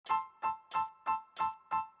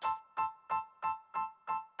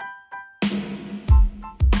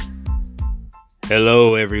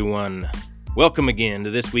Hello, everyone. Welcome again to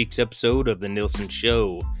this week's episode of The Nilsson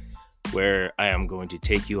Show, where I am going to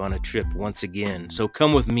take you on a trip once again. So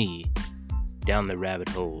come with me down the rabbit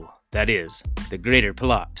hole. That is, the greater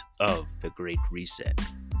plot of The Great Reset.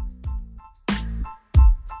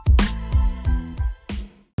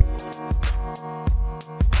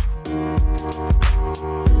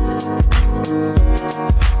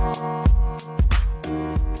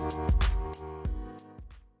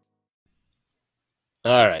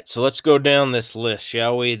 All right, so let's go down this list,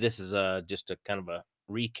 shall we? This is just a kind of a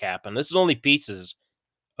recap, and this is only pieces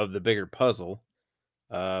of the bigger puzzle.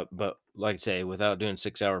 But like I say, without doing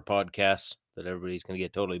 6-hour podcasts that everybody's going to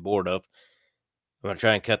get totally bored of, I'm going to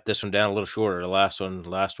try and cut this one down a little shorter. The last one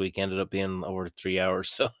last week ended up being over 3 hours,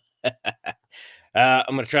 so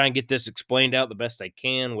I'm going to try and get this explained out the best I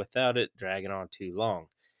can without it dragging on too long.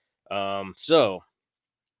 I'm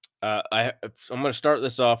going to start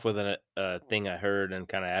this off with a thing I heard and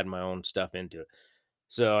kind of add my own stuff into it.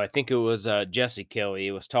 So I think it was Jesse Kelly.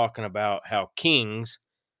 He was talking about how kings,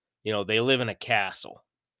 they live in a castle,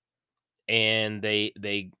 and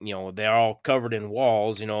they're all covered in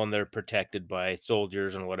walls, and they're protected by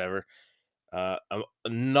soldiers and whatever.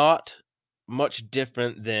 Not much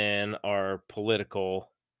different than our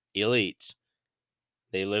political elites.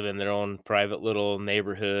 They live in their own private little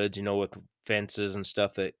neighborhoods, with fences and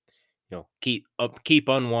stuff that keep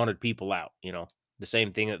unwanted people out. The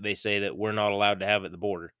same thing that they say that we're not allowed to have at the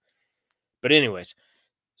border. But anyways,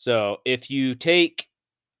 so if you take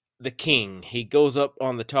the king, he goes up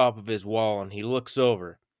on the top of his wall and he looks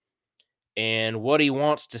over, and what he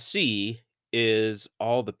wants to see is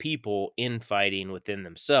all the people infighting within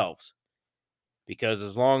themselves. Because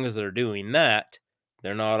as long as they're doing that,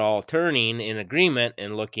 they're not all turning in agreement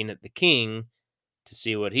and looking at the king to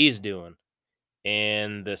see what he's doing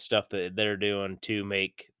and the stuff that they're doing to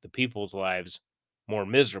make the people's lives more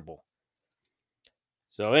miserable.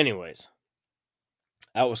 So anyways,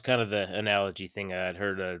 that was kind of the analogy thing I'd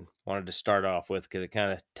heard I wanted to start off with because it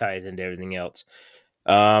kind of ties into everything else.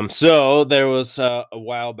 So there was a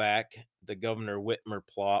while back the Governor Whitmer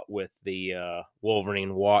plot with the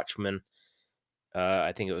Wolverine Watchmen.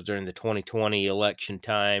 I think it was during the 2020 election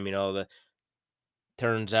time. The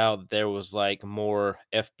turns out that there was like more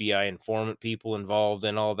FBI informant people involved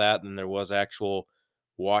in all that than there was actual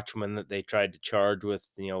watchmen that they tried to charge with,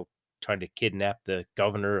 trying to kidnap the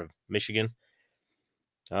governor of Michigan.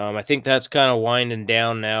 I think that's kind of winding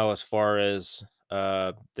down now as far as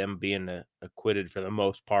them being acquitted for the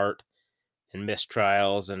most part in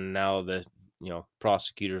mistrials, and now the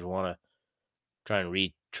prosecutors want to try and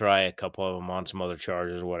retry a couple of them on some other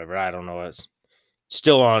charges or whatever. I don't know. It's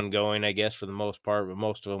still ongoing, I guess, for the most part, but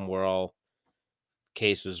most of them were all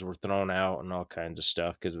cases were thrown out and all kinds of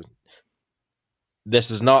stuff because this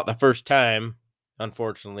is not the first time,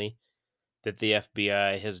 unfortunately, that the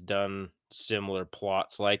FBI has done similar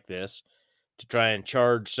plots like this to try and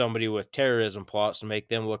charge somebody with terrorism plots to make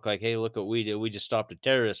them look like, hey, look what we did. We just stopped a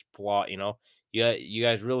terrorist plot, You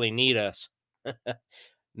guys really need us.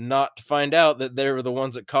 Not to find out that they were the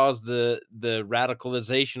ones that caused the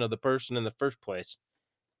radicalization of the person in the first place.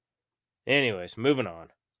 Anyways, moving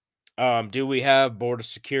on. Do we have border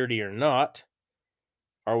security or not?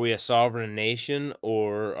 Are we a sovereign nation,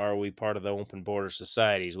 or are we part of the open border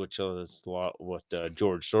societies, which is a lot what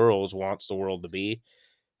George Soros wants the world to be?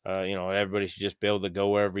 Everybody should just be able to go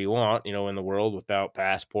wherever you want, in the world without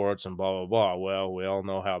passports and blah, blah, blah. Well, we all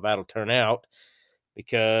know how that'll turn out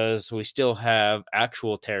because we still have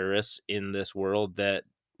actual terrorists in this world that,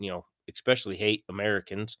 especially hate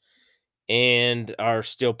Americans and are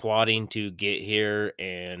still plotting to get here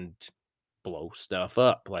and blow stuff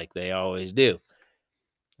up like they always do.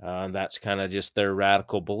 That's kind of just their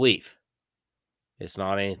radical belief. It's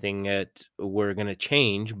not anything that we're going to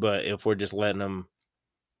change, but if we're just letting them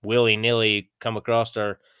willy-nilly come across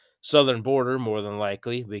our southern border, more than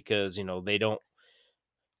likely, because, they don't,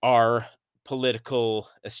 our political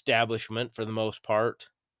establishment, for the most part,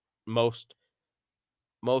 most,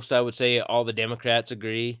 I would say all the Democrats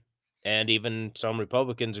agree, and even some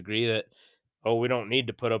Republicans agree that, oh, we don't need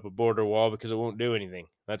to put up a border wall because it won't do anything.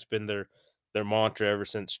 That's been their mantra ever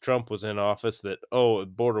since Trump was in office, that, oh, a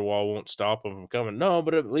border wall won't stop them from coming. No,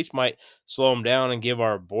 but it at least might slow them down and give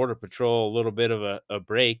our border patrol a little bit of a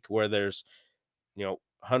break where there's,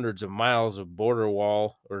 hundreds of miles of border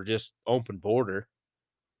wall or just open border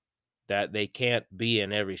that they can't be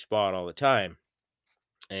in every spot all the time.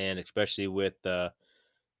 And especially with a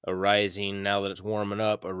rising, now that it's warming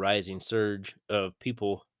up, a rising surge of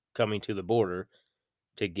people coming to the border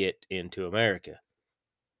to get into America.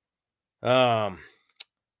 Um,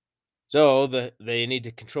 So they need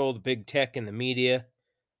to control the big tech and the media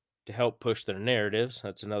to help push their narratives.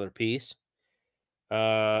 That's another piece.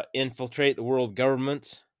 Infiltrate the world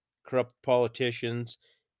governments, corrupt politicians,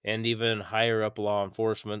 and even higher up law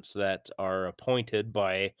enforcements that are appointed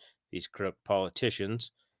by these corrupt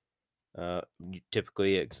politicians.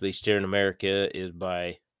 Typically, at least here in America, is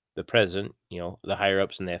by the president. The higher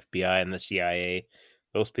ups in the FBI and the CIA.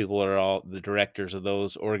 Those people are all the directors of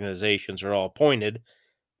those organizations are all appointed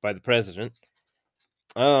by the president.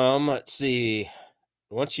 Let's see.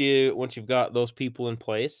 Once you've got those people in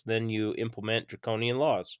place, then you implement draconian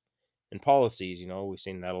laws and policies. We've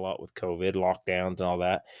seen that a lot with COVID lockdowns and all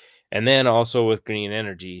that, and then also with green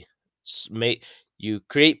energy. Make you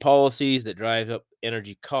create policies that drive up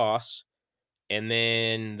energy costs, and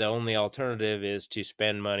then the only alternative is to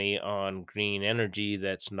spend money on green energy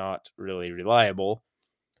that's not really reliable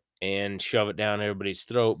and shove it down everybody's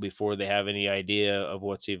throat before they have any idea of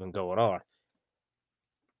what's even going on.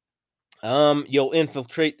 You'll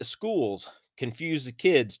infiltrate the schools, confuse the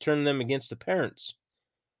kids, turn them against the parents,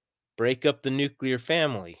 break up the nuclear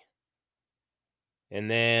family,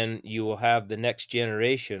 and then you will have the next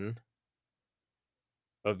generation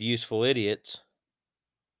of useful idiots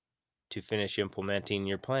to finish implementing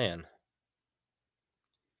your plan.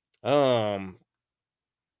 Um,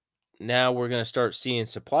 Now we're going to start seeing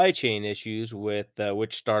supply chain issues with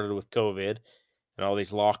which started with COVID and all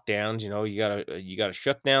these lockdowns. You gotta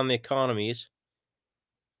shut down the economies,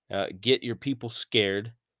 get your people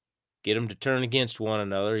scared, get them to turn against one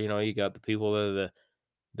another. You got the people that are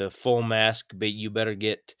the full mask, but you better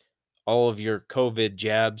get all of your COVID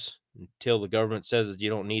jabs until the government says that you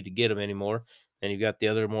don't need to get them anymore. Then you've got the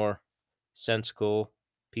other more sensible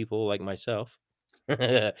people like myself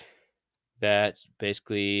that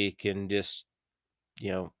basically can just,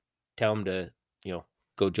 you know, tell them to,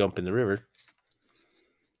 go jump in the river.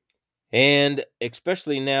 And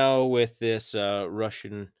especially now with this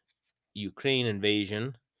Russian Ukraine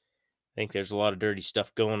invasion, I think there's a lot of dirty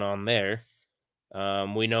stuff going on there.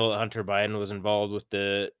 We know that Hunter Biden was involved with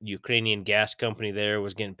the Ukrainian gas company there,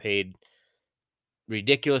 was getting paid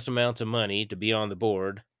ridiculous amounts of money to be on the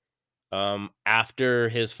board. After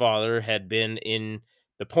his father had been in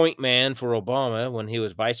the point man for Obama when he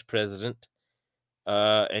was vice president,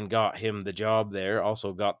 and got him the job there,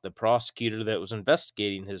 also got the prosecutor that was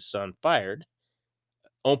investigating his son fired,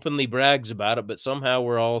 openly brags about it, but somehow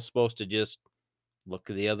we're all supposed to just look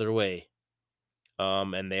the other way.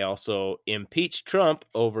 And they also impeached Trump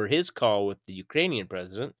over his call with the Ukrainian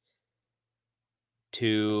president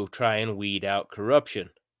to try and weed out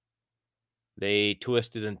corruption. They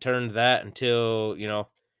twisted and turned that until,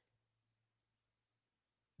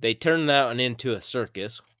 they turned that one into a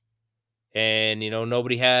circus. And,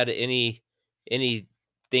 nobody had anything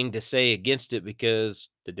to say against it because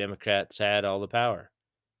the Democrats had all the power.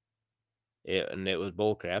 And it was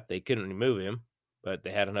bullcrap. They couldn't remove him, but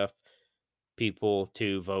they had enough people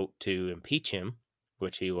to vote to impeach him,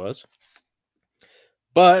 which he was.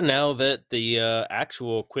 But now that the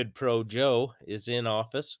actual quid pro Joe is in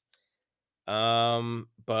office,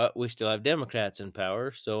 but we still have Democrats in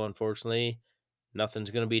power, so unfortunately,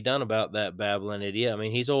 nothing's going to be done about that babbling idiot. I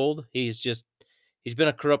mean, he's old. He's been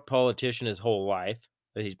a corrupt politician his whole life.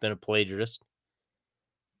 He's been a plagiarist,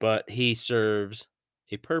 but he serves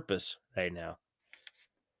a purpose right now.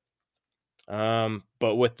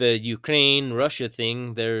 But with the Ukraine Russia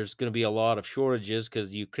thing, there's going to be a lot of shortages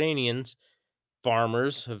because Ukrainians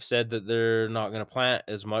farmers have said that they're not going to plant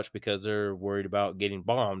as much because they're worried about getting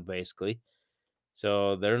bombed, basically.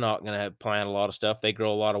 So they're not going to plant a lot of stuff. They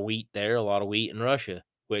grow a lot of wheat there, a lot of wheat in Russia,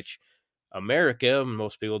 which America,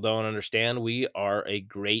 most people don't understand. We are a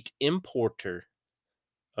great importer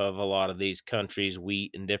of a lot of these countries'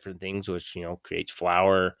 wheat and different things, which, creates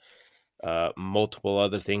flour, multiple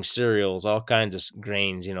other things, cereals, all kinds of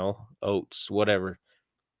grains, oats, whatever.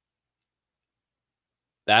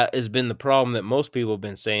 That has been the problem that most people have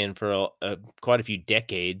been saying for quite a few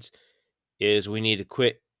decades is we need to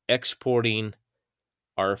quit exporting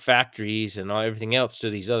our factories and everything else to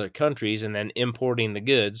these other countries and then importing the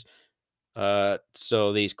goods,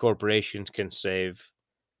 so these corporations can save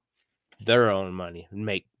their own money and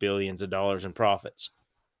make billions of dollars in profits.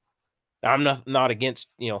 I'm not against,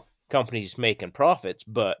 companies making profits,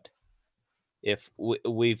 but if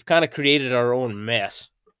we've kind of created our own mess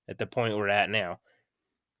at the point we're at now.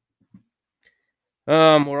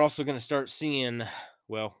 We're also going to start seeing,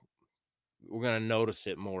 well, we're going to notice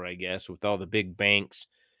it more, I guess, with all the big banks.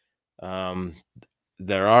 Um,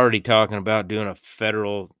 they're already talking about doing a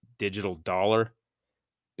federal digital dollar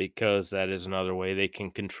because that is another way they can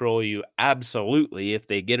control you absolutely if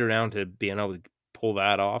they get around to being able to pull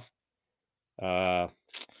that off. Uh,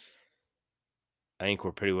 I think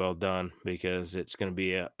we're pretty well done because it's going to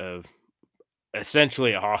be a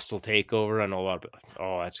essentially a hostile takeover. I know a lot of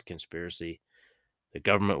oh, that's a conspiracy. The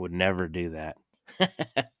government would never do that.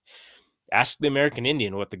 Ask the American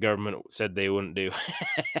Indian what the government said they wouldn't do.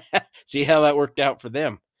 See how that worked out for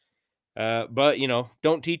them. But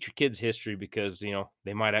don't teach your kids history because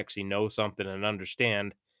they might actually know something and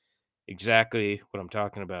understand exactly what I'm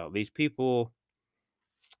talking about. These people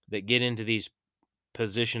that get into these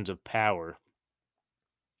positions of power,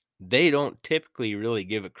 they don't typically really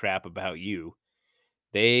give a crap about you.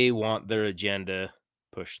 They want their agenda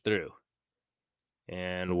pushed through.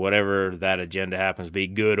 And whatever that agenda happens to be,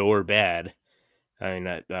 good or bad. I mean,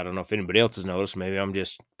 I don't know if anybody else has noticed. Maybe I'm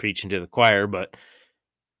just preaching to the choir, but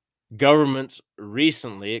governments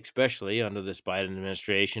recently, especially under this Biden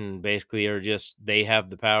administration, basically are just they have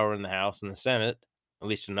the power in the House and the Senate, at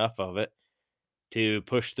least enough of it, to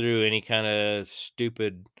push through any kind of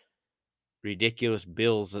stupid, ridiculous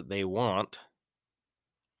bills that they want.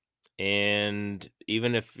 And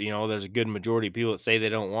even if, there's a good majority of people that say they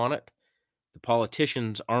don't want it, the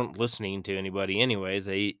politicians aren't listening to anybody anyways.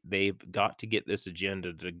 They've got to get this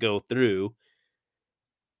agenda to go through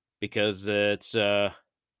because it's as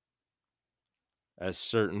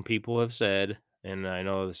certain people have said, and I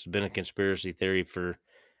know this has been a conspiracy theory for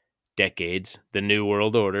decades, the New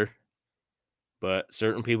World Order. But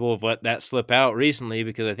certain people have let that slip out recently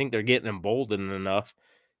because I think they're getting emboldened enough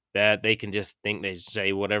that they can just think they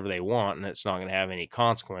say whatever they want and it's not going to have any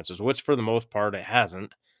consequences, which for the most part it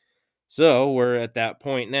hasn't. So we're at that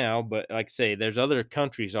point now. But like I say, there's other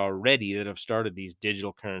countries already that have started these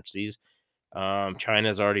digital currencies.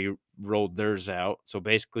 China's already rolled theirs out. So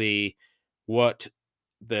basically, what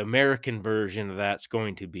the American version of that's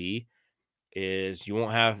going to be is you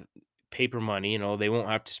won't have paper money. They won't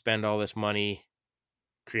have to spend all this money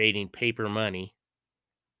creating paper money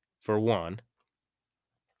for one,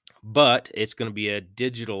 but it's going to be a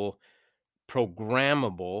digital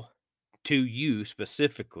programmable to you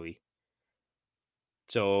specifically.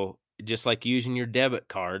 So just like using your debit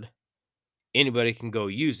card, anybody can go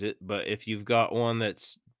use it. But if you've got one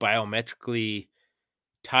that's biometrically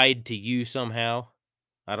tied to you somehow,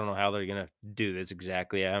 I don't know how they're going to do this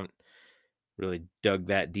exactly. I haven't really dug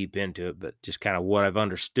that deep into it, but just kind of what I've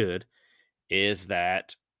understood is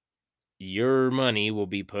that your money will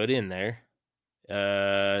be put in there.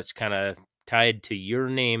 It's kind of tied to your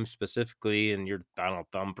name specifically and your, I don't know,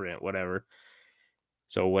 thumbprint, whatever.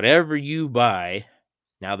 So whatever you buy,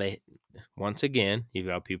 now once again, you've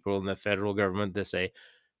got people in the federal government that say,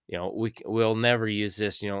 we'll never use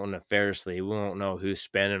this, nefariously. We won't know who's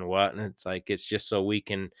spending what. And it's like, it's just so we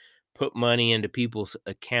can put money into people's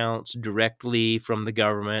accounts directly from the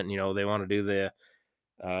government. They want to do the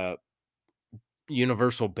uh,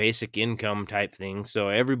 universal basic income type thing. So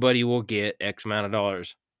everybody will get X amount of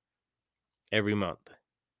dollars every month.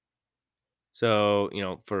 So,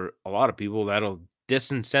 for a lot of people, that'll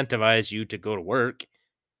disincentivize you to go to work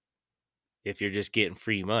if you're just getting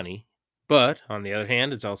free money. But on the other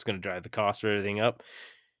hand, it's also going to drive the cost of everything up,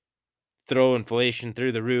 throw inflation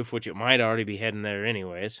through the roof, which it might already be heading there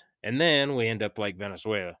anyways. And then we end up like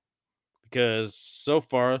Venezuela because so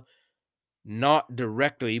far, not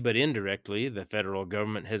directly, but indirectly, the federal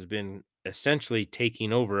government has been essentially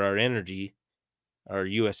taking over our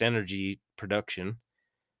U.S. energy production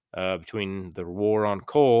between the war on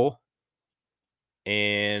coal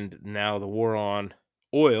and now the war on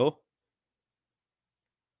oil,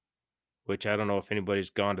 which I don't know if anybody's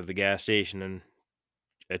gone to the gas station and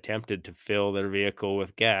attempted to fill their vehicle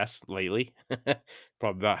with gas lately.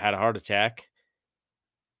 Probably about had a heart attack.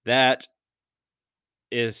 That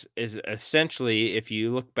is essentially, if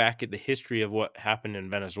you look back at the history of what happened in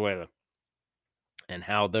Venezuela and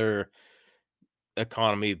how their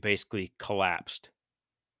economy basically collapsed.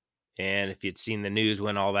 And if you'd seen the news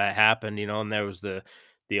when all that happened, and there was the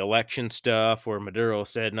election stuff where Maduro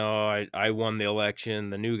said, "No, I won the election."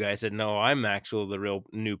 The new guy said, "No, I'm actually the real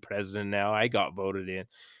new president now. I got voted in."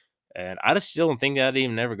 And I just still don't think that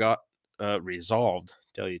even ever got resolved. To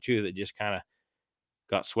tell you the truth, it just kind of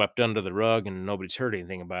got swept under the rug, and nobody's heard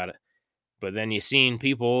anything about it. But then you seen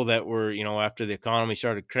people that were, after the economy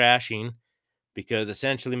started crashing, because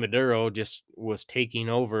essentially Maduro just was taking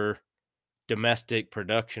over domestic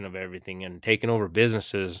production of everything and taking over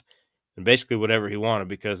businesses and basically whatever he wanted,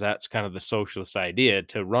 because that's kind of the socialist idea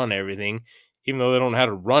to run everything, even though they don't know how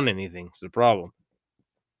to run anything. It's the problem.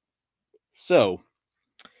 So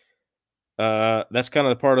that's kind of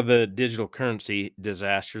the part of the digital currency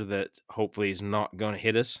disaster that hopefully is not going to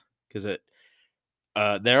hit us, because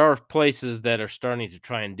there are places that are starting to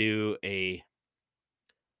try and do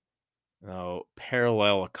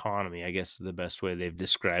parallel economy, I guess is the best way they've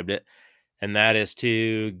described it. And that is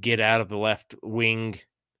to get out of the left wing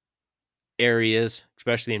areas,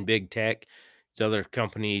 especially in big tech. There's other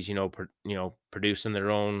companies, producing their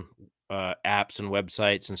own apps and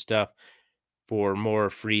websites and stuff for more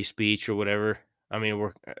free speech or whatever. I mean,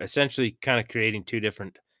 we're essentially kind of creating two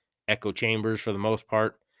different echo chambers for the most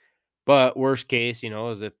part. But worst case,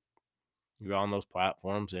 is if you're on those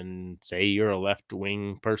platforms and say you're a left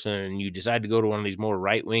wing person and you decide to go to one of these more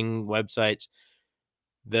right wing websites,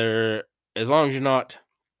 there, as long as you're not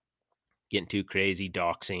getting too crazy,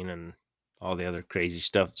 doxing and all the other crazy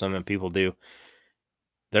stuff that some of them people do,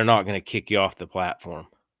 they're not going to kick you off the platform.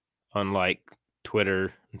 Unlike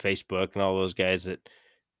Twitter and Facebook and all those guys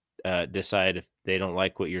that decide if they don't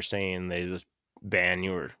like what you're saying, they just ban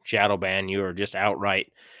you or shadow ban you or just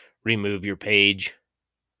outright remove your page.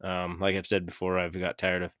 Like I've said before, I've got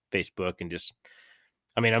tired of Facebook and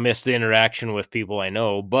I miss the interaction with people I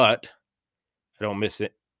know, but I don't miss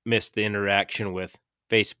the interaction with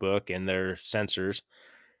Facebook and their censors.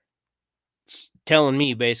 It's telling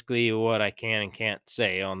me basically what I can and can't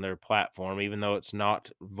say on their platform, even though it's not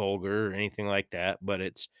vulgar or anything like that, but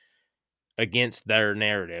it's against their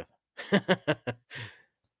narrative.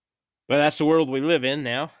 But that's the world we live in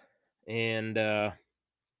now. And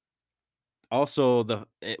also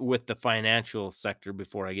with the financial sector,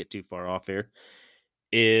 before I get too far off here,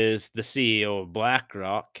 is the CEO of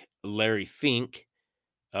BlackRock, Larry Fink.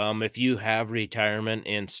 If you have retirement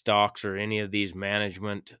in stocks or any of these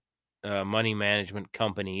money management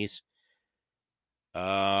companies,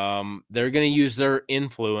 they're going to use their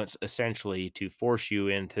influence essentially to force you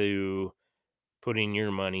into putting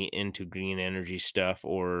your money into green energy stuff,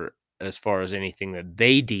 or as far as anything that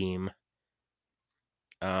they deem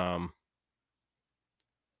um,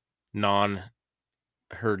 non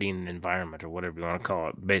hurting the environment or whatever you want to call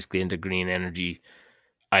it, basically into green energy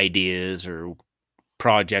ideas or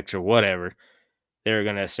projects or whatever. They're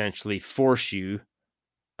going to essentially force you,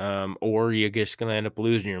 or you're just going to end up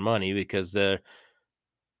losing your money because they're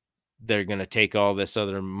going to take all this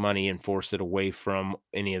other money and force it away from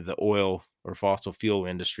any of the oil or fossil fuel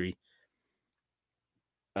industry.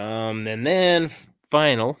 And then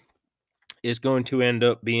final is going to end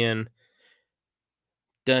up being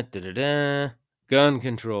dun, dun, dun, dun, gun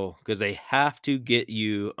control, because they have to get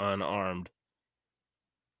you unarmed,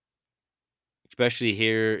 especially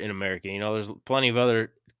here in America. There's plenty of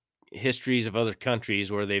other histories of other countries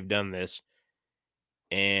where they've done this,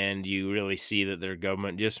 and you really see that their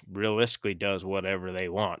government just realistically does whatever they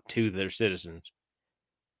want to their citizens.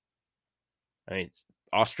 I mean,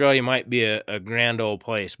 Australia might be a grand old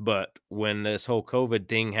place, but when this whole COVID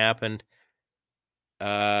thing happened,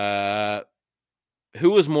 uh,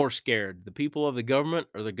 who was more scared, the people of the government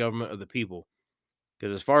or the government of the people?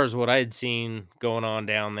 Because as far as what I'd seen going on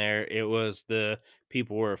down there, it was the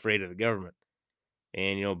people were afraid of the government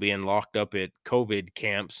and, being locked up at COVID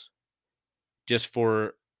camps just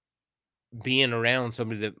for being around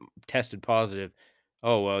somebody that tested positive.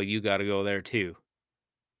 Oh, well, you got to go there too.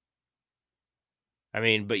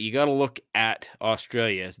 But you got to look at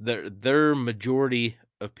Australia. Their majority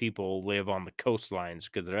of people live on the coastlines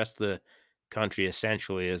because the rest of the country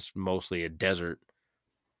essentially is mostly a desert.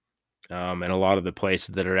 And a lot of the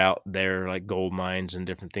places that are out there, like gold mines and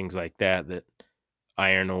different things like that, that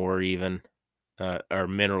iron ore even are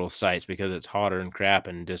mineral sites because it's hotter and crap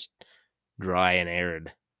and just dry and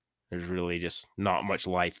arid. There's really just not much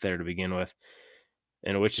life there to begin with,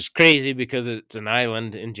 and which is crazy because it's an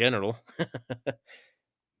island in general.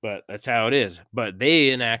 But that's how it is. But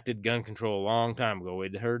they enacted gun control a long time ago.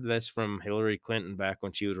 We'd heard this from Hillary Clinton back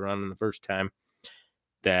when she was running the first time,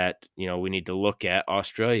 that, we need to look at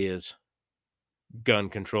Australia's gun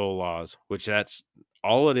control laws, which that's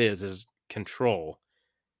all it is control.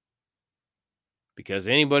 Because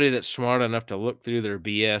anybody that's smart enough to look through their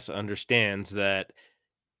BS understands that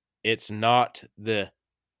it's not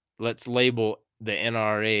let's label the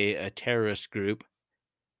NRA a terrorist group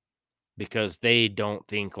because they don't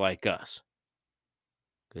think like us.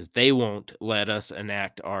 Because they won't let us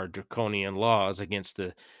enact our draconian laws against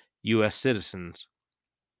the US citizens.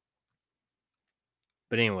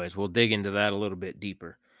 But anyways, we'll dig into that a little bit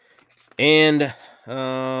deeper. And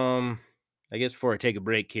I guess before I take a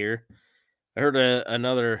break here, I heard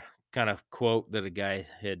another kind of quote that a guy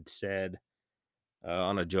had said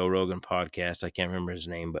on a Joe Rogan podcast. I can't remember his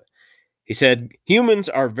name, but he said, humans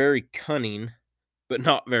are very cunning, but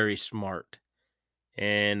not very smart.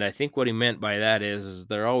 And I think what he meant by that is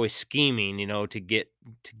they're always scheming, to get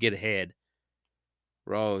ahead.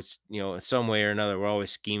 We're always, in some way or another, we're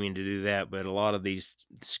always scheming to do that. But a lot of these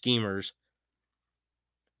schemers,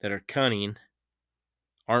 that are cunning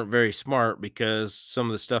aren't very smart because some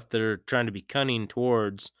of the stuff they're trying to be cunning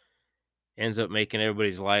towards ends up making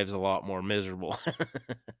everybody's lives a lot more miserable.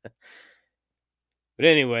 But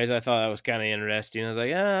anyways, I thought that was kind of interesting. I was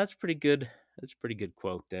like, ah, that's pretty good. That's a pretty good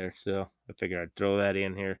quote there. So I figured I'd throw that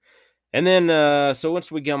in here. And then, so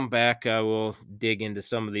once we come back, I will dig into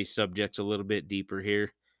some of these subjects a little bit deeper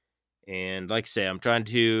here. And like I say, I'm trying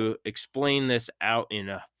to explain this out in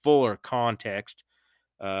a fuller context.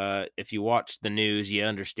 If you watch the news, you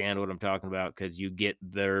understand what I'm talking about because you get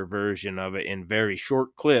their version of it in very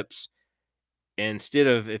short clips. Instead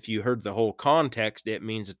of if you heard the whole context, it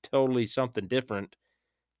means totally something different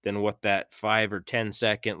than what that 5 or 10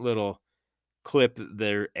 second little clip that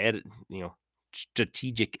their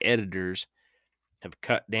strategic editors have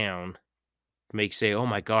cut down to make you say, "Oh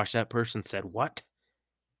my gosh, that person said what?"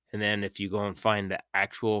 And then if you go and find the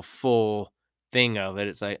actual full thing of it,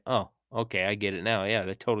 it's like, "Oh, okay, I get it now. Yeah,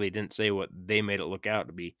 they totally didn't say what they made it look out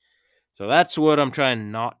to be." So that's what I'm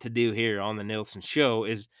trying not to do here on the Nielsen show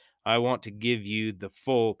is I want to give you the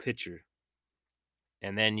full picture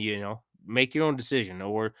and then, make your own decision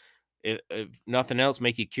or if nothing else,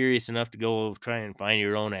 make you curious enough to go try and find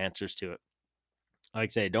your own answers to it. Like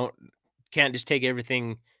I say, can't just take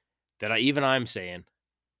everything that I'm saying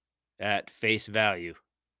at face value.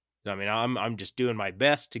 I mean, I'm just doing my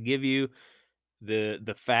best to give you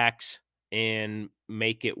the facts and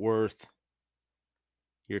make it worth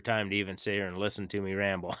your time to even sit here and listen to me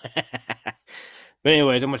ramble. But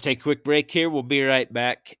anyways, I'm going to take a quick break here. We'll be right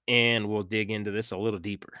back and we'll dig into this a little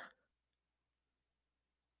deeper.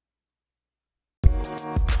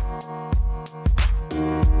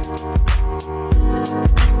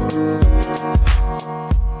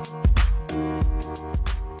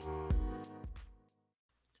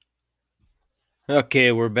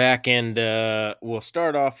 Okay, we're back and we'll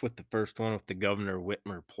start off with the first one with the Governor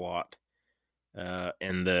Whitmer plot.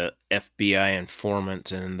 And the FBI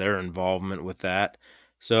informants and their involvement with that.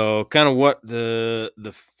 So, kind of what the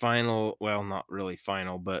final, well, not really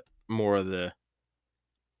final, but more of the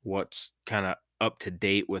what's kind of up to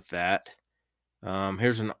date with that.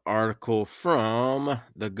 Here's an article from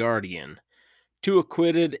The Guardian. Two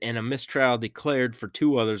acquitted and a mistrial declared for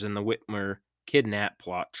two others in the Whitmer kidnap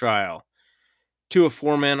plot trial. Two of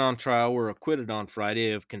four men on trial were acquitted on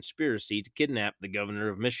Friday of conspiracy to kidnap the governor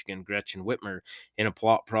of Michigan, Gretchen Whitmer, in a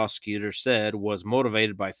plot prosecutors said was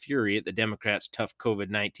motivated by fury at the Democrats' tough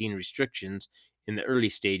COVID-19 restrictions in the early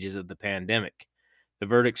stages of the pandemic. The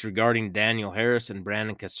verdicts regarding Daniel Harris and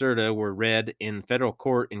Brandon Caserta were read in federal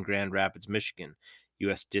court in Grand Rapids, Michigan,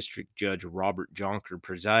 U.S. District Judge Robert Jonker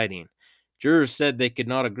presiding. Jurors said they could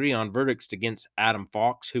not agree on verdicts against Adam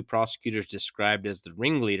Fox, who prosecutors described as the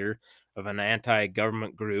ringleader of an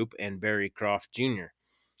anti-government group, and Barry Croft Jr.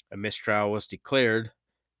 A mistrial was declared,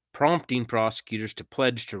 prompting prosecutors to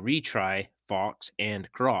pledge to retry Fox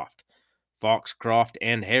and Croft. Fox, Croft,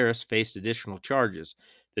 and Harris faced additional charges.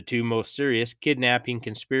 The two most serious, kidnapping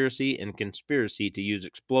conspiracy and conspiracy to use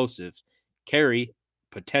explosives, carry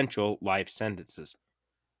potential life sentences.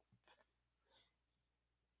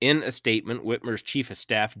 In a statement, Whitmer's chief of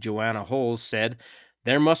staff, Joanna Holes, said,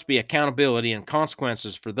 "There must be accountability and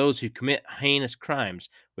consequences for those who commit heinous crimes.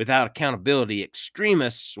 Without accountability,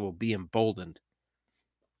 extremists will be emboldened."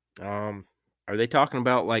 Are they talking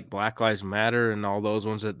about like Black Lives Matter and all those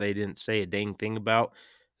ones that they didn't say a dang thing about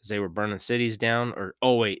as they were burning cities down? Or,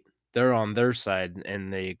 oh, wait, they're on their side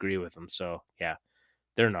and they agree with them. So, yeah,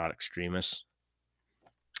 they're not extremists.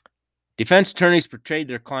 Defense attorneys portrayed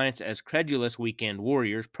their clients as credulous weekend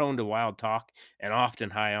warriors prone to wild talk and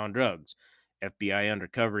often high on drugs. FBI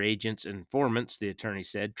undercover agents and informants, the attorney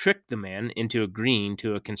said, tricked the men into agreeing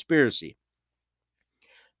to a conspiracy.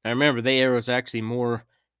 Now remember, there was actually more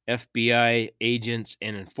FBI agents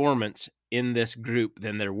and informants in this group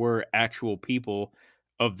than there were actual people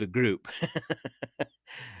of the group.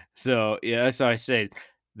 So, yeah, that's how I said.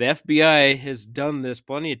 The FBI has done this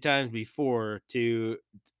plenty of times before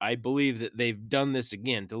I believe that they've done this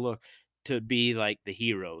again to be like the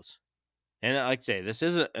heroes. And like I say, this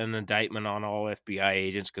isn't an indictment on all FBI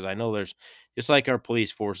agents because I know there's just like our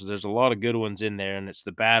police forces, there's a lot of good ones in there, and it's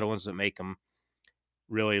the bad ones that make them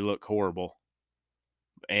really look horrible.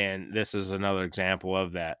 And this is another example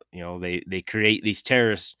of that. They create these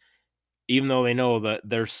terrorists, even though they know that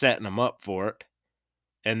they're setting them up for it,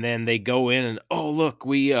 and then they go in and, oh look,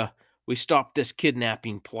 we stopped this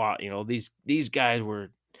kidnapping plot. These guys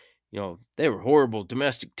were, they were horrible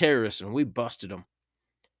domestic terrorists, and we busted them.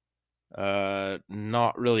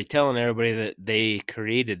 Not really telling everybody that they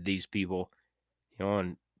created these people,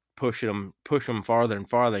 and push them farther and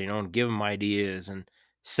farther, and give them ideas and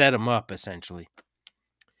set them up essentially.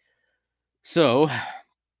 So,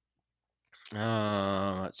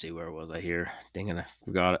 let's see, where was I here? Dang it, I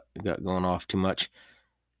forgot it. I got going off too much.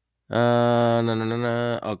 No, no, no,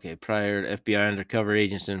 no. Okay, prior FBI undercover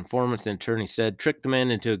agents and informants, the attorney said, tricked the man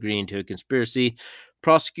into agreeing to a conspiracy.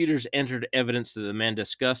 Prosecutors entered evidence that the man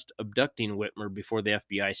discussed abducting Whitmer before the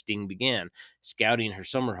FBI sting began, scouting her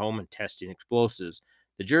summer home and testing explosives.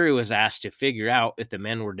 The jury was asked to figure out if the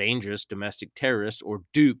men were dangerous domestic terrorists or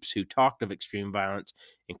dupes who talked of extreme violence,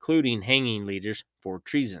 including hanging leaders, for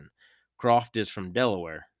treason. Croft is from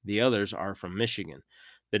Delaware. The others are from Michigan.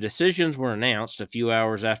 The decisions were announced a few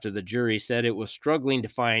hours after the jury said it was struggling to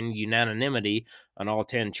find unanimity on all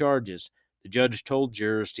 10 charges. The judge told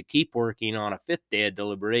jurors to keep working on a fifth day of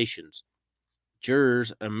deliberations.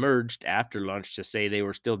 Jurors emerged after lunch to say they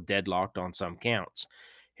were still deadlocked on some counts.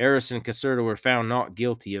 Harris and Caserta were found not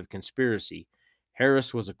guilty of conspiracy.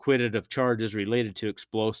 Harris was acquitted of charges related to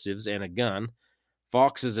explosives and a gun.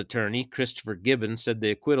 Fox's attorney, Christopher Gibbons, said the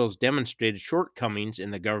acquittals demonstrated shortcomings in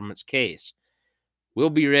the government's case. We'll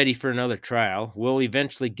be ready for another trial. We'll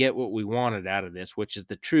eventually get what we wanted out of this, which is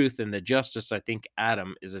the truth and the justice I think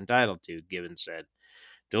Adam is entitled to, Gibbons said.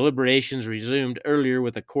 Deliberations resumed earlier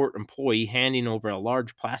with a court employee handing over a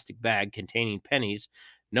large plastic bag containing pennies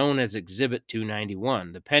known as Exhibit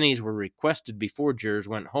 291. The pennies were requested before jurors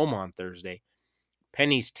went home on Thursday.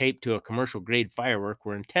 Pennies taped to a commercial grade firework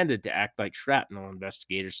were intended to act like shrapnel,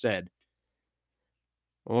 investigators said.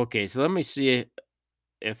 Okay, so let me see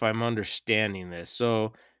if I'm understanding this.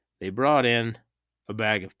 So they brought in a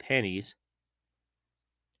bag of pennies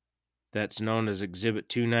that's known as Exhibit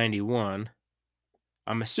 291.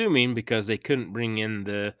 I'm assuming because they couldn't bring in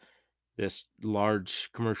this large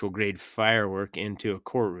commercial grade firework into a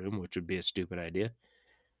courtroom, which would be a stupid idea.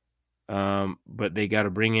 But they got to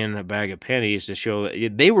bring in a bag of pennies to show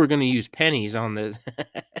that they were going to use pennies on the,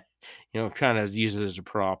 kind of use it as a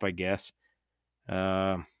prop, I guess.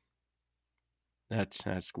 Um,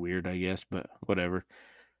 that's weird, I guess, but whatever.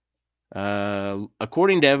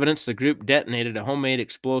 According to evidence, the group detonated a homemade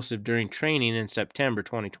explosive during training in September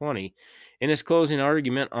 2020. In his closing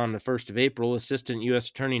argument on the 1st of April, Assistant U.S.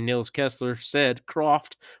 Attorney Nils Kessler said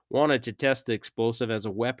Croft wanted to test the explosive as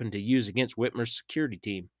a weapon to use against Whitmer's security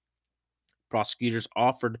team. Prosecutors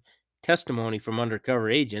offered testimony from undercover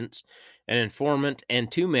agents, an informant,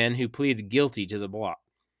 and two men who pleaded guilty to the plot.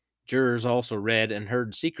 Jurors also read and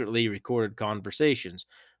heard secretly recorded conversations,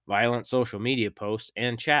 violent social media posts,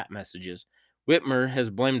 and chat messages. Whitmer has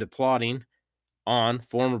blamed the plotting on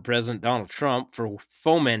former President Donald Trump for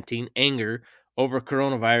fomenting anger over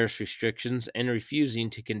coronavirus restrictions and refusing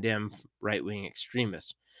to condemn right wing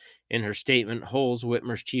extremists. In her statement, Holes,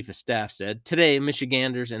 Whitmer's chief of staff, said, today,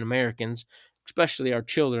 Michiganders and Americans, especially our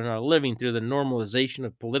children, are living through the normalization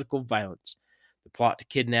of political violence. The plot to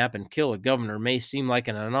kidnap and kill a governor may seem like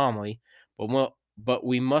an anomaly, but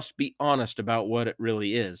we must be honest about what it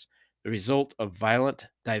really is the result of violent,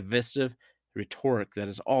 divisive rhetoric that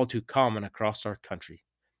is all too common across our country.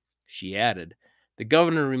 She added, the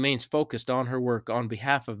governor remains focused on her work on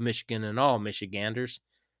behalf of Michigan and all Michiganders.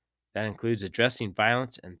 That includes addressing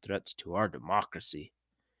violence and threats to our democracy.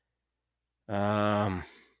 Um,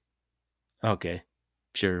 okay,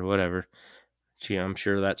 sure, whatever. I'm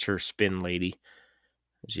sure that's her spin lady.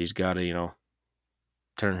 She's got to,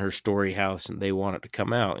 turn her story house and they want it to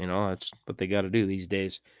come out. That's what they got to do these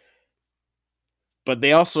days. But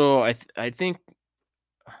they also, I think,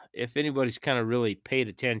 if anybody's kind of really paid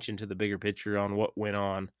attention to the bigger picture on what went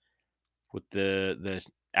on with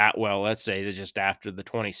let's say just after the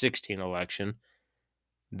 2016 election,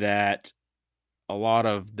 that a lot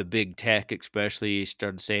of the big tech, especially,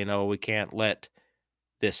 started saying, "Oh, we can't let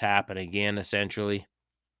this happen again." Essentially,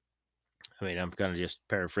 I mean, I'm kind of just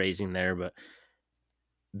paraphrasing there, but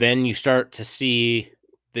then you start to see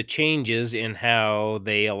the changes in how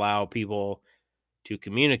they allow people to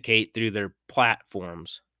communicate through their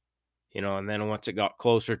platforms, and then once it got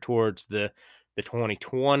closer towards the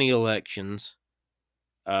 2020 elections,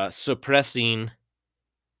 suppressing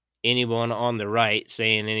anyone on the right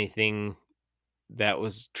saying anything that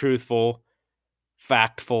was truthful,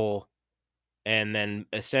 factful, and then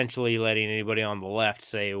essentially letting anybody on the left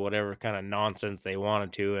say whatever kind of nonsense they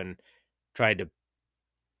wanted to and tried to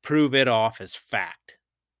prove it off as fact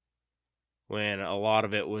when a lot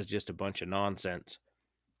of it was just a bunch of nonsense.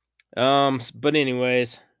 But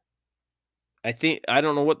anyways, I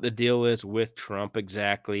don't know what the deal is with Trump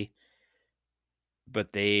exactly,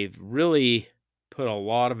 but they've really put a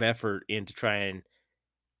lot of effort into trying to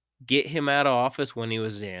get him out of office when he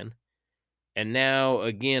was in. And now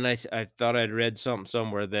again, I thought I'd read something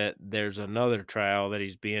somewhere that there's another trial that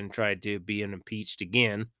he's being tried to be impeached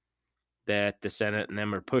again that the Senate and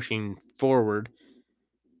them are pushing forward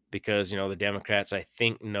because, the Democrats, I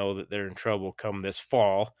think, know that they're in trouble come this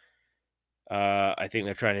fall. I think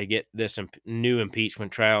they're trying to get this new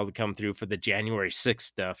impeachment trial to come through for the January 6th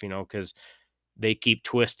stuff, because they keep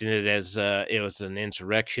twisting it as it was an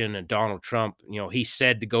insurrection and Donald Trump, he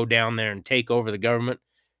said to go down there and take over the government,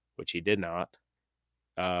 which he did not.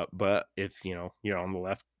 But if, you're on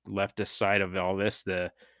the leftist side of all this,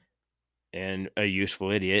 and a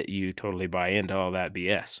useful idiot, you totally buy into all that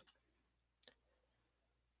BS.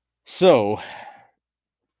 So,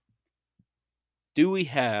 do we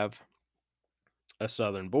have a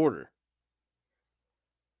southern border?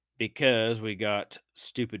 Because we got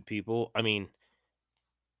stupid people,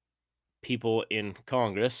 people in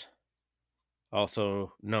Congress,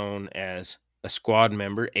 also known as a squad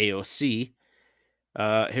member, AOC.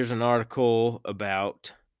 Here's an article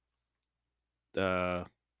about I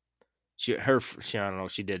don't know,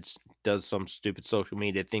 she does some stupid social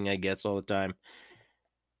media thing, I guess, all the time.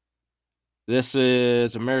 This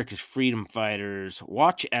is America's Freedom Fighters.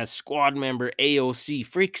 Watch as squad member AOC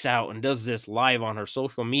freaks out and does this live on her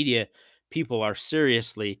social media. People are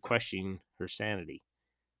seriously questioning her sanity.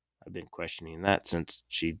 I've been questioning that since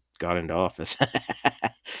she got into office.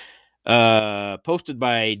 Posted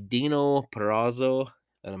by Dino Perazzo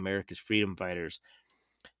at America's Freedom Fighters.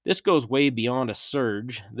 This goes way beyond a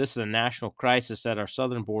surge. This is a national crisis at our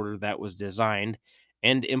southern border that was designed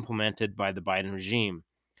and implemented by the Biden regime.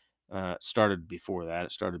 Started before that.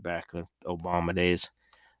 It started back with Obama days.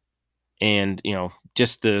 And,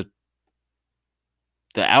 just the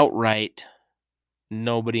outright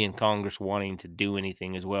nobody in Congress wanting to do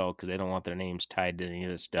anything as well because they don't want their names tied to any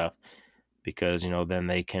of this stuff because, then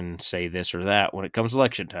they can say this or that when it comes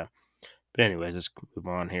election time. But anyways, let's move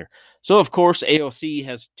on here. So, of course, AOC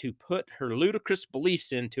has to put her ludicrous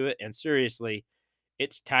beliefs into it, and seriously,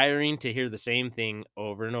 it's tiring to hear the same thing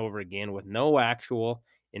over and over again with no actual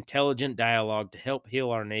intelligent dialogue to help heal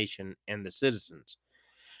our nation and the citizens.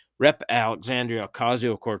 Rep. Alexandria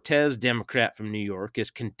Ocasio-Cortez, Democrat from New York,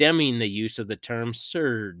 is condemning the use of the term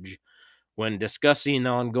surge when discussing the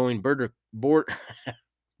ongoing border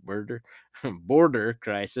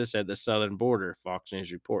crisis at the southern border, Fox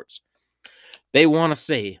News reports. They want to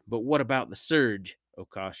say, but what about the surge?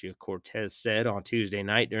 Ocasio-Cortez said on Tuesday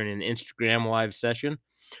night during an Instagram live session.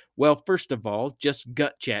 Well, first of all, just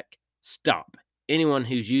gut check. Stop. Anyone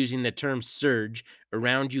who's using the term surge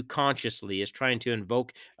around you consciously is trying to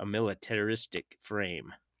invoke a militaristic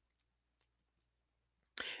frame.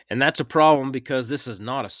 And that's a problem because this is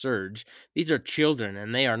not a surge. These are children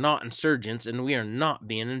and they are not insurgents and we are not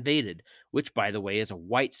being invaded, which, by the way, is a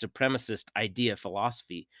white supremacist idea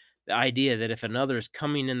philosophy. The idea that if another is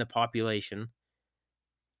coming in the population,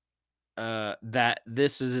 that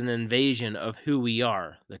this is an invasion of who we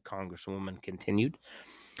are, the Congresswoman continued.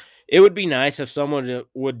 It would be nice if someone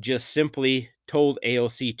would just simply told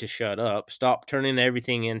AOC to shut up, stop turning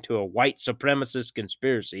everything into a white supremacist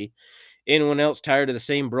conspiracy. Anyone else tired of the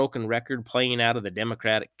same broken record playing out of the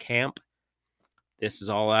Democratic camp? This is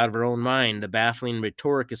all out of her own mind. The baffling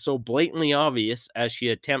rhetoric is so blatantly obvious as she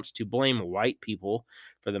attempts to blame white people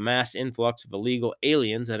for the mass influx of illegal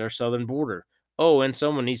aliens at our southern border. Oh, and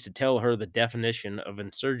someone needs to tell her the definition of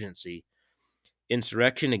insurgency.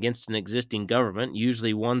 Insurrection against an existing government,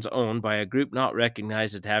 usually one's owned by a group not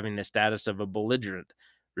recognized as having the status of a belligerent.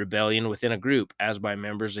 Rebellion within a group, as by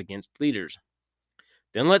members against leaders.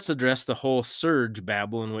 Then let's address the whole surge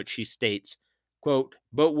babble in which she states, quote,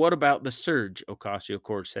 but what about the surge?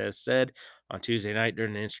 Ocasio-Cortez said on Tuesday night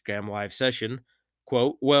during an Instagram live session.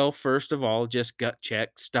 Quote, well, first of all, just gut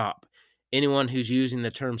check, stop. Anyone who's using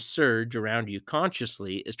the term surge around you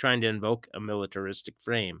consciously is trying to invoke a militaristic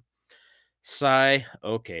frame. Sigh.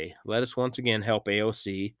 Okay, let us once again help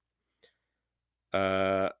AOC.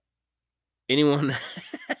 Anyone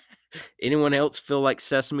anyone else feel like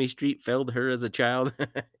Sesame Street failed her as a child?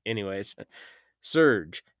 Anyways,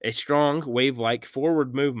 surge, a strong wave-like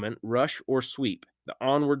forward movement, rush or sweep, the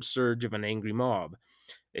onward surge of an angry mob.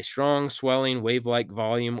 A strong, swelling, wave-like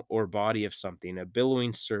volume or body of something, a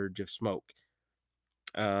billowing surge of smoke.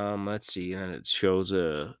 Let's see, and it shows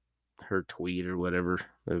her tweet or whatever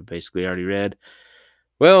I basically already read.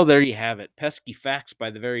 Well, there you have it. Pesky facts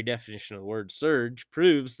by the very definition of the word surge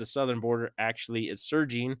proves the southern border actually is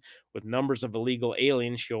surging with numbers of illegal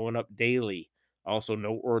aliens showing up daily. Also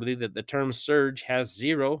noteworthy that the term surge has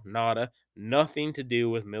zero, nada, nothing to do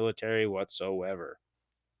with military whatsoever.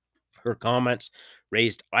 Her comments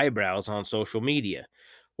raised eyebrows on social media.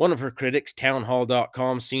 One of her critics,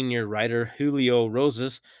 townhall.com senior writer Julio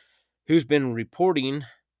Rosas, who's been reporting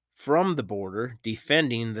from the border,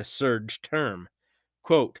 defending the surge term.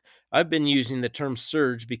 Quote, I've been using the term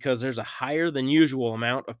surge because there's a higher than usual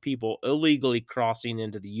amount of people illegally crossing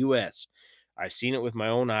into the U.S. I've seen it with my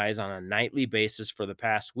own eyes on a nightly basis for the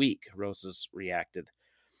past week, Rosas reacted.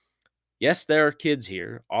 Yes, there are kids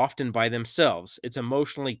here, often by themselves. It's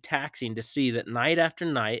emotionally taxing to see that night after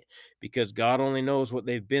night because God only knows what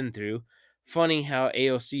they've been through. Funny how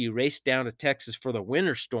AOC raced down to Texas for the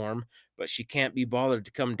winter storm, but she can't be bothered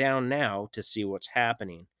to come down now to see what's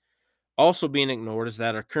happening. Also being ignored is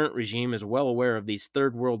that our current regime is well aware of these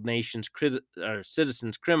third world nations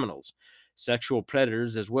citizens criminals, sexual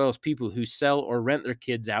predators, as well as people who sell or rent their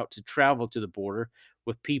kids out to travel to the border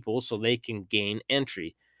with people so they can gain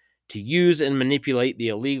entry, to use and manipulate the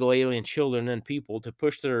illegal alien children and people to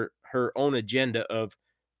push her own agenda of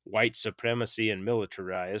white supremacy and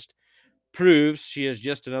militarized, proves she is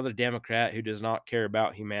just another Democrat who does not care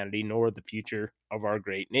about humanity nor the future of our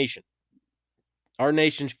great nation. Our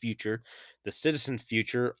nation's future, the citizens'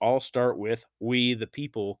 future, all start with we, the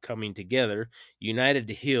people, coming together, united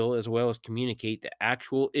to heal as well as communicate the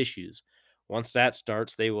actual issues. Once that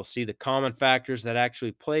starts, they will see the common factors that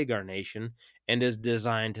actually plague our nation and is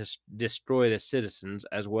designed to destroy the citizens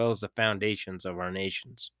as well as the foundations of our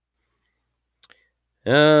nations.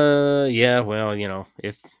 Yeah, well,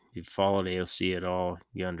 if you followed AOC at all,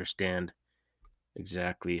 you understand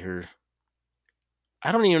exactly her.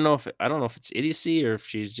 I don't know if it's idiocy or if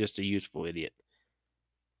she's just a useful idiot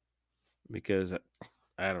because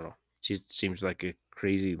I don't know. She seems like a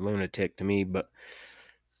crazy lunatic to me, but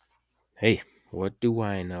hey, what do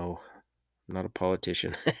I know? I'm not a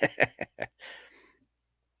politician.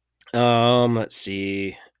 Let's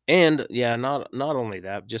see. And yeah, not only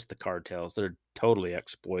that, just the cartels. They're totally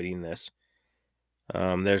exploiting this.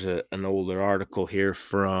 There's an older article here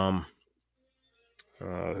from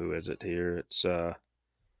who is it here? It's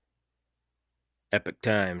Epic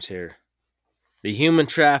Times here. The human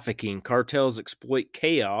trafficking cartels exploit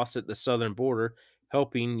chaos at the southern border,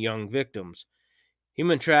 helping young victims.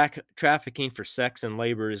 Human trafficking for sex and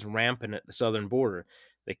labor is rampant at the southern border.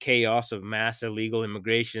 The chaos of mass illegal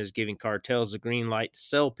immigration is giving cartels the green light to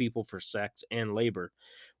sell people for sex and labor.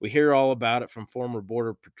 We hear all about it from former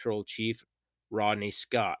Border Patrol Chief Rodney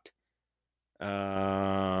Scott.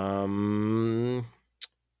 Um,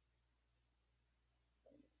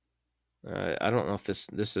 I don't know if this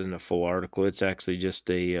isn't a full article. It's actually just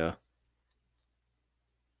it's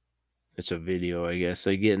a video, I guess.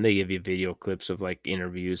 They give you video clips of like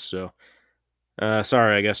interviews. So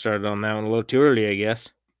sorry, I got started on that one a little too early, I guess.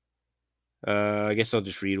 I guess I'll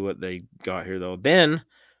just read what they got here, though. Then,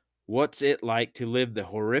 what's it like to live the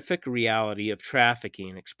horrific reality of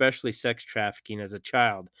trafficking, especially sex trafficking, as a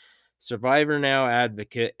child? Survivor Now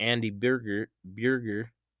advocate Andy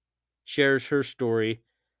Burger shares her story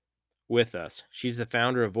with us. She's the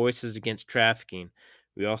founder of Voices Against Trafficking.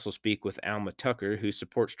 We also speak with Alma Tucker, who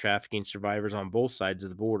supports trafficking survivors on both sides of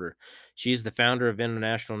the border. She's the founder of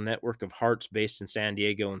International Network of Hearts based in San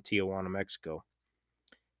Diego and Tijuana, Mexico.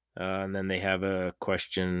 And then they have a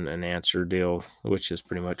question and answer deal, which is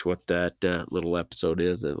pretty much what that little episode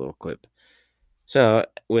is, that little clip. So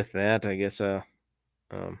with that, I guess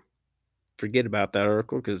um, forget about that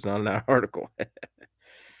article because it's not an article.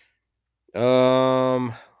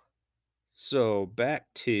 um, so back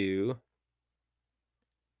to,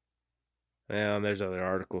 well, there's other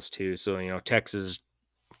articles too. So Texas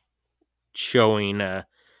showing.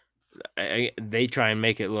 They try and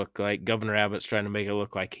make it look like Governor Abbott's trying to make it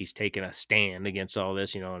look like he's taking a stand against all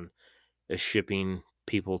this, and is shipping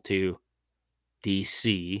people to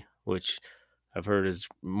DC, which I've heard is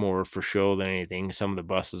more for show than anything. Some of the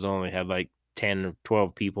buses only had like 10 or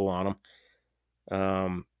 12 people on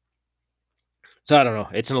them. So I don't know.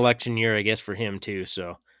 It's an election year, I guess, for him too.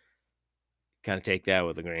 So kind of take that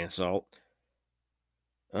with a grain of salt.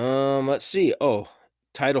 Let's see. Oh,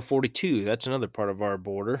 Title 42. That's another part of our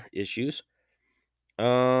border issues.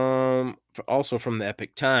 Also from the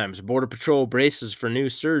Epic Times, Border Patrol braces for new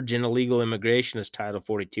surge in illegal immigration as Title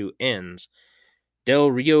 42 ends.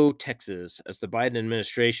 Del Rio, Texas, as the Biden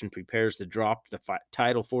administration prepares to drop the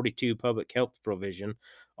Title 42 public health provision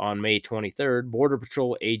on May 23rd, Border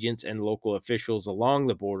Patrol agents and local officials along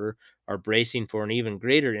the border are bracing for an even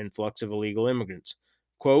greater influx of illegal immigrants.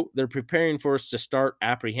 Quote, they're preparing for us to start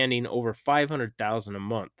apprehending over 500,000 a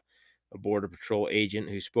month. A Border Patrol agent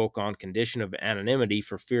who spoke on condition of anonymity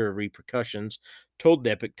for fear of repercussions told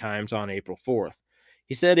the Epic Times on April 4th.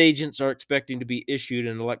 He said agents are expecting to be issued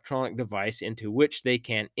an electronic device into which they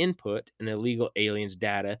can input an illegal alien's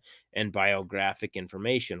data and biographic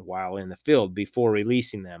information while in the field before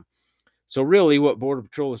releasing them. So really what Border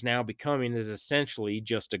Patrol is now becoming is essentially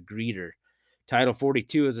just a greeter. Title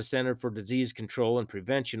 42 is a Center for Disease Control and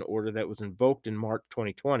Prevention order that was invoked in March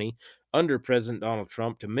 2020 under President Donald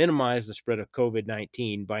Trump to minimize the spread of COVID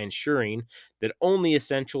 19 by ensuring that only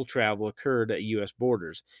essential travel occurred at U.S.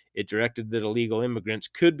 borders. It directed that illegal immigrants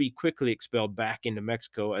could be quickly expelled back into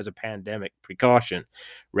Mexico as a pandemic precaution,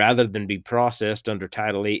 rather than be processed under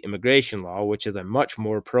Title 8 immigration law, which is a much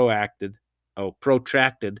more protracted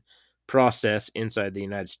process inside the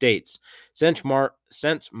United States. Since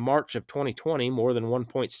March of 2020, more than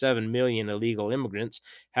 1.7 million illegal immigrants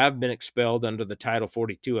have been expelled under the Title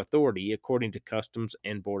 42 authority, according to Customs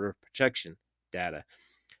and Border Protection data.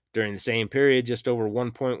 During the same period, just over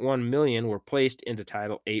 1.1 million were placed into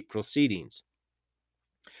Title 8 proceedings.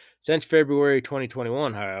 Since February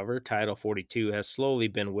 2021, however, Title 42 has slowly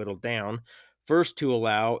been whittled down, first to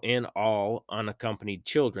allow in all unaccompanied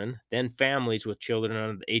children, then families with children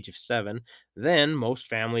under the age of 7, then most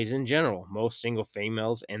families in general, most single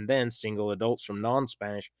females, and then single adults from non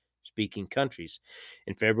Spanish speaking countries.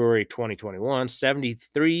 In February 2021,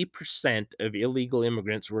 73% of illegal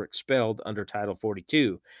immigrants were expelled under Title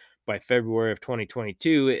 42. By February of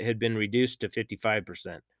 2022, it had been reduced to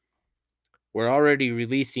 55%. We're already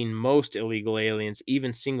releasing most illegal aliens,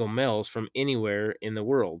 even single males, from anywhere in the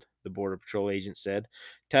world, the Border Patrol agent said.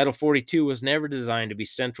 Title 42 was never designed to be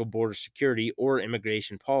central border security or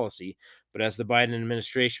immigration policy, but as the Biden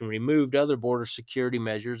administration removed other border security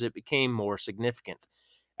measures, it became more significant.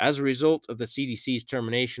 As a result of the CDC's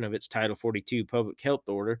termination of its Title 42 public health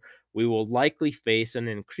order, we will likely face an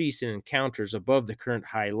increase in encounters above the current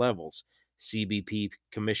high levels, CBP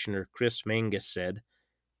Commissioner Chris Mangus said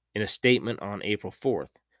in a statement on April 4th.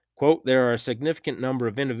 Quote, there are a significant number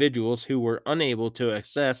of individuals who were unable to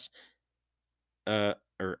uh,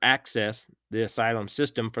 access the asylum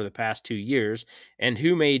system for the past 2 years and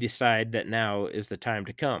who may decide that now is the time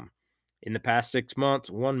to come. In the past 6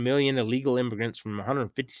 months, 1 million illegal immigrants from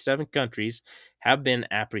 157 countries have been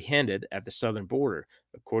apprehended at the southern border,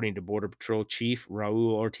 according to Border Patrol Chief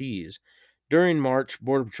Raul Ortiz. During March,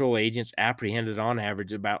 Border Patrol agents apprehended on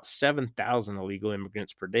average about 7,000 illegal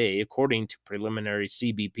immigrants per day, according to preliminary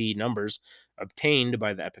CBP numbers obtained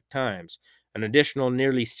by the Epoch Times. An additional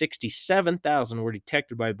nearly 67,000 were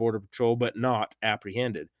detected by Border Patrol but not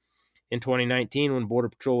apprehended. In 2019, when Border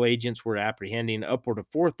Patrol agents were apprehending upward of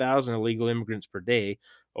 4,000 illegal immigrants per day,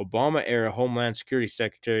 Obama era Homeland Security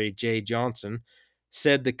Secretary Jay Johnson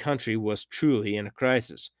said the country was truly in a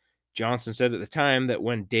crisis. Johnson said at the time that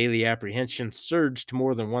when daily apprehensions surged to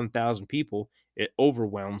more than 1,000 people, it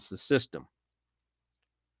overwhelms the system.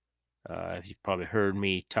 You've probably heard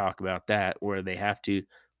me talk about that, where they have to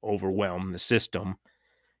overwhelm the system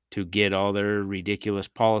to get all their ridiculous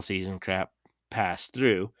policies and crap passed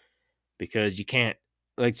through, because you can't,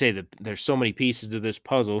 like say that there's so many pieces to this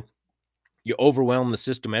puzzle. You overwhelm the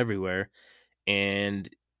system everywhere, and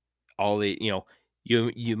all the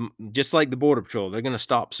you just like the Border Patrol, they're going to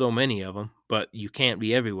stop so many of them, but you can't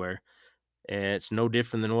be everywhere. And it's no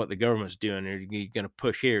different than what the government's doing. You're going to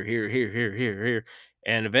push here, here, here, here, here, here,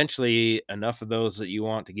 and eventually enough of those that you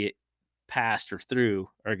want to get passed or through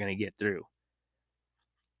are going to get through.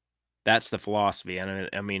 That's the philosophy, and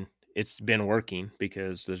I mean it's been working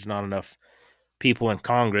because there's not enough people in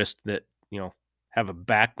Congress that have a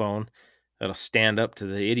backbone that'll stand up to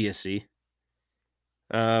the idiocy.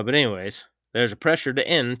 But anyways, there's a pressure to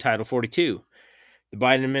end Title 42. The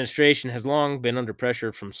Biden administration has long been under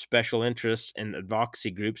pressure from special interests and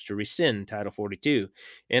advocacy groups to rescind Title 42.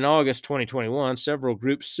 In August 2021, several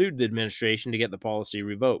groups sued the administration to get the policy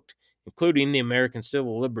revoked, including the American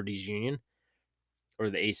Civil Liberties Union, or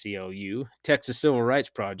the ACLU, Texas Civil Rights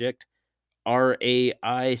Project,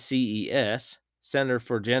 RAICES, Center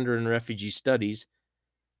for Gender and Refugee Studies,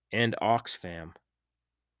 and Oxfam.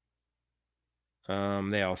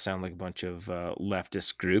 They all sound like a bunch of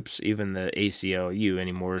leftist groups. Even the ACLU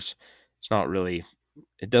anymore it's not really.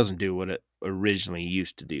 It doesn't do what it originally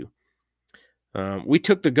used to do. We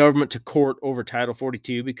took the government to court over Title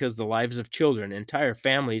 42 because the lives of children, entire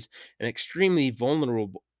families, and extremely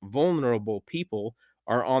vulnerable people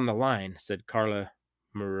are on the line, said Carla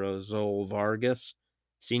Marazol Vargas,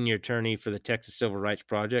 senior attorney for the Texas Civil Rights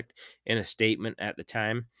Project, in a statement at the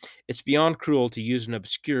time. It's beyond cruel to use an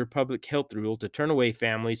obscure public health rule to turn away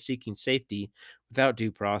families seeking safety without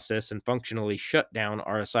due process and functionally shut down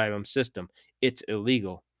our asylum system. It's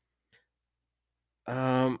illegal.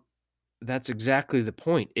 That's exactly the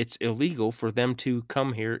point. It's illegal for them to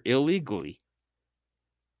come here illegally.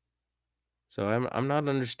 So I'm not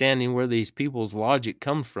understanding where these people's logic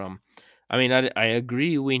comes from. I mean, I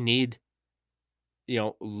agree we need,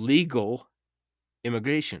 legal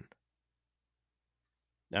immigration.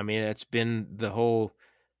 I mean, it's been the whole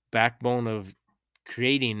backbone of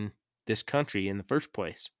creating this country in the first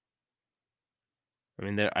place. I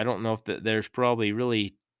mean, I don't know if there's probably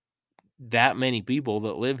really that many people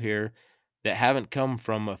that live here that haven't come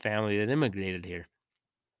from a family that immigrated here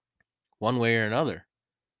one way or another,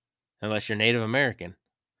 unless you're Native American.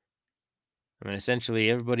 I mean, essentially,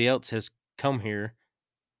 everybody else has come here,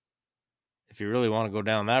 if you really want to go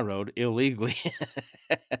down that road, illegally,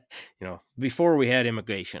 before we had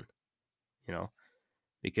immigration, you know,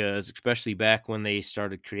 because especially back when they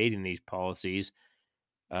started creating these policies,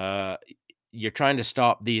 uh, you're trying to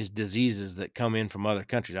stop these diseases that come in from other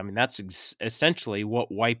countries. I mean, that's essentially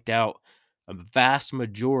what wiped out a vast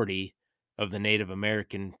majority of the Native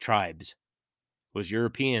American tribes was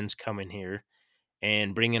Europeans coming here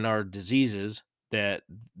and bringing our diseases that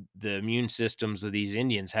the immune systems of these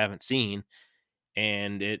Indians haven't seen,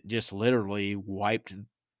 and it just literally wiped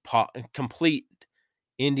complete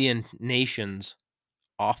Indian nations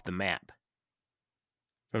off the map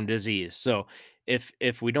from disease. So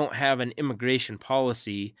if we don't have an immigration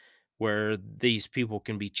policy where these people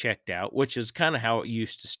can be checked out, which is kind of how it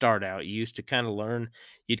used to start out. You used to kind of learn,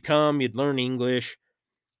 you'd come, you'd learn English,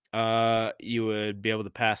 you would be able to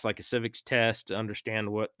pass like a civics test to understand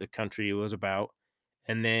what the country was about,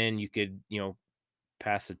 and then you could,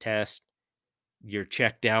 pass the test, you're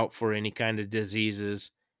checked out for any kind of diseases,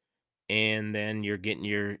 and then you're getting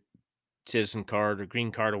your citizen card or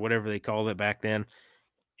green card or whatever they called it back then,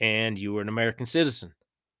 and you were an American citizen.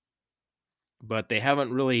 But they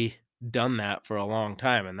haven't really done that for a long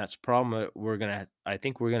time, and that's a problem that I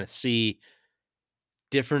think we're gonna see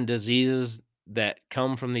different diseases that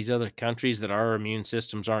come from these other countries that our immune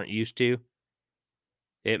systems aren't used to.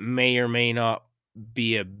 It may or may not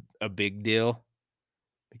be a big deal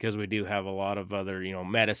because we do have a lot of other,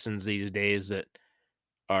 medicines these days that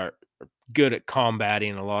are good at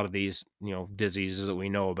combating a lot of these, diseases that we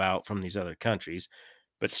know about from these other countries.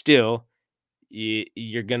 But still,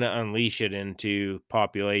 you're going to unleash it into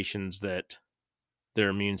populations that their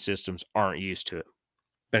immune systems aren't used to it.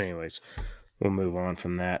 But anyways, we'll move on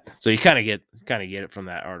from that. So you kind of get it from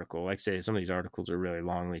that article. Like I say, some of these articles are really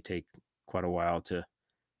long. They take quite a while to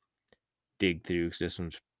dig through, 'cause this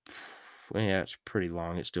one's well, yeah, it's pretty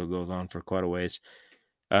long. It still goes on for quite a ways.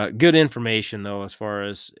 Good information though, as far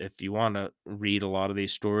as if you want to read a lot of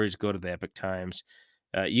these stories, go to the Epic Times.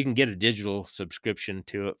 You can get a digital subscription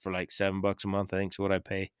to it for like $7 a month. I think is what I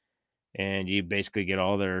pay, and you basically get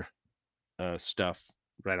all their stuff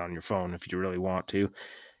right on your phone if you really want to.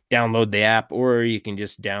 Download the app, or you can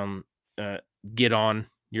just uh, get on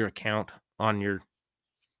your account on your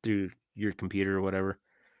through your computer or whatever,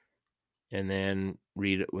 and then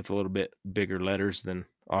read it with a little bit bigger letters than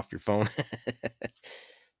off your phone.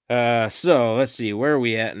 So let's see, where are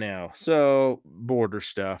we at now? So border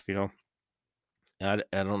stuff, I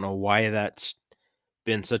don't know why that's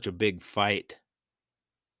been such a big fight.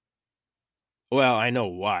 Well, I know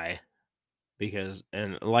why, because,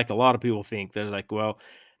 and like a lot of people think, they're like, well,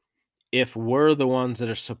 if we're the ones that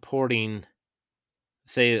are supporting,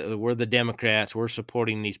 say, we're the Democrats, we're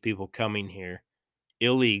supporting these people coming here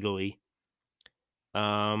illegally,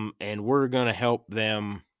 and we're going to help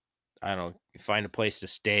them, I don't know, find a place to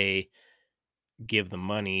stay, give them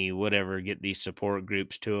money, whatever, get these support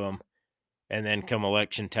groups to them. And then come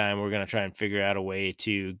election time, we're going to try and figure out a way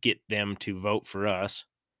to get them to vote for us,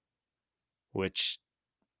 which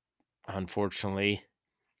unfortunately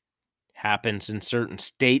happens in certain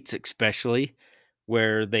states, especially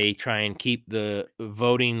where they try and keep the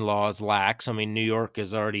voting laws lax. I mean, New York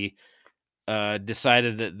has already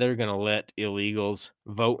decided that they're going to let illegals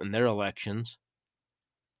vote in their elections.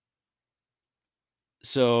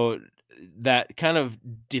 So that kind of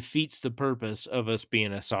defeats the purpose of us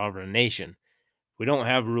being a sovereign nation. We don't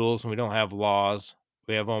have rules and we don't have laws.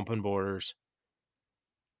 We have open borders.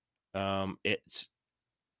 It's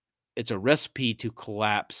a recipe to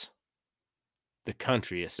collapse the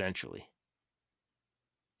country, essentially.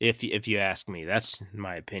 If you ask me, that's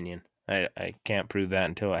my opinion. I can't prove that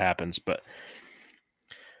until it happens. But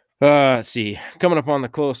let's see, coming up on the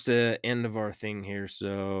close to end of our thing here,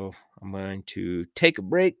 so I'm going to take a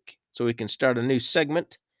break so we can start a new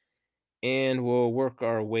segment, and we'll work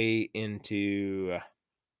our way into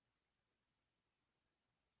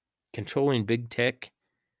controlling big tech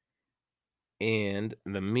and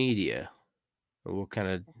the media. We'll kind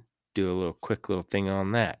of do a little quick little thing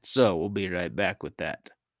on that. So we'll be right back with that.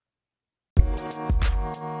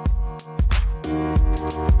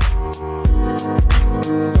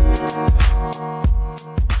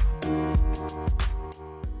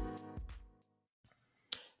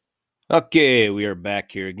 Okay, we are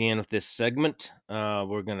back here again with this segment.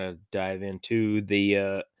 We're gonna dive into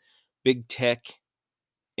the big tech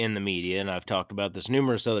in the media, and I've talked about this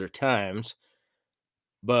numerous other times,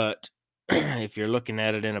 but if you're looking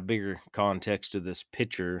at it in a bigger context of this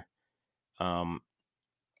picture, um,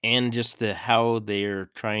 and just the how they're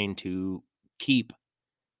trying to keep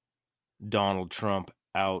Donald Trump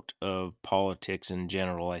out of politics in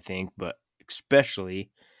general, I think, but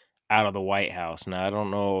especially out of the White House. Now, I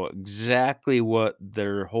don't know exactly what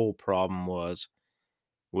their whole problem was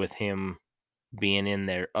with him being in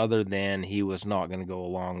there, other than he was not going to go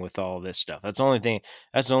along with all this stuff. That's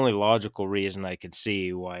the only logical reason I could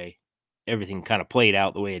see why everything kind of played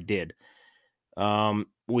out the way it did.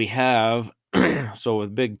 We have so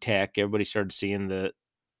with big tech, everybody started seeing the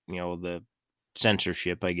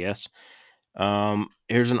censorship, I guess.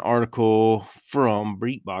 Here's an article from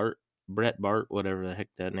Breitbart, whatever the heck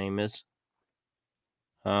that name is.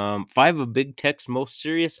 Five of big tech's most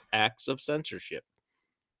serious acts of censorship.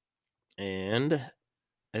 And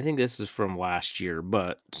I think this is from last year,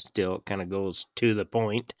 but still it kind of goes to the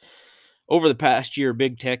point. Over the past year,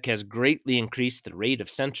 big tech has greatly increased the rate of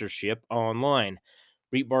censorship online.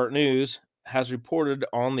 Breitbart News has reported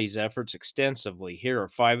on these efforts extensively. Here are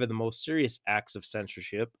five of the most serious acts of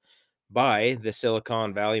censorship by the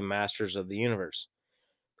Silicon Valley Masters of the Universe.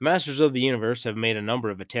 The Masters of the Universe have made a number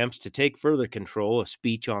of attempts to take further control of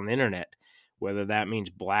speech on the internet, whether that means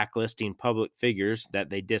blacklisting public figures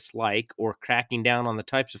that they dislike or cracking down on the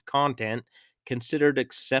types of content considered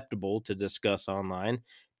acceptable to discuss online.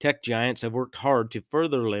 Tech giants have worked hard to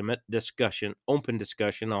further limit open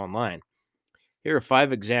discussion online. Here are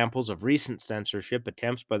five examples of recent censorship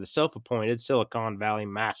attempts by the self-appointed Silicon Valley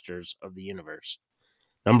Masters of the Universe.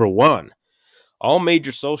 Number 1, all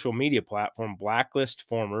major social media platform blacklist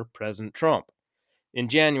former President Trump. In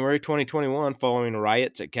January 2021, following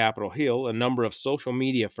riots at Capitol Hill, a number of social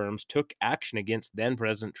media firms took action against then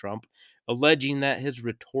President Trump, alleging that his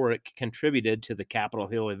rhetoric contributed to the Capitol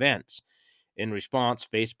Hill events. In response,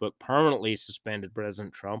 Facebook permanently suspended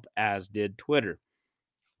President Trump, as did Twitter.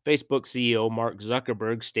 Facebook CEO Mark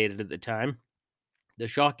Zuckerberg stated at the time, "The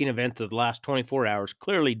shocking events of the last 24 hours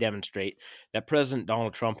clearly demonstrate that President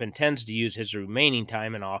Donald Trump intends to use his remaining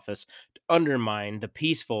time in office to undermine the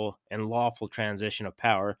peaceful and lawful transition of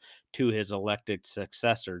power to his elected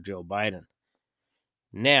successor, Joe Biden."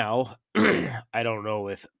 Now, I don't know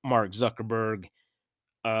if Mark Zuckerberg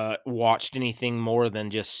watched anything more than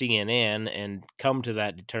just CNN and come to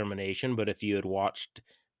that determination, but if you had watched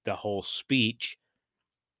the whole speech,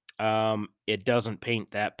 it doesn't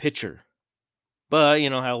paint that picture. But you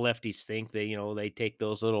know how lefties think, they take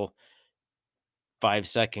those little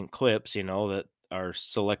 5-second clips, that are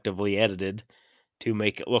selectively edited to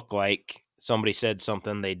make it look like somebody said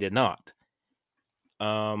something they did not.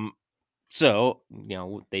 So,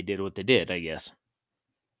 they did what they did, I guess.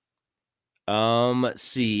 Let's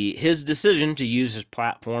see. His decision to use his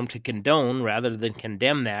platform to condone rather than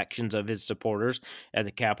condemn the actions of his supporters at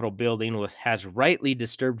the Capitol building has rightly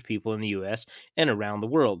disturbed people in the U.S. and around the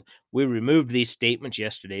world. We removed these statements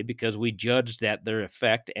yesterday because we judged that their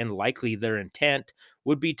effect and likely their intent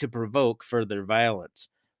would be to provoke further violence.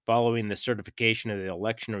 Following the certification of the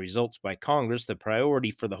election results by Congress, the priority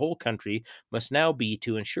for the whole country must now be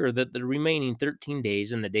to ensure that the remaining 13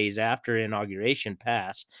 days and the days after inauguration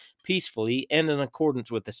pass peacefully and in accordance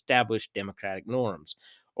with established democratic norms.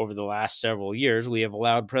 Over the last several years, we have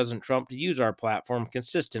allowed President Trump to use our platform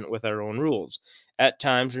consistent with our own rules, at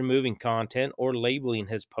times removing content or labeling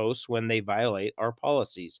his posts when they violate our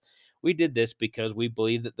policies. We did this because we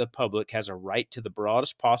believe that the public has a right to the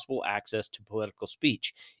broadest possible access to political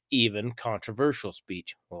speech, even controversial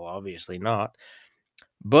speech. Well, obviously not.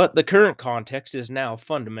 But the current context is now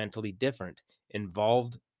fundamentally different,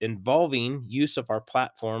 involving use of our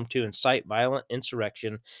platform to incite violent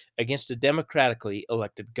insurrection against a democratically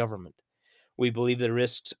elected government. We believe the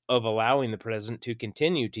risks of allowing the president to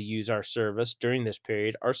continue to use our service during this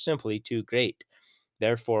period are simply too great.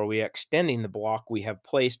 Therefore, we are extending the block we have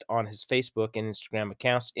placed on his Facebook and Instagram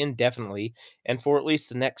accounts indefinitely and for at least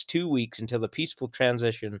the next 2 weeks until the peaceful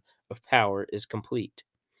transition of power is complete.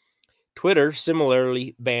 Twitter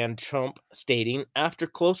similarly banned Trump, stating, "After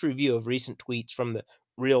close review of recent tweets from the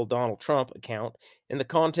real Donald Trump account, in the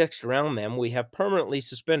context around them, we have permanently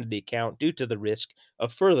suspended the account due to the risk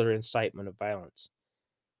of further incitement of violence."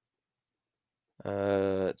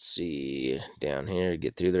 Let's see down here,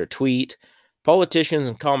 get through their tweet. Politicians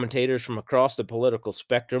and commentators from across the political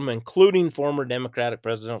spectrum, including former Democratic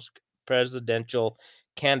presidential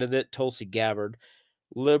candidate Tulsi Gabbard,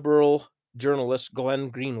 liberal journalist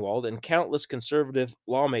Glenn Greenwald, and countless conservative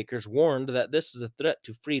lawmakers warned that this is a threat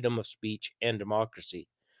to freedom of speech and democracy.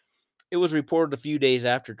 It was reported a few days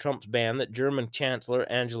after Trump's ban that German Chancellor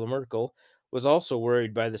Angela Merkel was also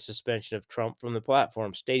worried by the suspension of Trump from the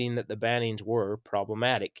platform, stating that the bannings were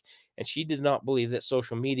problematic, and she did not believe that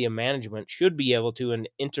social media management should be able to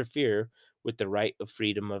interfere with the right of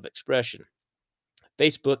freedom of expression.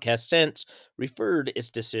 Facebook has since referred its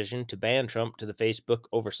decision to ban Trump to the Facebook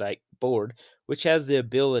Oversight Board, which has the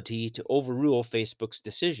ability to overrule Facebook's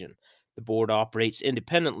decision. The board operates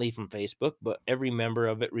independently from Facebook, but every member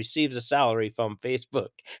of it receives a salary from Facebook.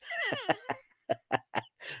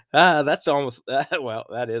 That's almost, well,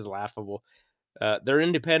 that is laughable. They're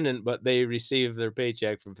independent, but they receive their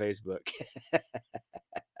paycheck from Facebook.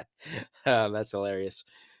 That's hilarious.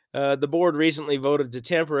 The board recently voted to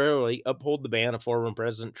temporarily uphold the ban of former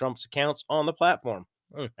President Trump's accounts on the platform.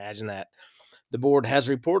 Imagine that. The board has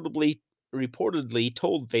reportedly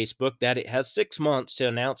told Facebook that it has 6 months to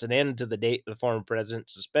announce an end to the date of the former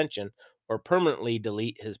president's suspension or permanently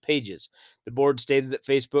delete his pages. The board stated that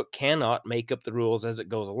Facebook cannot make up the rules as it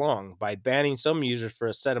goes along by banning some users for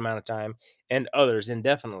a set amount of time and others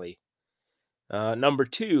indefinitely. Number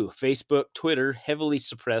two, Facebook, Twitter heavily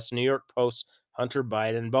suppressed New York Post's Hunter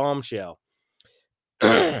Biden bombshell.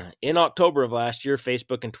 In October of last year,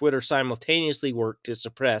 Facebook and Twitter simultaneously worked to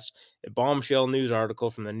suppress a bombshell news article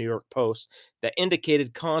from the New York Post that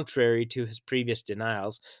indicated, contrary to his previous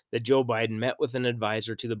denials, that Joe Biden met with an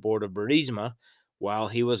advisor to the board of Burisma while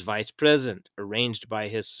he was vice president, arranged by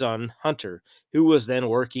his son, Hunter, who was then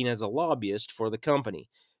working as a lobbyist for the company.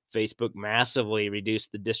 Facebook massively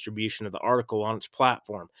reduced the distribution of the article on its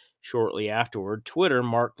platform. Shortly afterward, Twitter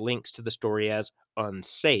marked links to the story as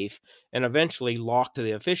unsafe and eventually locked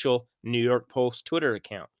the official New York Post Twitter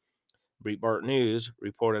account. Breitbart News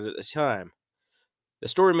reported at the time. The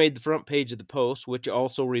story made the front page of the Post, which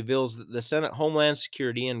also reveals that the Senate Homeland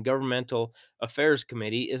Security and Governmental Affairs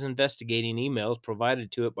Committee is investigating emails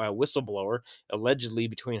provided to it by a whistleblower, allegedly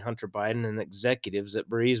between Hunter Biden and executives at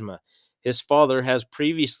Burisma. His father has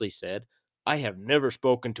previously said, "I have never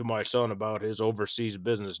spoken to my son about his overseas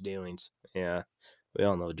business dealings." Yeah, we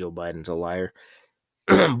all know Joe Biden's a liar.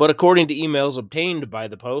 But according to emails obtained by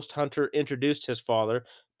the Post, Hunter introduced his father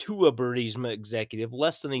to a Burisma executive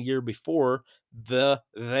less than a year before the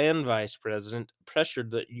then vice president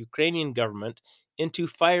pressured the Ukrainian government into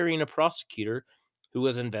firing a prosecutor who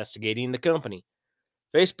was investigating the company.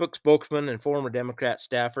 Facebook spokesman and former Democrat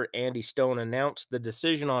staffer Andy Stone announced the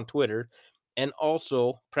decision on Twitter and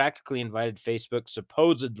also practically invited Facebook's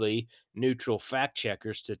supposedly neutral fact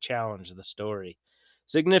checkers to challenge the story.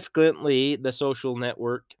 Significantly, the social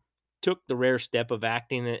network took the rare step of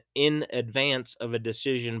acting in advance of a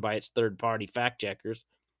decision by its third party fact checkers,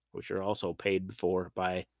 which are also paid for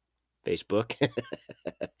by Facebook,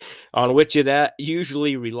 on which it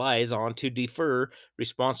usually relies on to defer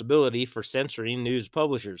responsibility for censoring news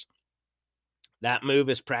publishers. That move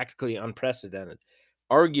is practically unprecedented,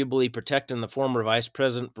 arguably protecting the former vice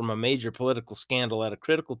president from a major political scandal at a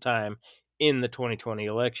critical time in the 2020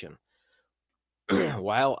 election.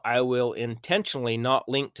 While I will intentionally not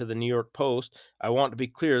link to the New York Post, I want to be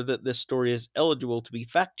clear that this story is eligible to be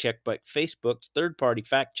fact checked by Facebook's third party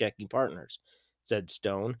fact checking partners, said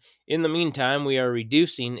Stone. In the meantime, we are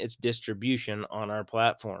reducing its distribution on our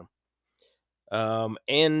platform.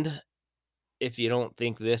 And if you don't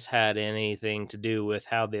think this had anything to do with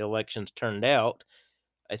how the elections turned out,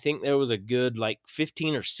 I think there was a good like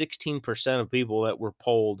 15 or 16% of people that were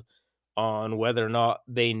polled on whether or not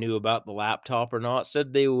they knew about the laptop or not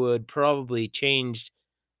said they would probably changed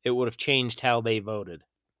it would have changed how they voted.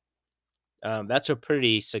 That's a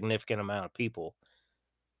pretty significant amount of people.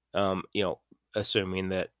 You know, assuming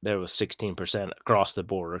that there was 16% across the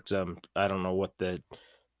board. 'Cause, I don't know what the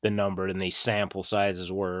number in these sample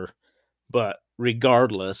sizes were, but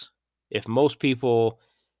regardless, if most people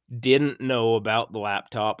didn't know about the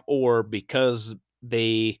laptop or because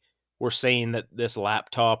they were saying that this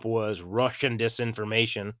laptop was Russian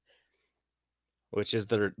disinformation, which is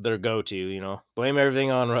their go-to, blame everything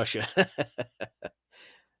on Russia.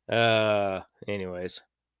 Anyways,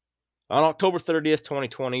 on October 30th,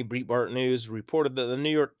 2020, Breitbart News reported that the New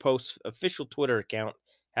York Post's official Twitter account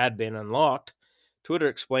had been unlocked. Twitter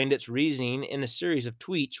explained its reasoning in a series of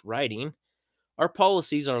tweets, writing, "Our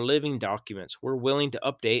policies are living documents. We're willing to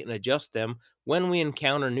update and adjust them when we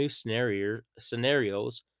encounter new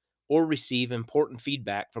scenarios or receive important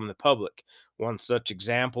feedback from the public. One such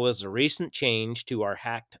example is a recent change to our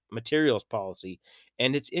hacked materials policy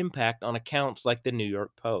and its impact on accounts like the New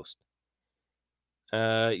York Post."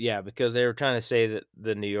 Yeah, because they were trying to say that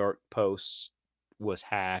the New York Post was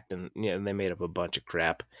hacked and they made up a bunch of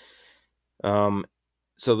crap. Um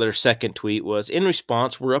So their second tweet was, in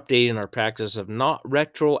response, we're updating our practice of not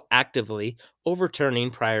retroactively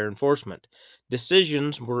overturning prior enforcement.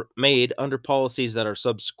 Decisions were made under policies that are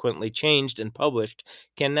subsequently changed and published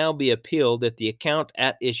can now be appealed if the account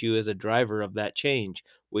at issue is a driver of that change.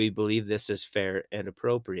 We believe this is fair and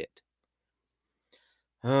appropriate.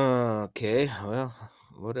 Okay, well,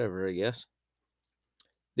 whatever, I guess.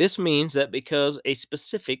 This means that because a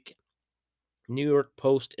specific New York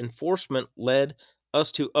Post enforcement led us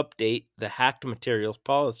to update the hacked materials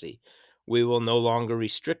policy. We will no longer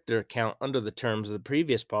restrict their account under the terms of the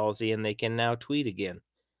previous policy, and they can now tweet again.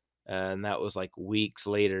 And that was like weeks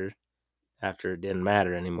later after it didn't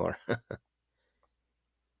matter anymore.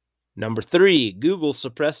 Number 3, Google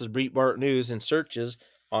suppresses Breitbart News in searches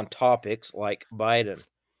on topics like Biden.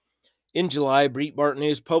 In July, Breitbart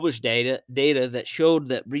News published data that showed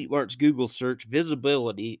that Breitbart's Google search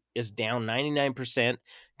visibility is down 99%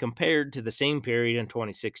 compared to the same period in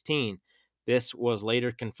 2016. This was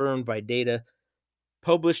later confirmed by data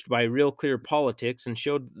published by Real Clear Politics and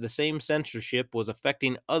showed the same censorship was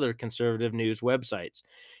affecting other conservative news websites.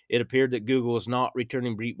 It appeared that Google is not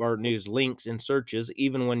returning Breitbart News links in searches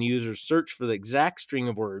even when users search for the exact string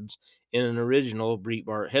of words in an original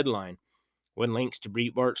Breitbart headline. When links to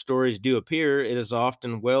Breitbart stories do appear, it is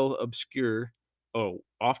often below obscure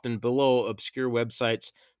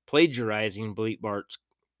websites plagiarizing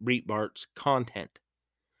Breitbart's content.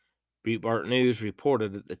 Breitbart News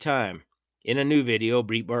reported at the time. In a new video,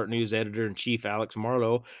 Breitbart News editor-in-chief Alex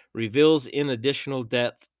Marlow reveals in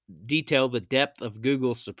detail the depth of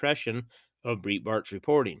Google's suppression of Breitbart's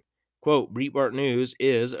reporting. Quote, Breitbart News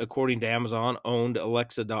is, according to Amazon-owned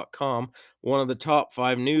Alexa.com, one of the top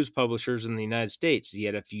 5 news publishers in the United States.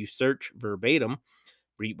 Yet if you search verbatim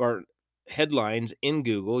Breitbart headlines in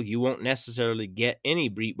Google, you won't necessarily get any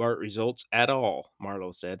Breitbart results at all,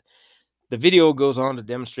 Marlow said. The video goes on to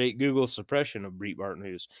demonstrate Google's suppression of Breitbart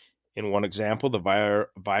News. In one example, the viral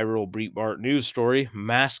Breitbart News story,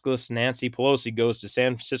 maskless Nancy Pelosi goes to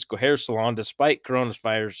San Francisco hair salon despite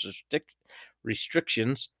coronavirus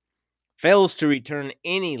restrictions, fails to return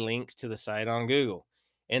any links to the site on Google.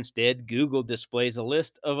 Instead, Google displays a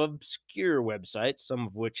list of obscure websites, some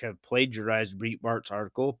of which have plagiarized Breitbart's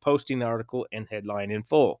article, posting the article and headline in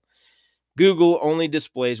full. Google only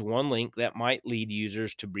displays one link that might lead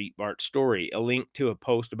users to Breitbart's story, a link to a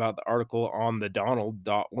post about the article on the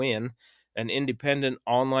Donald.win, an independent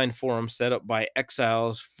online forum set up by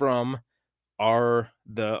exiles from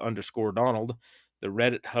r_the_Donald, the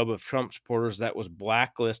Reddit hub of Trump supporters that was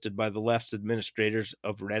blacklisted by the left's administrators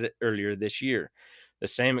of Reddit earlier this year. The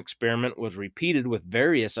same experiment was repeated with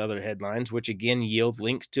various other headlines, which again yield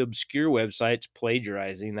links to obscure websites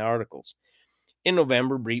plagiarizing the articles. In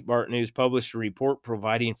November, Breitbart News published a report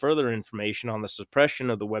providing further information on the suppression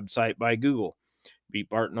of the website by Google.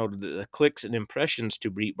 Breitbart noted that the clicks and impressions to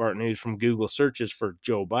Breitbart News from Google searches for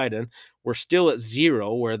Joe Biden were still at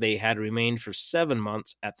 0, where they had remained for 7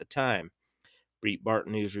 months at the time. Breitbart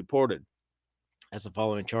News reported, as the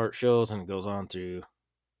following chart shows, and it goes on through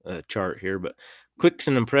a chart here, but clicks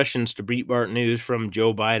and impressions to Breitbart News from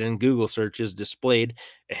Joe Biden Google searches displayed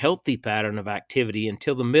a healthy pattern of activity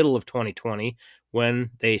until the middle of 2020 when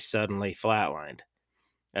they suddenly flatlined.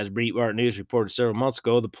 As Breitbart News reported several months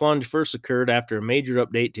ago, the plunge first occurred after a major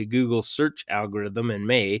update to Google's search algorithm in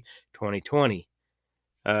May 2020.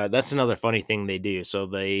 That's another funny thing they do. So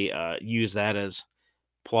they use that as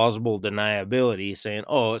plausible deniability, saying,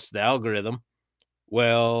 oh, it's the algorithm.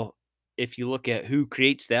 Well, if you look at who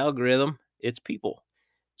creates the algorithm, it's people.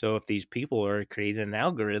 So if these people are creating an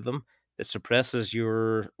algorithm that suppresses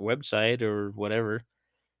your website or whatever,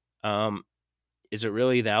 um, is it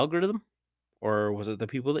really the algorithm? Or was it the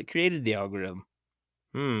people that created the algorithm?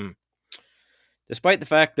 Despite the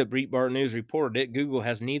fact that Breitbart News reported it, Google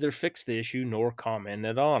has neither fixed the issue nor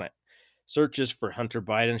commented on it. Searches for Hunter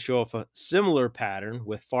Biden show a similar pattern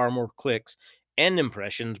with far more clicks and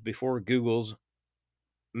impressions before Google's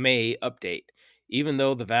May update, even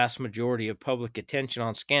though the vast majority of public attention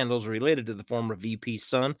on scandals related to the former VP's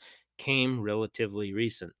son came relatively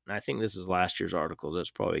recent. And I think this is last year's article. That's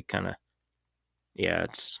probably kind of, yeah,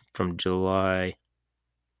 it's from July.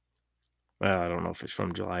 Well, I don't know if it's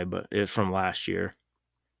from July, but it's from last year.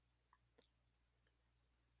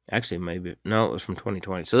 Actually, maybe, no, it was from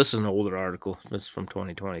 2020. So this is an older article. This is from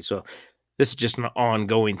 2020. So this is just an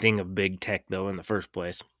ongoing thing of big tech, though, in the first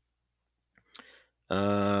place.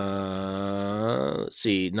 Let's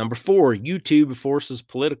see. Number 4, YouTube forces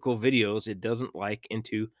political videos it doesn't like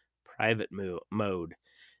into private mode.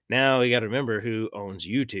 Now you got to remember who owns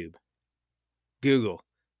YouTube. Google.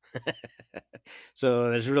 So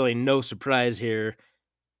there's really no surprise here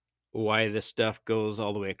why this stuff goes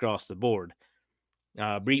all the way across the board.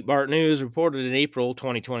 Breitbart News reported in April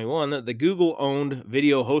 2021 that the Google owned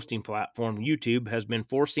video hosting platform YouTube has been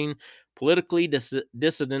forcing politically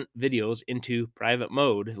dissident videos into private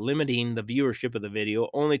mode, limiting the viewership of the video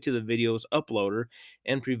only to the video's uploader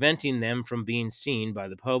and preventing them from being seen by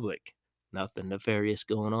the public. Nothing nefarious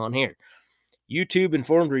going on here. YouTube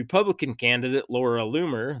informed Republican candidate Laura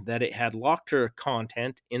Loomer that it had locked her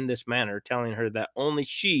content in this manner, telling her that only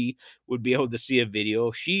she would be able to see a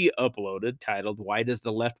video she uploaded titled, "Why Does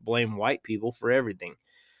the Left Blame White People for Everything?"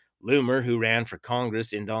 Loomer, who ran for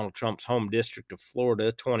Congress in Donald Trump's home district of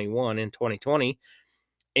Florida 21 in 2020,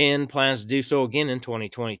 and plans to do so again in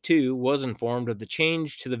 2022, was informed of the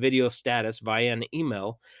change to the video status via an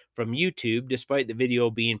email from YouTube, despite the video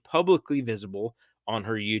being publicly visible on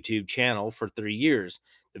her YouTube channel for 3 years.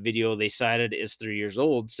 The video they cited is 3 years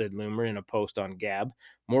old, said Loomer in a post on Gab.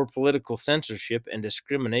 More political censorship and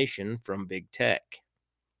discrimination from big tech.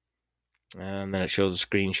 And then it shows a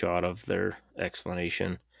screenshot of their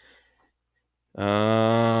explanation. So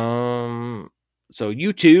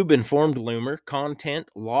YouTube informed Loomer content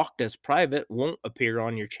locked as private won't appear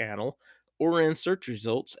on your channel or in search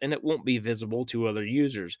results, and it won't be visible to other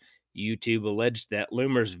users. YouTube alleged that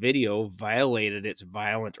Loomer's video violated its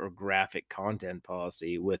violent or graphic content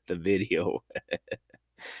policy with the video.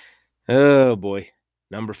 Oh boy.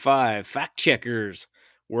 Number 5, fact checkers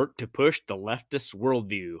work to push the leftist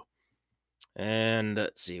worldview. And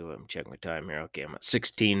let's see, I'm checking my time here. Okay, I'm at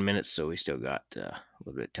 16 minutes, so we still got a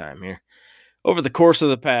little bit of time here. Over the course of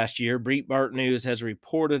the past year, Breitbart News has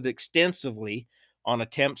reported extensively on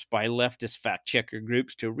attempts by leftist fact checker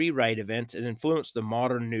groups to rewrite events and influence the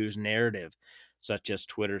modern news narrative, such as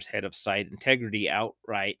Twitter's head of site integrity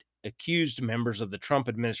outright accused members of the Trump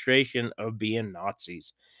administration of being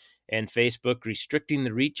Nazis, and Facebook restricting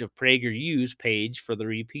the reach of PragerU's page for the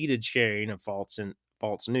repeated sharing of false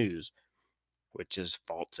news, which is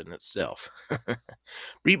false in itself.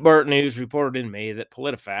 Breitbart News reported in May that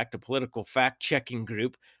PolitiFact, a political fact-checking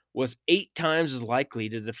group, was 8 times as likely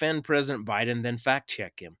to defend President Biden than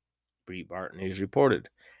fact-check him. Breitbart News reported.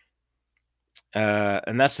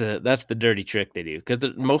 And that's the dirty trick they do,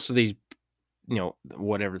 because most of these,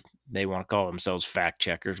 whatever they want to call themselves, fact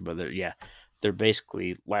checkers, but they're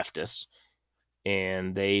basically leftists,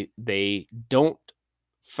 and they don't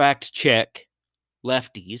fact check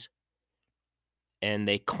lefties, and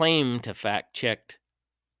they claim to fact check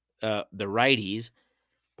the righties,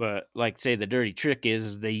 but like say the dirty trick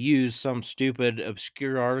is they use some stupid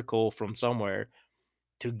obscure article from somewhere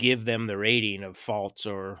to give them the rating of false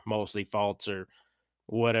or mostly false or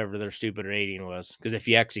whatever their stupid rating was. Because if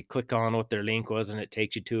you actually click on what their link was and it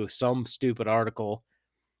takes you to some stupid article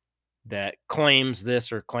that claims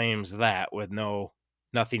this or claims that with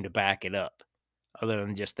nothing to back it up other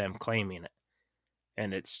than just them claiming it.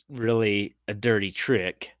 And it's really a dirty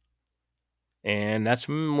trick. And that's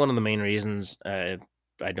one of the main reasons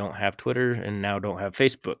I don't have Twitter and now don't have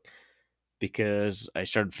Facebook, because I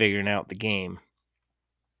started figuring out the game.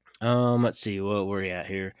 Let's see what we're at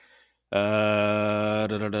here. Da,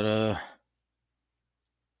 da, da, da.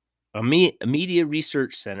 A Media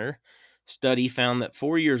Research Center study found that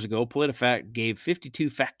 4 years ago, PolitiFact gave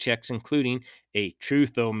 52 fact checks, including a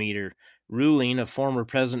truthometer, ruling of former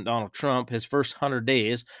President Donald Trump his first 100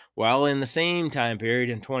 days, while in the same time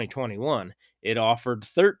period in 2021, it offered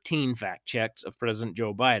 13 fact checks of President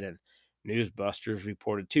Joe Biden, Newsbusters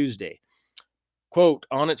reported Tuesday. Quote,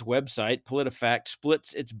 on its website, PolitiFact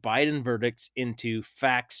splits its Biden verdicts into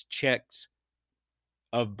facts checks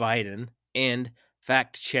of Biden and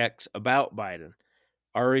fact checks about Biden.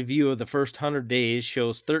 Our review of the first 100 days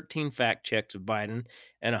shows 13 fact checks of Biden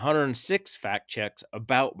and 106 fact checks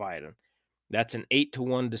about Biden. That's an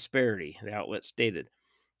 8-to-1 disparity, the outlet stated.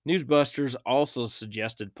 Newsbusters also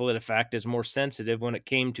suggested PolitiFact is more sensitive when it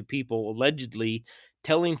came to people allegedly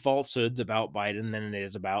telling falsehoods about Biden than it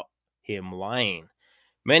is about him lying.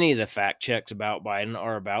 Many of the fact checks about Biden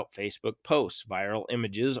are about Facebook posts, viral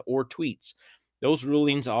images, or tweets. Those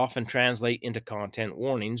rulings often translate into content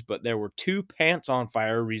warnings, but there were 2 pants on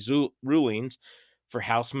fire rulings for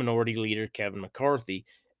House Minority Leader Kevin McCarthy,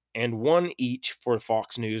 and 1 each for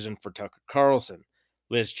Fox News and for Tucker Carlson.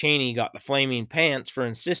 Liz Cheney got the flaming pants for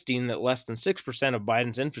insisting that less than 6% of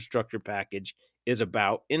Biden's infrastructure package is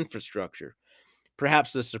about infrastructure.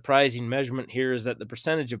 Perhaps the surprising measurement here is that the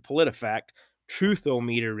percentage of PolitiFact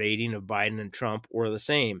truthometer rating of Biden and Trump were the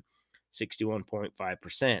same,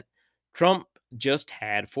 61.5%. Trump just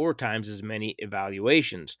had 4 times as many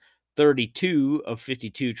evaluations. 32 of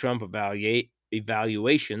 52 Trump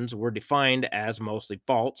evaluations were defined as mostly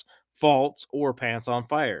false, or pants on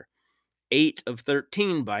fire. 8 of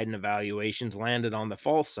 13 Biden evaluations landed on the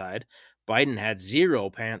false side. Biden had 0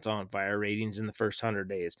 pants on fire ratings in the first 100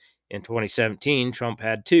 days. In 2017, Trump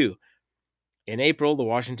had 2. In April, the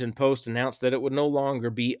Washington Post announced that it would no longer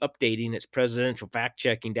be updating its presidential fact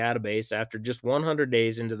checking database after just 100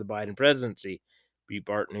 days into the Biden presidency,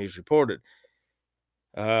 Breitbart News reported.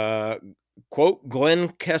 Uh, Quote, Glenn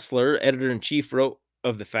Kessler, editor in chief, wrote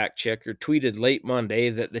of the fact checker, tweeted late Monday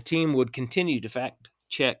that the team would continue to fact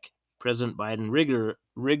check President Biden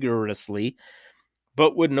rigorously,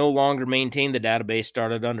 but would no longer maintain the database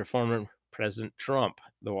started under former President Trump,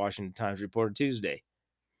 the Washington Times reported Tuesday.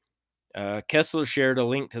 Kessler shared a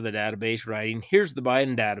link to the database, writing, Here's the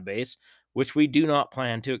Biden database, which we do not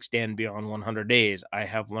plan to extend beyond 100 days. I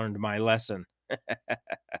have learned my lesson.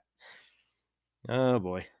 Oh,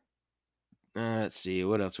 boy. Let's see,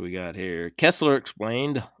 what else we got here? Kessler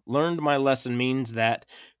explained, learned my lesson means that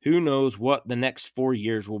who knows what the next 4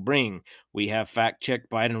 years will bring. We have fact checked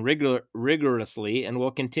Biden rigorously and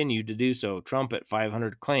will continue to do so. Trump at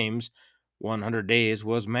 500 claims 100 days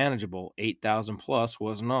was manageable, 8,000 plus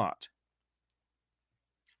was not.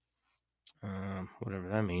 Whatever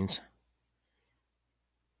that means.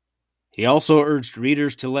 He also urged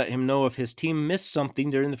readers to let him know if his team missed something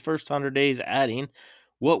during the first 100 days, adding,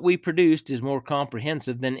 What we produced is more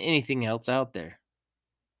comprehensive than anything else out there.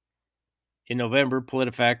 In November,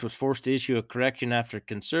 PolitiFact was forced to issue a correction after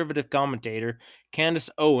conservative commentator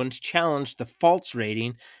Candace Owens challenged the false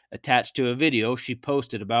rating attached to a video she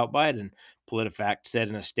posted about Biden. PolitiFact said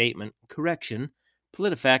in a statement, Correction,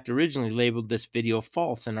 PolitiFact originally labeled this video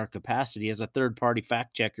false in our capacity as a third-party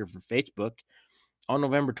fact-checker for Facebook. On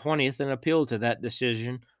November 20th, an appeal to that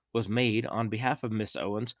decision was made on behalf of Ms.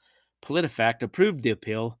 Owens. PolitiFact approved the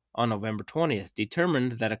appeal on November 20th,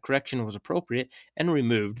 determined that a correction was appropriate, and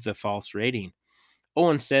removed the false rating.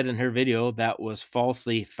 Owens said in her video that was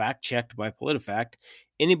falsely fact-checked by PolitiFact,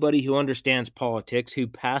 anybody who understands politics, who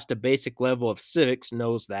passed a basic level of civics,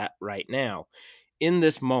 knows that right now. In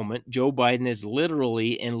this moment, Joe Biden is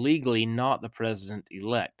literally and legally not the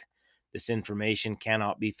president-elect. This information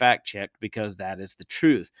cannot be fact-checked because that is the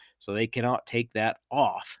truth. So they cannot take that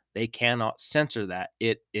off. They cannot censor that.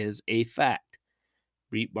 It is a fact.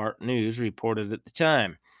 Breitbart News reported at the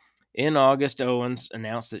time. In August, Owens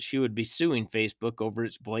announced that she would be suing Facebook over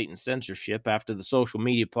its blatant censorship after the social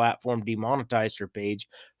media platform demonetized her page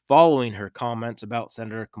following her comments about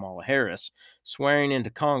Senator Kamala Harris, swearing into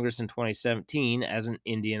Congress in 2017 as an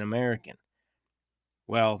Indian American.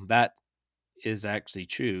 Well, that is actually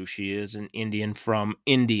true. She is an Indian from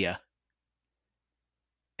India.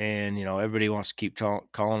 And, everybody wants to keep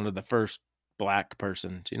calling her the first black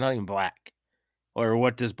person. She's not even black. Or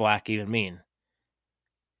what does black even mean?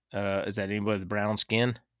 Is that anybody with brown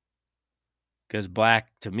skin? Because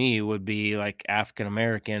black to me would be like African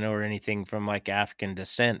American or anything from like African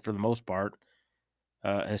descent for the most part.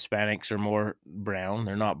 Hispanics are more brown,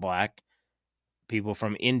 they're not black. People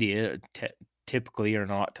from India typically are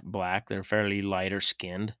not black, they're fairly lighter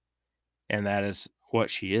skinned. And that is what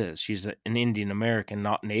she is. She's an Indian American,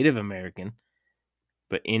 not Native American,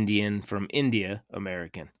 but Indian from India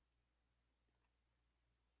American.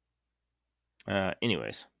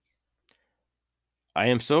 Anyways, I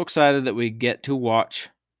am so excited that we get to watch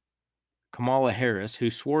Kamala Harris, who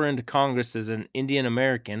swore into Congress as an Indian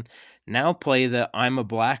American, now play the I'm a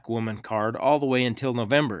black woman card all the way until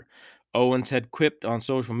November. Owens had quipped on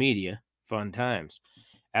social media. Fun times.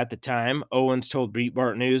 At the time, Owens told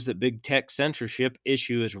Breitbart News that big tech censorship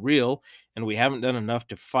issue is real and we haven't done enough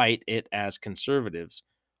to fight it as conservatives.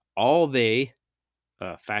 All they,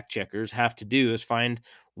 fact checkers, have to do is find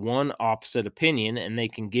one opposite opinion and they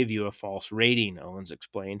can give you a false rating, Owens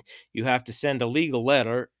explained. You have to send a legal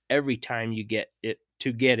letter every time you get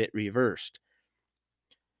it reversed.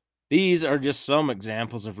 These are just some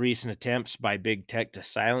examples of recent attempts by big tech to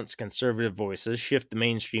silence conservative voices, shift the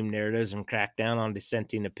mainstream narratives, and crack down on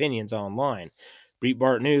dissenting opinions online.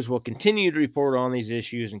 Breitbart News will continue to report on these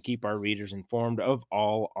issues and keep our readers informed of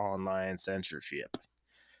all online censorship.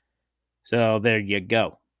 So there you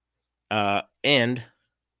go. And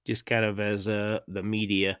just kind of as the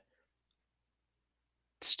media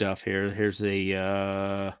stuff here, here's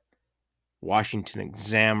the Washington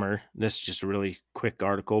Examiner. This is just a really quick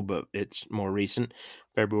article, but it's more recent.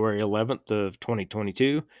 February 11th of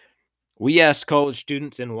 2022. We asked college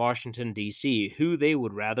students in Washington, D.C. who they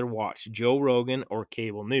would rather watch, Joe Rogan or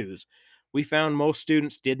cable news. We found most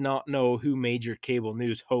students did not know who major cable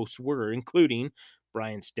news hosts were, including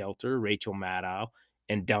Brian Stelter, Rachel Maddow,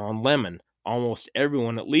 and Don Lemon. Almost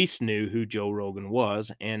everyone at least knew who Joe Rogan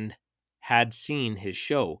was and had seen his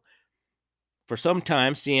show. For some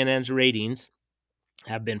time, CNN's ratings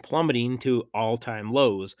have been plummeting to all-time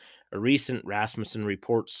lows. A recent Rasmussen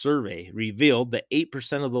Reports survey revealed that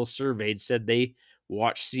 8% of those surveyed said they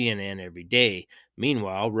watch CNN every day.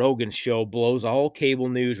 Meanwhile, Rogan's show blows all cable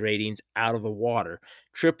news ratings out of the water,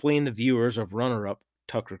 tripling the viewers of runner-up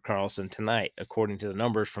Tucker Carlson Tonight, according to the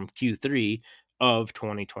numbers from Q3 of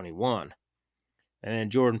 2021. And then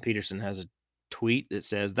Jordan Peterson has a tweet that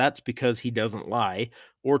says that's because he doesn't lie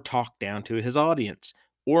or talk down to his audience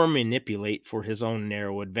or manipulate for his own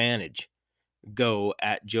narrow advantage. Go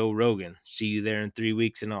at Joe Rogan. See you there in 3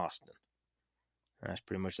 weeks in Austin. That's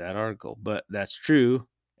pretty much that article, but that's true.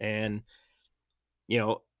 And, you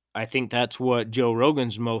know, I think that's what Joe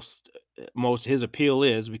Rogan's most his appeal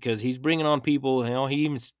is, because he's bringing on people, he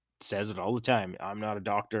even says it all the time. I'm not a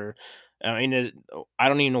doctor. I mean, I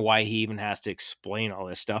don't even know why he even has to explain all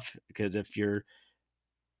this stuff, because if you're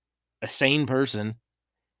a sane person,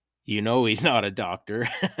 he's not a doctor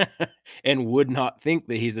and would not think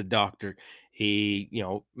that he's a doctor. He,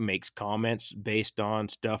 makes comments based on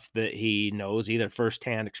stuff that he knows, either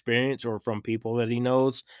firsthand experience or from people that he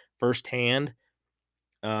knows firsthand.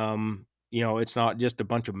 It's not just a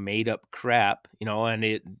bunch of made up crap,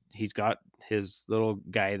 and he's got his little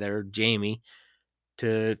guy there, Jamie,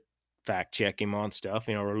 to fact check him on stuff,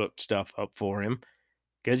 or look stuff up for him.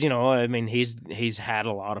 Because, I mean, he's had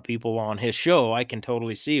a lot of people on his show. I can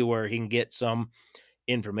totally see where he can get some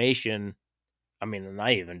information. I mean, and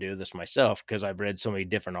I even do this myself because I've read so many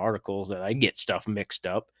different articles that I get stuff mixed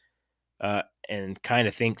up, and kind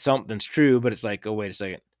of think something's true, but it's like, oh, wait a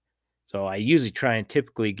second. So I usually try and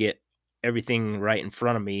typically get everything right in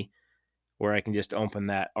front of me where I can just open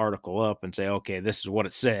that article up and say, okay, this is what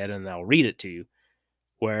it said, and I'll read it to you.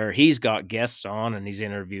 Where he's got guests on and he's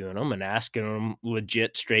interviewing them and asking them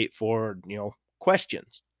legit, straightforward,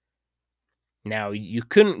 questions. Now, you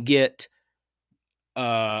couldn't get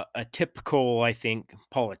a typical, I think,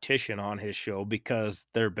 politician on his show, because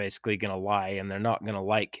they're basically going to lie and they're not going to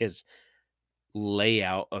like his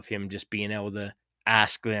layout of him just being able to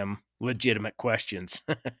ask them legitimate questions.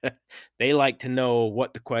 They like to know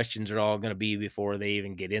what the questions are all going to be before they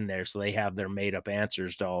even get in there, so they have their made up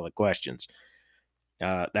answers to all the questions.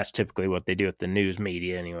 That's typically what they do with the news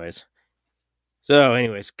media, anyways. So,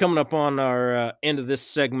 anyways, coming up on our end of this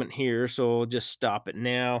segment here, so we'll just stop it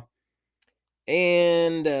now.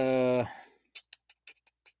 And yeah,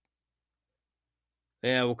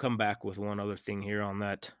 we'll come back with one other thing here on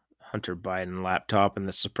that Hunter Biden laptop and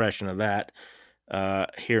the suppression of that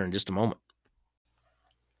here in just a moment.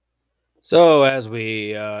 So, as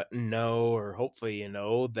we know, or hopefully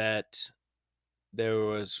that there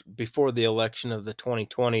was, before the election of the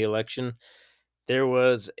 2020 election, there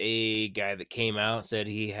was a guy that came out and said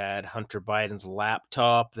he had Hunter Biden's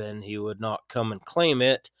laptop, then he would not come and claim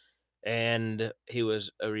it. And he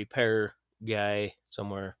was a repair guy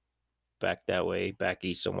somewhere back that way, back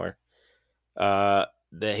east somewhere. That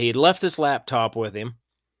he had left this laptop with him.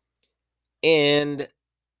 And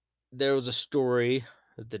there was a story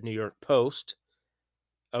at the New York Post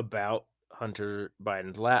about Hunter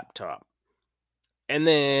Biden's laptop. And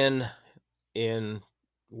then, in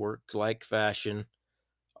work like fashion,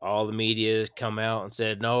 all the media come out and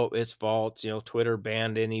said, no, it's false. Twitter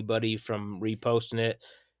banned anybody from reposting it,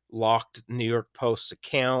 locked New York Post's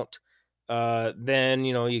account. Then,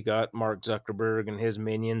 you got Mark Zuckerberg and his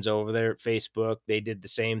minions over there at Facebook. They did the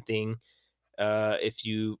same thing. If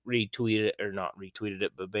you retweeted it, or not retweeted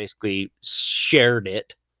it, but basically shared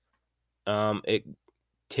it, it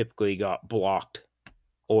typically got blocked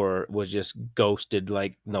or was just ghosted,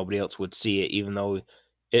 like nobody else would see it, even though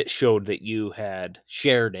it showed that you had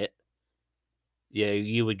shared it. Yeah,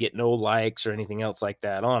 you would get no likes or anything else like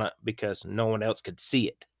that on it because no one else could see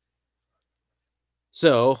it.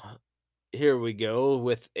 So here we go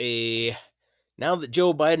with now that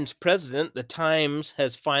Joe Biden's president, the Times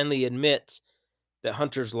has finally admits that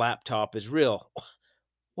Hunter's laptop is real.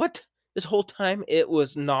 What? This whole time it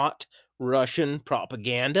was not Russian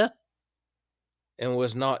propaganda and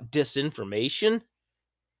was not disinformation?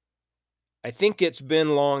 I think it's been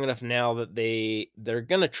long enough now that they're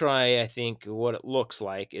gonna try. I think what it looks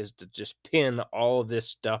like is to just pin all of this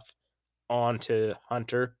stuff onto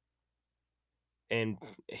Hunter, and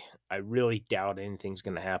I really doubt anything's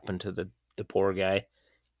gonna happen to the poor guy.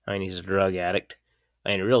 I mean, he's a drug addict.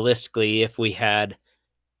 I mean, realistically, if we had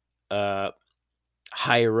uh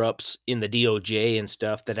higher ups in the DOJ and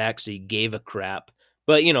stuff that actually gave a crap,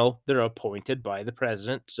 but they're appointed by the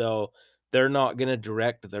president, so they're not gonna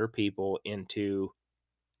direct their people into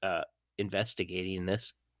uh investigating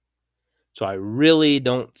this. So I really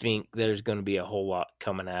don't think there's going to be a whole lot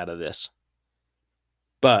coming out of this.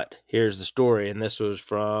 But here's the story, and this was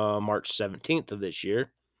from March 17th of this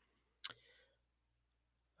year.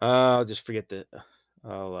 I'll just forget the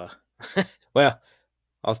I'll well,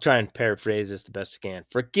 I'll try and paraphrase this the best I can.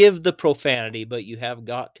 Forgive the profanity, but you have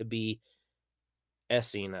got to be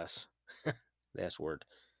S-ing us. The S word.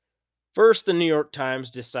 First, the New York Times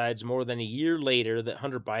decides more than a year later that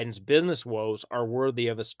Hunter Biden's business woes are worthy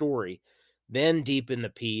of a story. Then, deep in the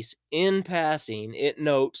piece, in passing, it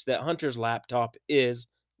notes that Hunter's laptop is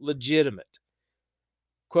legitimate.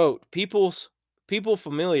 Quote, people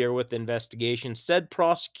familiar with the investigation said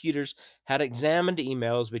prosecutors had examined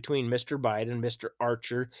emails between Mr. Biden, Mr.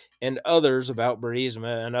 Archer, and others about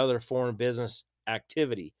Burisma and other foreign business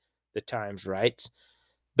activity, the Times writes.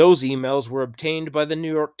 Those emails were obtained by the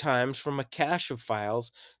New York Times from a cache of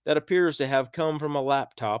files that appears to have come from a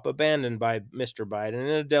laptop abandoned by Mr. Biden in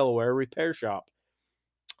a Delaware repair shop.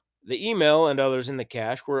 The email and others in the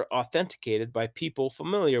cache were authenticated by people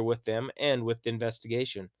familiar with them and with the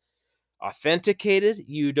investigation. Authenticated?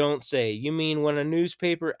 You don't say. You mean when a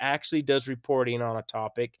newspaper actually does reporting on a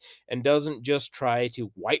topic and doesn't just try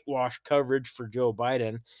to whitewash coverage for Joe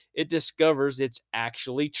Biden, it discovers it's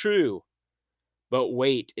actually true. But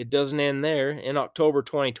wait, it doesn't end there. In October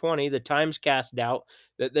 2020, the Times cast doubt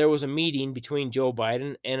that there was a meeting between Joe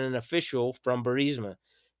Biden and an official from Burisma,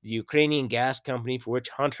 the Ukrainian gas company for which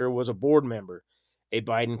Hunter was a board member. A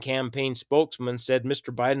Biden campaign spokesman said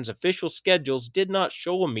Mr. Biden's official schedules did not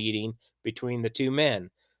show a meeting between the two men,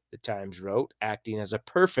 the Times wrote, acting as a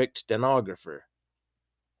perfect stenographer.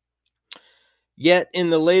 Yet, in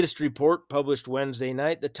the latest report published Wednesday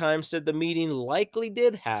night, the Times said the meeting likely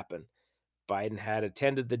did happen. Biden had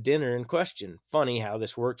attended the dinner in question. Funny how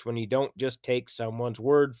this works when you don't just take someone's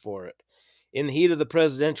word for it. In the heat of the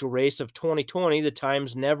presidential race of 2020, the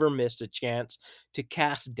Times never missed a chance to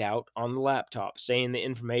cast doubt on the laptop, saying the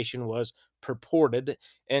information was purported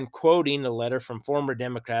and quoting a letter from former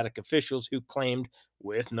Democratic officials who claimed,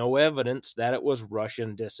 with no evidence, that it was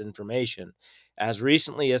Russian disinformation. As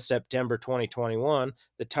recently as September 2021,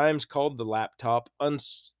 the Times called the laptop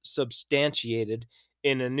unsubstantiated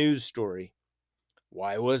in a news story.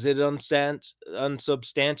 Why was it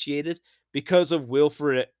unsubstantiated? Because of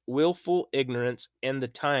willful ignorance and the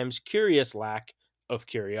Times' curious lack of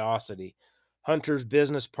curiosity. Hunter's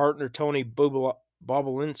business partner, Tony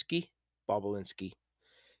Bobulinski,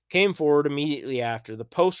 came forward immediately after the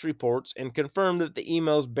Post reports and confirmed that the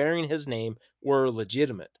emails bearing his name were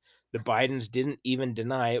legitimate. The Bidens didn't even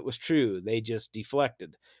deny it was true, they just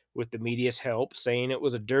deflected, with the media's help, saying it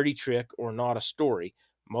was a dirty trick or not a story.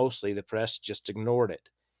 Mostly the press just ignored it.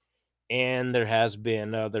 And there has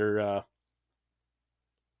been other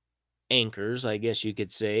anchors, I guess you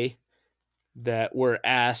could say, that were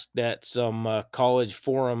asked at some college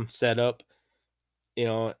forum set up,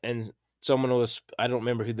 and someone was, I don't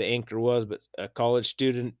remember who the anchor was, but a college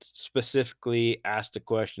student specifically asked a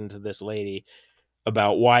question to this lady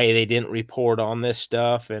about why they didn't report on this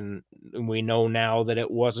stuff. And we know now that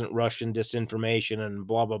it wasn't Russian disinformation and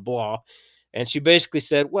blah, blah, blah. And she basically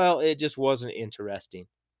said, well, it just wasn't interesting.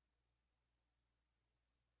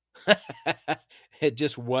 It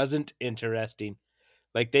just wasn't interesting.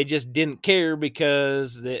 Like, they just didn't care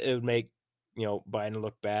because it would make, Biden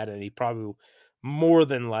look bad, and he probably more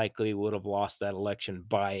than likely would have lost that election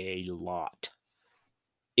by a lot.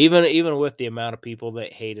 Even with the amount of people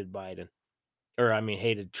that hated Biden, or I mean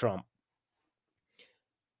hated Trump.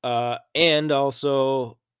 And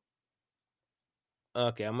also,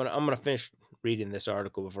 okay, I'm gonna finish reading this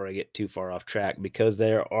article before I get too far off track, because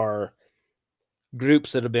there are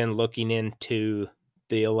groups that have been looking into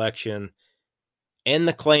the election and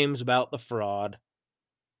the claims about the fraud,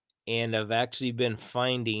 and I've actually been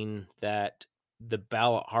finding that the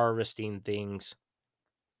ballot harvesting things,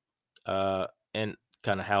 and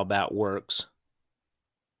kind of how that works.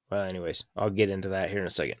 Well, anyways, I'll get into that here in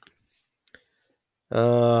a second.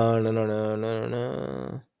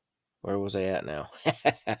 No. Where was I at now?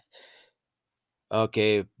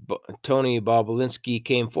 Okay, Tony Bobulinski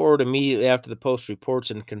came forward immediately after the Post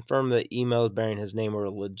reports and confirmed that emails bearing his name were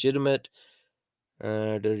legitimate.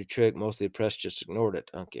 Dirty trick. Mostly the press just ignored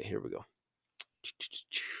it. Okay, here we go.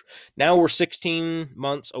 Now we're 16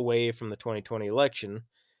 months away from the 2020 election.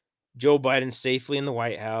 Joe Biden's safely in the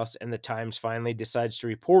White House, and the Times finally decides to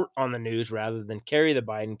report on the news rather than carry the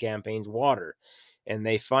Biden campaign's water. And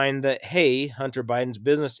they find that, hey, Hunter Biden's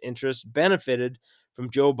business interests benefited from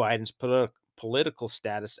Joe Biden's political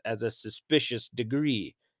status as a suspicious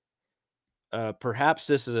degree. Perhaps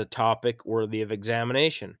this is a topic worthy of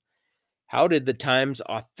examination. How did the Times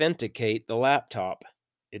authenticate the laptop?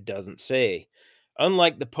 It doesn't say.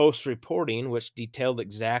 Unlike the Post's reporting, which detailed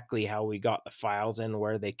exactly how we got the files and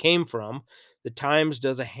where they came from, the Times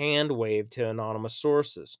does a hand wave to anonymous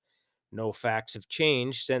sources. No facts have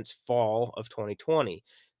changed since fall of 2020.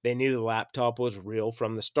 They knew the laptop was real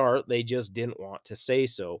from the start, they just didn't want to say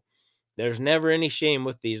so. There's never any shame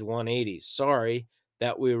with these 180s. Sorry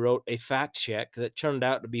that we wrote a fact check that turned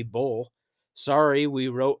out to be bull. Sorry we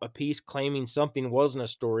wrote a piece claiming something wasn't a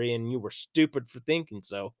story and you were stupid for thinking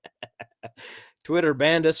so. Twitter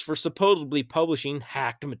banned us for supposedly publishing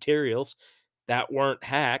hacked materials that weren't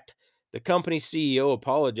hacked. The company's CEO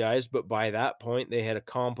apologized, but by that point, they had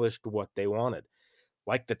accomplished what they wanted.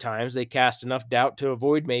 Like the Times, they cast enough doubt to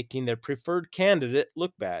avoid making their preferred candidate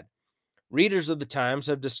look bad. Readers of the Times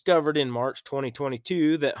have discovered in March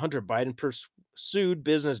 2022 that Hunter Biden pursued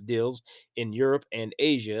business deals in Europe and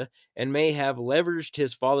Asia and may have leveraged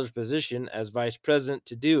his father's position as vice president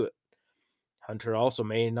to do it. Hunter also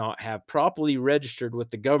may not have properly registered with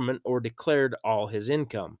the government or declared all his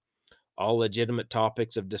income. All legitimate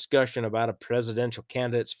topics of discussion about a presidential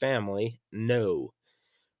candidate's family? No.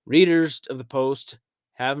 Readers of the Post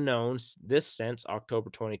have known this since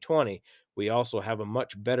October 2020. We also have a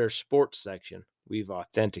much better sports section. We've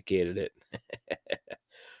authenticated it.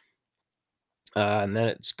 And then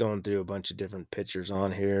it's going through a bunch of different pictures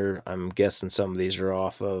on here. I'm guessing some of these are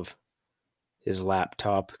off of his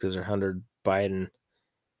laptop because they're Hunter Biden,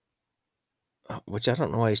 which I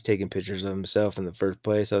don't know why he's taking pictures of himself in the first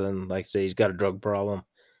place, other than, like, say, he's got a drug problem.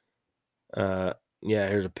 Uh, yeah,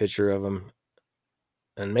 here's a picture of him,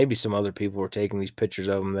 and maybe some other people were taking these pictures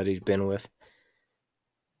of him that he's been with.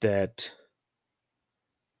 That,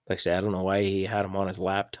 like I said, I don't know why he had him on his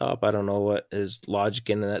laptop. I don't know what his logic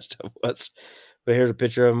into that stuff was. But here's a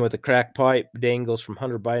picture of him with a crack pipe dangles from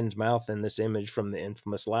Hunter Biden's mouth in this image from the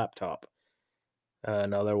infamous laptop.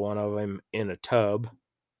 Another one of him in a tub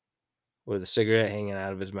with a cigarette hanging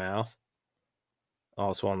out of his mouth,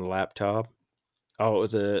 also on the laptop. Oh, it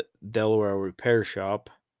was a Delaware repair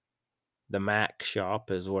shop. The Mac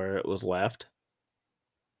shop is where it was left.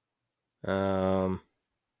 Hunter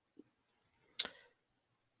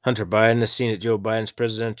Biden is seen at Joe Biden's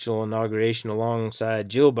presidential inauguration alongside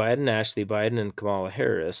Jill Biden, Ashley Biden, and Kamala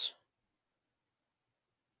Harris.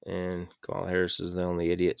 And Kamala Harris is the only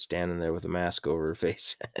idiot standing there with a mask over her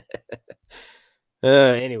face.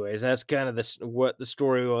 Anyways, that's kind of what the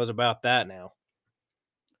story was about that now.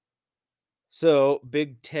 So,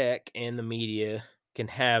 big tech and the media can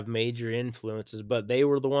have major influences, but they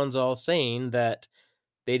were the ones all saying that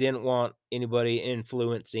they didn't want anybody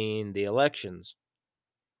influencing the elections.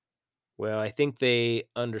 Well, I think they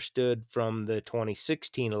understood from the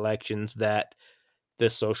 2016 elections that the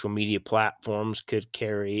social media platforms could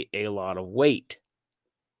carry a lot of weight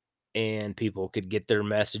and people could get their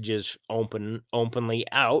messages openly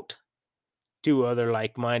out to other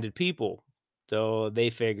like-minded people. So they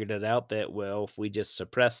figured it out that, well, if we just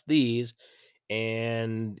suppress these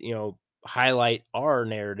and, highlight our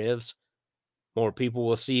narratives, more people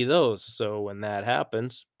will see those. So when that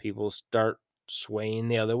happens, people start swaying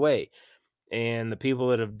the other way. And the people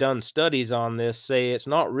that have done studies on this say it's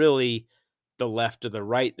not really the left or the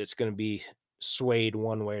right that's going to be swayed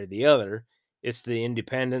one way or the other. It's the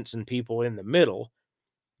independents and people in the middle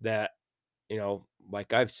that,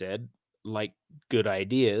 like I've said, like good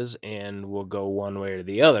ideas and will go one way or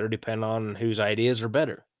the other, depending on whose ideas are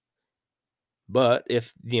better. But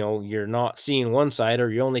if, you're not seeing one side or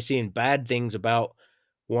you're only seeing bad things about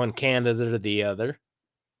one candidate or the other,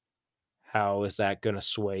 how is that going to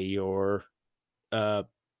sway uh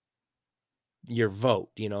your vote?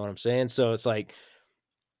 You know what I'm saying? So it's like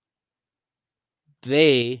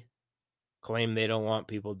they claim they don't want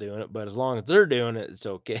people doing it, but as long as they're doing it, it's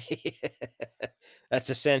okay. That's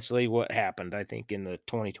essentially what happened, I think, in the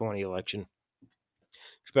 2020 election,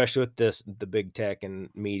 especially with the big tech and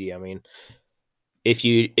media. I mean, if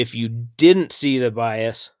you didn't see the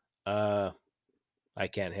bias, I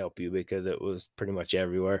can't help you because it was pretty much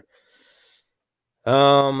everywhere.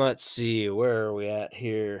 Let's see, where are we at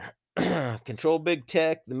here? Control big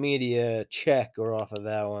tech, the media, check. We're off of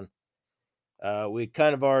that one. We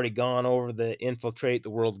kind of already gone over the infiltrate the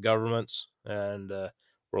world governments and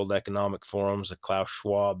World Economic Forums, the Klaus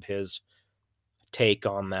Schwab, his take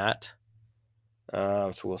on that.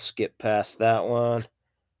 So we'll skip past that one.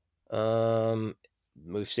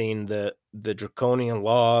 We've seen the draconian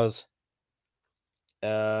laws.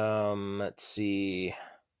 Let's see.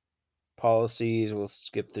 Policies, we'll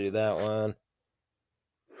skip through that one.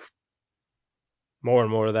 More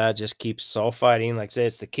and more of that just keeps us all fighting. Like I say,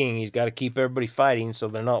 it's the king. He's got to keep everybody fighting so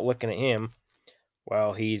they're not looking at him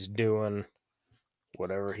while he's doing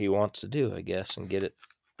whatever he wants to do, I guess, and get it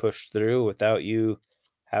pushed through without you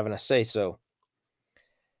having a say so.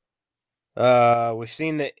 We've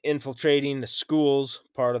seen the infiltrating the schools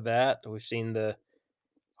part of that. We've seen the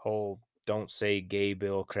whole "Don't Say Gay"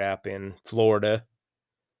 bill crap in Florida.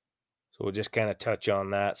 So we'll just kind of touch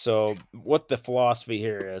on that. So what the philosophy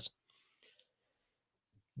here is,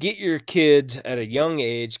 get your kids at a young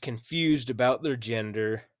age confused about their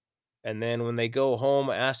gender, and then when they go home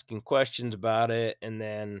asking questions about it, and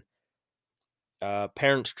then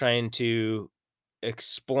parents trying to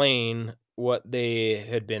explain what they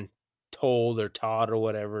had been told or taught or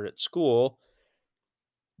whatever at school,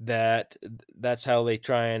 that's how they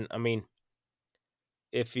try and, I mean,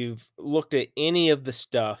 if you've looked at any of the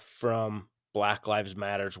stuff from Black Lives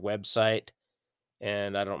Matter's website,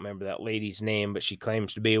 and I don't remember that lady's name, but she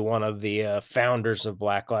claims to be one of the founders of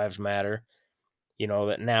Black Lives Matter,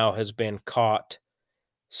 that now has been caught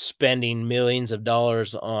spending millions of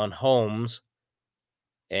dollars on homes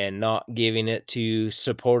and not giving it to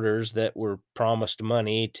supporters that were promised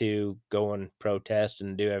money to go and protest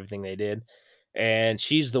and do everything they did. And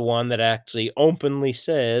she's the one that actually openly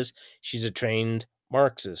says she's a trained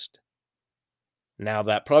Marxist. Now,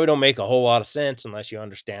 that probably don't make a whole lot of sense unless you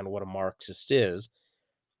understand what a Marxist is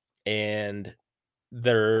and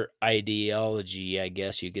their ideology, I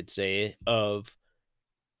guess you could say, of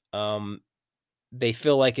um, they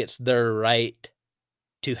feel like it's their right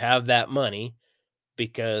to have that money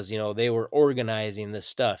because, they were organizing this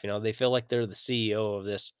stuff. They feel like they're the CEO of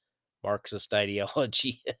this Marxist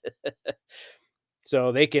ideology.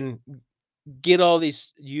 So they can get all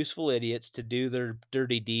these useful idiots to do their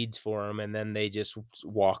dirty deeds for them, and then they just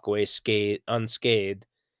walk away unscathed,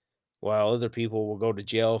 while other people will go to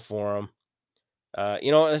jail for them.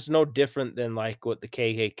 It's no different than like what the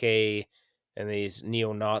KKK and these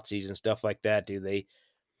neo Nazis and stuff like that do.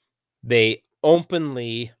 They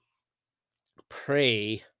openly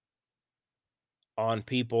prey on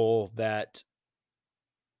people that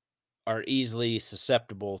are easily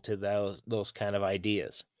susceptible to those kind of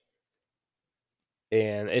ideas.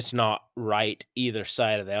 And it's not right either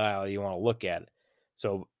side of the aisle you want to look at it.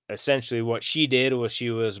 So essentially what she did was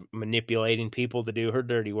she was manipulating people to do her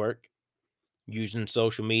dirty work using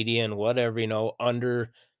social media and whatever,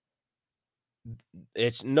 under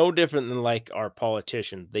it's no different than like our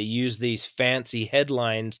politicians. They use these fancy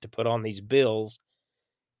headlines to put on these bills,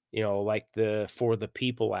 like the For the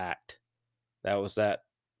People Act. That was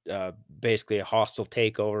basically a hostile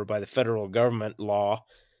takeover by the federal government law,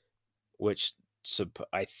 which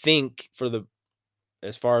I think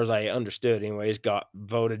as far as I understood anyways, got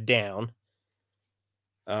voted down.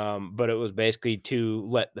 But it was basically to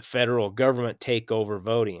let the federal government take over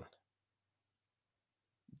voting,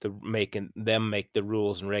 making them make the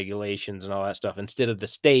rules and regulations and all that stuff instead of the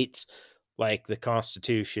states, like the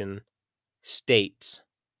Constitution states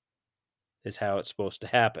is how it's supposed to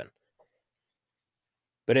happen.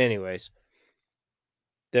 But anyways,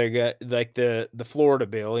 they got like the Florida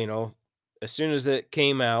bill, as soon as it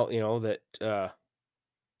came out, that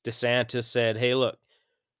DeSantis said, "Hey, look,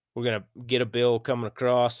 we're gonna get a bill coming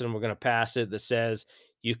across and we're gonna pass it that says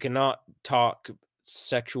you cannot talk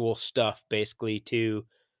sexual stuff basically to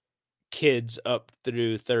kids up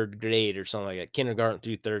through third grade or something like that, kindergarten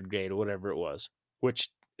through third grade or whatever it was, which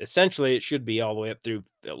essentially it should be all the way up through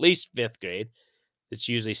at least fifth grade. It's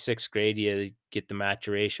usually sixth grade you get the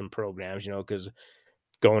maturation programs, because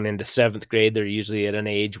going into seventh grade they're usually at an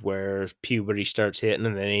age where puberty starts hitting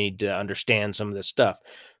and they need to understand some of this stuff.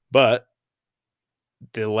 But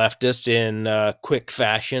the leftists in quick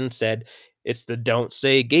fashion said it's the "Don't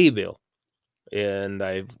Say Gay" bill. And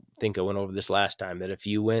I think I went over this last time that if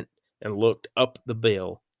you went and looked up the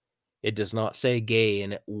bill, it does not say gay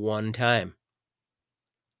in it one time.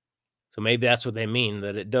 So maybe that's what they mean,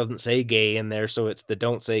 that it doesn't say gay in there, so it's the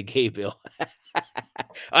 "Don't Say Gay" bill.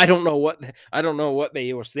 I don't know what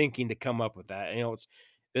they were thinking to come up with that.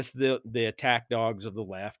 It's the attack dogs of the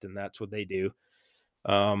left, and that's what they do.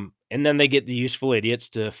 And then they get the useful idiots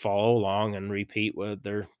to follow along and repeat what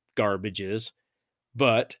their garbage is.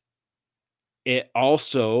 But it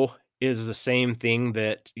also is the same thing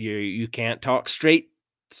that you can't talk straight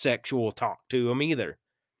sexual talk to them either,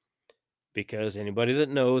 because anybody that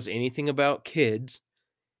knows anything about kids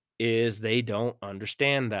is they don't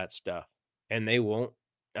understand that stuff, and they won't.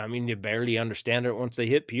 I mean, you barely understand it once they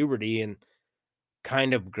hit puberty and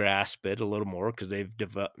kind of grasp it a little more because they've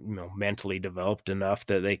mentally developed enough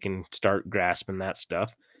that they can start grasping that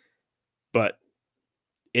stuff. But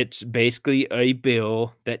it's basically a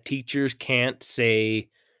bill that teachers can't say,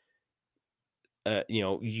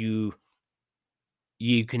 you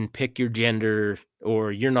you can pick your gender,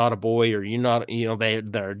 or you're not a boy, or you're not,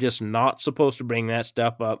 they're just not supposed to bring that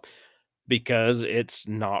stuff up because it's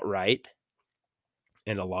not right.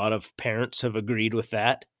 And a lot of parents have agreed with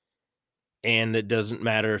that. And it doesn't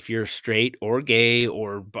matter if you're straight or gay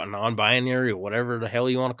or non-binary or whatever the hell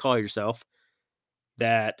you want to call yourself,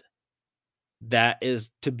 that that is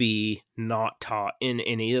to be not taught in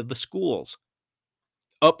any of the schools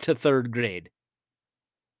up to 3rd grade.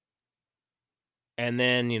 And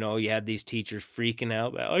then, you had these teachers freaking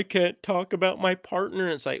out about, "I can't talk about my partner."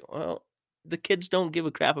 It's like, well, the kids don't give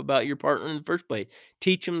a crap about your partner in the first place.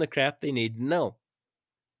 Teach them the crap they need to know.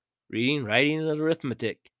 Reading, writing, and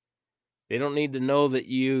arithmetic. They don't need to know that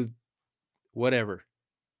you whatever,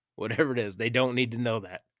 whatever it is. They don't need to know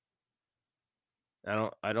that.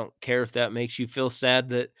 I don't care if that makes you feel sad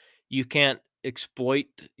that you can't exploit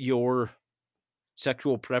your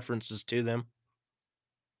sexual preferences to them.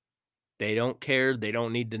 They don't care. They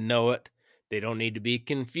don't need to know it. They don't need to be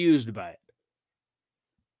confused by it.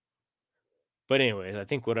 But anyways, I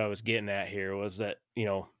think what I was getting at here was that,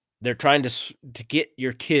 they're trying to get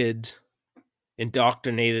your kids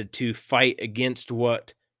indoctrinated to fight against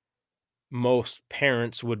what most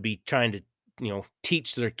parents would be trying to,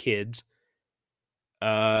 teach their kids.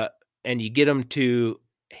 Uh and you get them to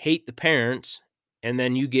hate the parents, and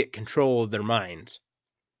then you get control of their minds.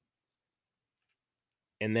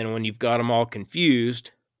 And then when you've got them all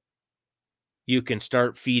confused, you can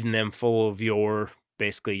start feeding them full of your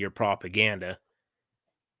basically your propaganda,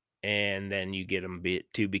 and then you get them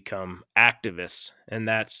to become activists. And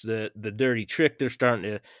that's the dirty trick they're starting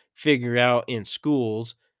to figure out in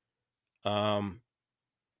schools, um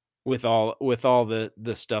with all the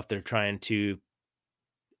stuff they're trying to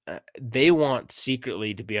they want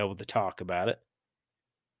secretly to be able to talk about it,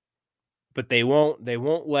 but they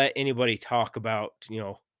won't let anybody talk about,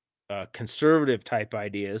 conservative type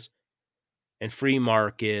ideas and free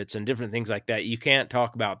markets and different things like that. You can't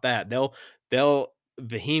talk about that. They'll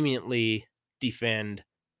vehemently defend,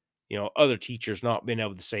 other teachers not being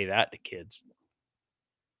able to say that to kids.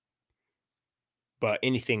 But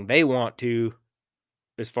anything they want to,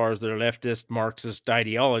 as far as their leftist Marxist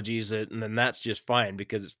ideologies, and then that's just fine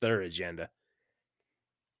because it's their agenda.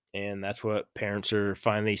 And that's what parents are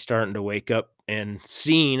finally starting to wake up and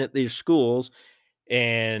seeing at these schools,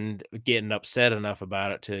 and getting upset enough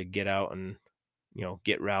about it to get out and,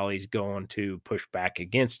 get rallies going to push back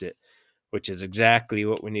against it, which is exactly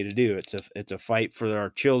what we need to do. It's a fight for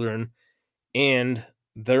our children and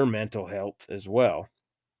their mental health as well.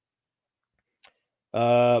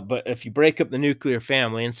 But if you break up the nuclear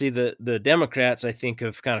family, and see, the Democrats, I think,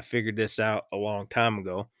 have kind of figured this out a long time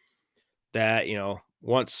ago, that,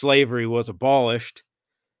 once slavery was abolished,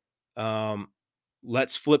 um,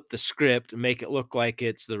 let's flip the script and make it look like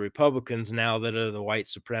it's the Republicans now that are the white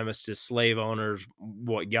supremacist slave owners,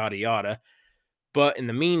 what yada yada. But in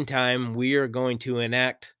the meantime, we are going to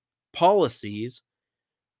enact policies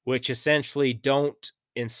which essentially don't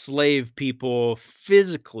enslave people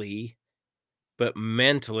physically, but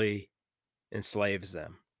mentally enslaves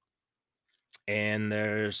them. And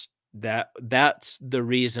that's the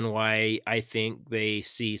reason why I think they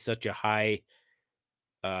see such a high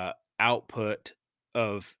output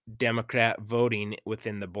of Democrat voting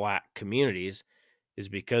within the black communities, is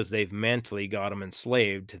because they've mentally got them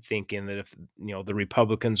enslaved to thinking that if, the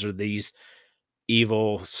Republicans are these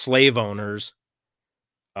evil slave owners,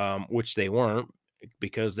 which they weren't,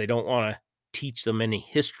 because they don't want to teach them any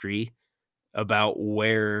history about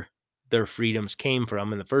where their freedoms came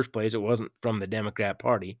from in the first place. It wasn't from the Democrat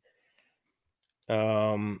Party.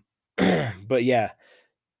 Um, but yeah,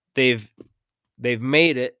 they've they've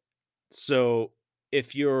made it so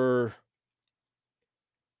if you're,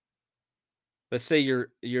 let's say you're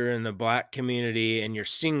in the black community and you're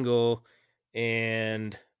single,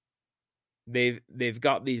 and they've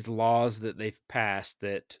got these laws that they've passed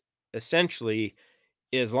that essentially,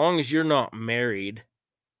 as long as you're not married,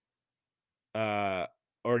 uh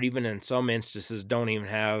or even in some instances don't even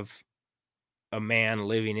have a man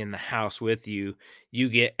living in the house with you, you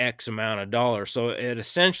get X amount of dollars. So it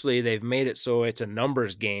essentially, they've made it so it's a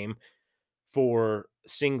numbers game for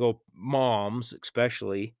single moms,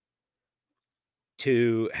 especially,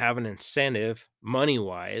 to have an incentive money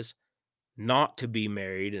wise not to be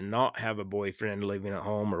married and not have a boyfriend living at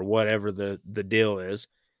home or whatever the deal is.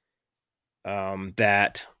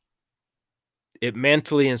 That it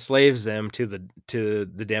mentally enslaves them to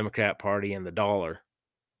the Democrat Party and the dollar,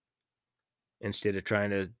 instead of trying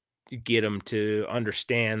to get them to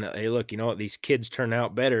understand that, hey, look, you know what, these kids turn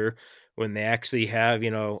out better when they actually have,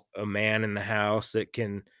 a man in the house that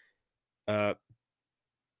can uh,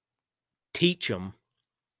 teach them.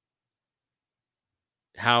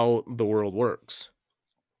 how the world works.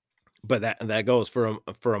 But that goes for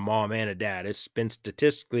a mom and a dad. It's been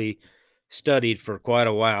statistically studied for quite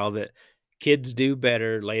a while that kids do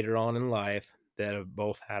better later on in life that have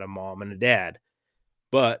both had a mom and a dad.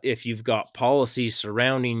 But if you've got policies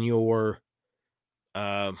surrounding your,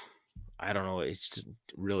 um, I don't know, it's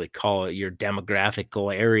really call it your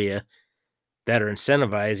demographical area that are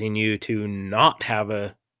incentivizing you to not have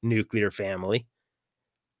a nuclear family,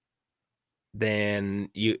 then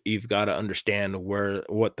you've got to understand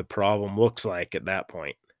what the problem looks like at that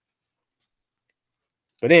point.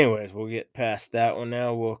 But anyways, we'll get past that one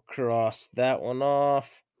now. We'll cross that one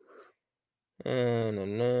off. No,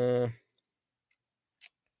 no.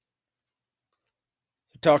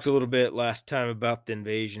 We talked a little bit last time about the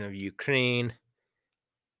invasion of Ukraine.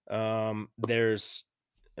 There's,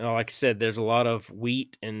 like I said, there's a lot of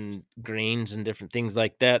wheat and grains and different things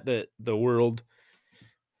like that that the world,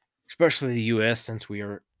 especially the U.S., since we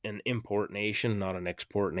are an import nation, not an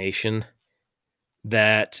export nation,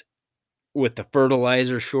 that with the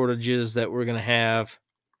fertilizer shortages that we're going to have,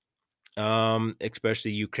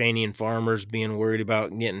 especially Ukrainian farmers being worried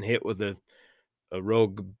about getting hit with a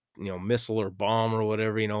rogue, missile or bomb or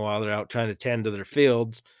whatever, while they're out trying to tend to their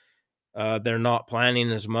fields. They're not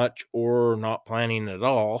planning as much or not planning at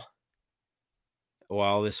all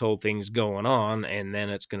while this whole thing's going on. And then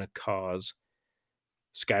it's going to cause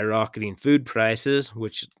skyrocketing food prices,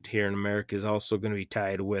 which here in America is also going to be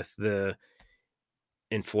tied with the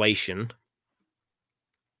inflation.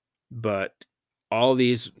 But all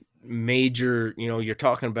these major, you're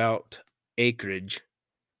talking about acreage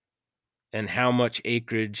and how much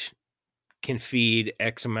acreage can feed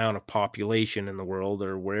X amount of population in the world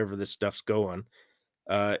or wherever this stuff's going.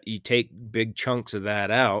 You take big chunks of that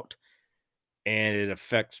out, and it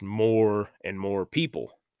affects more and more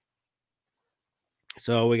people.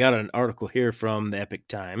 So we got an article here from the Epic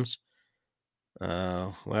Times.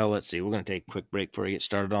 Well, let's see. We're going to take a quick break before we get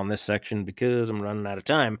started on this section because I'm running out of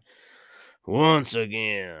time once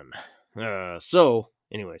again.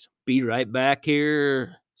 Anyways, be right back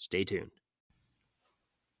here. Stay tuned.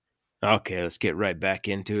 Okay, let's get right back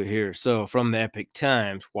into it here. So, from the Epic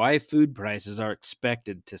Times, why food prices are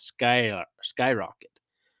expected to skyrocket.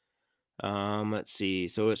 Let's see.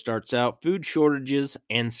 So it starts out food shortages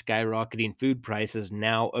and skyrocketing food prices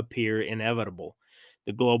now appear inevitable.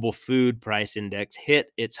 The global food price index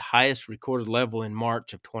hit its highest recorded level in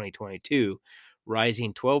March of 2022,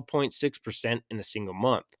 rising 12.6% in a single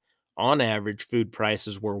month. On average, food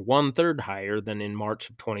prices were one third higher than in March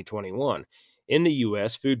of 2021. In the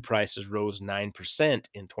US, food prices rose 9%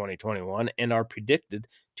 in 2021 and are predicted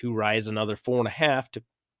to rise another 4.5 to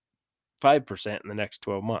 5% in the next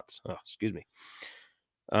 12 months. Oh, excuse me.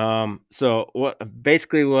 So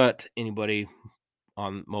what anybody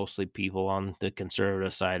on mostly people on the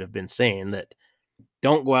conservative side have been saying that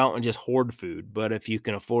don't go out and just hoard food, but if you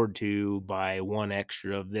can afford to buy one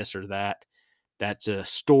extra of this or that, that's a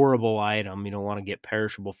storable item. You don't want to get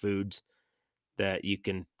perishable foods that you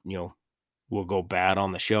can, will go bad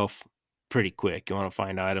on the shelf pretty quick. You want to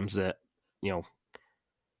find items that, you know,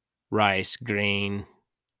 rice, grain,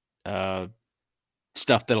 uh,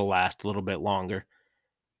 stuff that'll last a little bit longer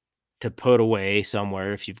to put away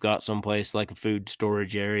somewhere. If you've got someplace like a food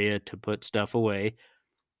storage area to put stuff away,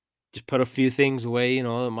 just put a few things away, it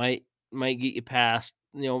might get you past,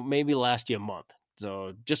 maybe last you a month.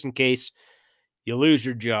 So just in case you lose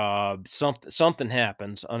your job, something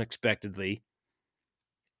happens unexpectedly,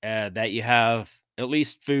 that you have at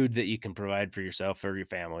least food that you can provide for yourself or your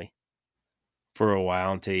family for a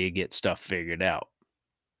while until you get stuff figured out.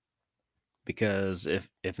 Because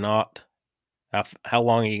if not, how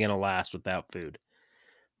long are you going to last without food?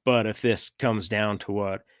 But if this comes down to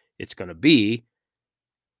what it's going to be,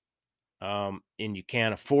 and you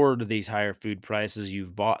can't afford these higher food prices,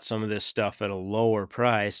 you've bought some of this stuff at a lower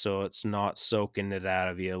price, so it's not soaking it out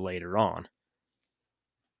of you later on.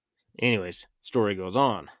 Anyways, story goes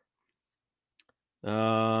on.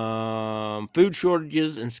 Food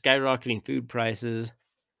shortages and skyrocketing food prices.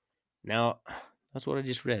 Now, that's what I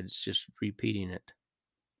just read. It's just repeating it.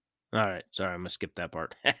 All right, sorry, I'm gonna skip that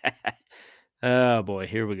part. Oh boy,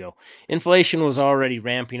 here we go. Inflation was already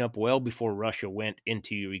ramping up well before Russia went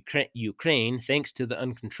into Ukraine, thanks to the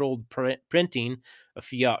uncontrolled printing of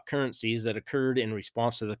fiat currencies that occurred in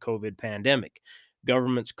response to the COVID pandemic.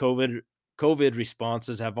 Governments' COVID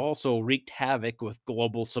responses have also wreaked havoc with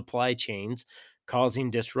global supply chains,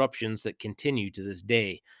 causing disruptions that continue to this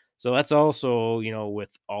day. So that's also,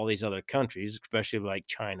 with all these other countries, especially like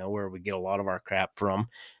China, where we get a lot of our crap from,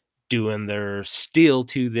 doing their still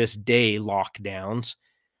to this day lockdowns.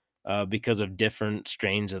 because of different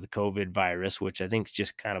strains of the COVID virus, which I think is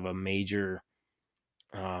just kind of a major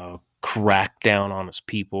crackdown on its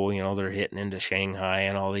people. You know, they're hitting into Shanghai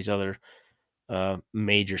and all these other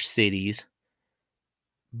major cities.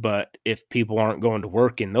 But if people aren't going to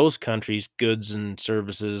work in those countries, goods and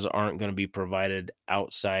services aren't going to be provided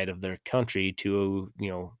outside of their country to,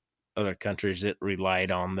 other countries that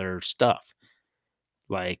relied on their stuff,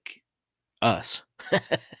 like us.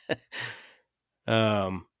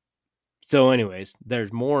 um, so anyways,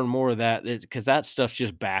 there's more and more of that because that stuff's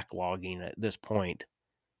just backlogging at this point,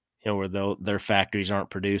 where their factories aren't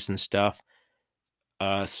producing stuff.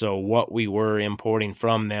 So what we were importing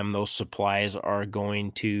from them, those supplies are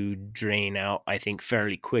going to drain out, I think,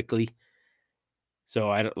 fairly quickly. So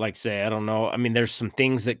I don't like say I don't know. I mean, there's some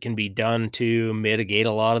things that can be done to mitigate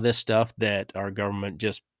a lot of this stuff that our government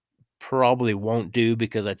just probably won't do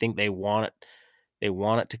because I think they want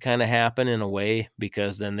it to kind of happen in a way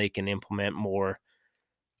because then they can implement more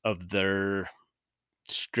of their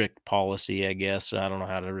strict policy, I guess. I don't know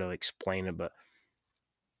how to really explain it, but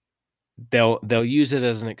they'll use it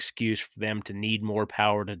as an excuse for them to need more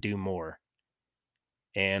power to do more.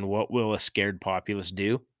 And what will a scared populace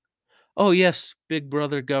do? Oh yes, big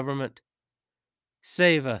brother government,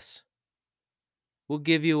 save us. We'll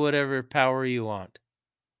give you whatever power you want.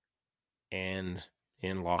 And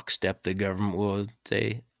in lockstep, the government will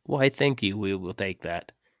say, why, thank you. We will take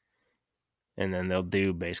that. And then they'll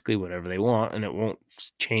do basically whatever they want, and it won't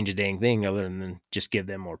change a dang thing other than just give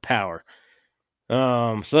them more power.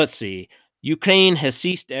 So let's see. Ukraine has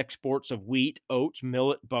ceased exports of wheat, oats,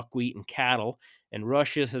 millet, buckwheat, and cattle, and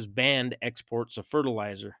Russia has banned exports of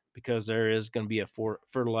fertilizer because there is going to be a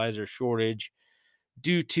fertilizer shortage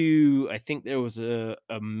due to, I think there was a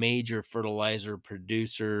major fertilizer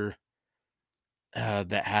producer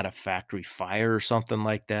that had a factory fire or something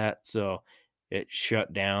like that. So it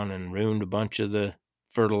shut down and ruined a bunch of the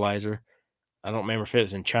fertilizer. I don't remember if it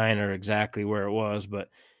was in China or exactly where it was, but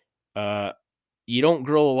uh, you don't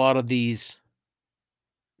grow a lot of these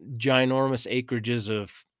ginormous acreages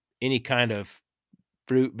of any kind of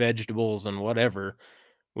fruit, vegetables, and whatever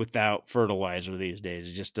without fertilizer these days.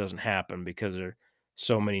 It just doesn't happen because there are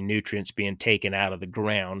so many nutrients being taken out of the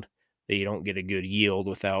ground that you don't get a good yield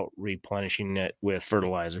without replenishing it with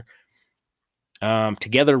fertilizer.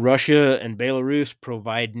 Together, Russia and Belarus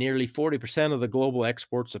provide nearly 40% of the global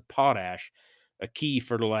exports of potash, a key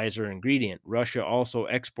fertilizer ingredient. Russia also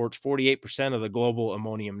exports 48% of the global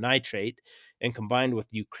ammonium nitrate, and combined with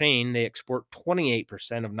Ukraine, they export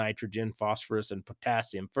 28% of nitrogen, phosphorus, and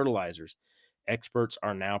potassium fertilizers. Experts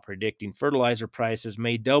are now predicting fertilizer prices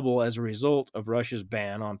may double as a result of Russia's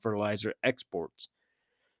ban on fertilizer exports.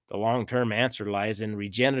 The long term answer lies in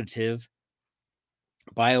regenerative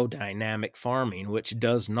biodynamic farming, which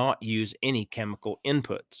does not use any chemical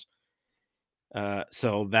inputs.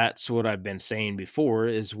 So that's what I've been saying before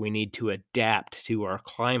is we need to adapt to our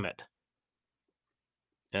climate.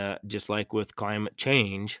 Just like with climate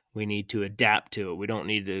change, we need to adapt to it. We don't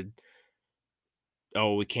need to,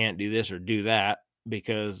 oh, we can't do this or do that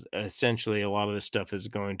because essentially a lot of this stuff is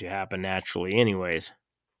going to happen naturally anyways.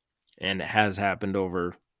 And it has happened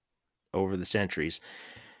over the centuries.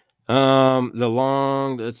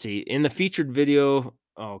 Let's see. In the featured video,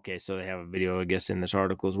 oh, okay, so they have a video, I guess, in this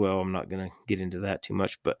article as well. I'm not gonna get into that too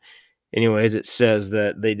much, but anyways, it says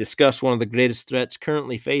that they discuss one of the greatest threats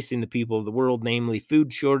currently facing the people of the world, namely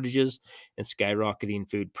food shortages and skyrocketing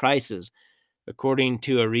food prices. According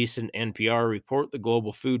to a recent NPR report, the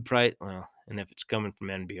global food price, well, and if it's coming from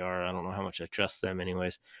NPR, I don't know how much I trust them,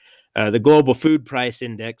 anyways. The global food price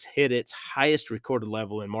index hit its highest recorded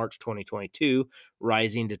level in March 2022,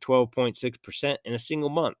 rising to 12.6% in a single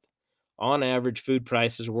month. On average, food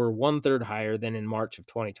prices were one-third higher than in March of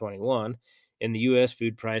 2021. In the U.S.,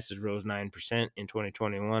 food prices rose 9% in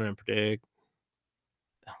 2021 and predict.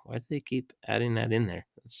 Why do they keep adding that in there?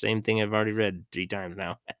 The same thing I've already read 3 times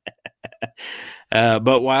now.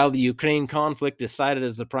 But while the Ukraine conflict is cited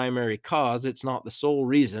as the primary cause, it's not the sole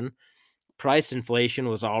reason. Price inflation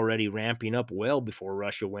was already ramping up well before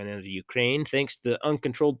Russia went into Ukraine, thanks to the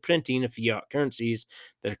uncontrolled printing of fiat currencies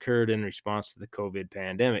that occurred in response to the COVID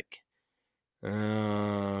pandemic.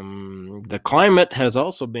 The climate has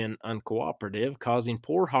also been uncooperative, causing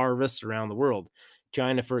poor harvests around the world.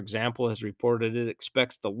 China, for example, has reported it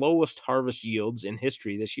expects the lowest harvest yields in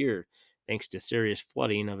history this year, thanks to serious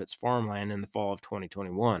flooding of its farmland in the fall of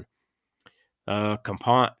 2021.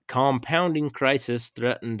 Compounding crisis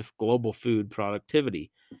threatened global food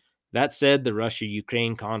productivity. That said, the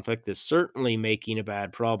Russia-Ukraine conflict is certainly making a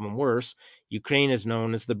bad problem worse. Ukraine is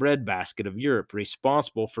known as the breadbasket of Europe,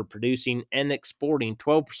 responsible for producing and exporting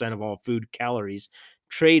 12% of all food calories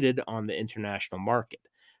traded on the international market.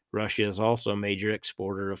 Russia is also a major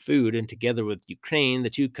exporter of food, and together with Ukraine, the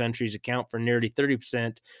two countries account for nearly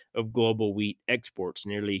 30% of global wheat exports,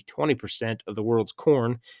 nearly 20% of the world's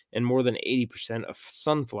corn, and more than 80% of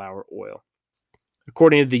sunflower oil.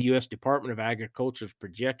 According to the U.S. Department of Agriculture's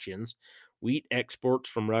projections, wheat exports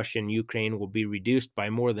from Russia and Ukraine will be reduced by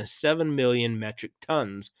more than 7 million metric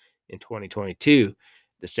tons in 2022.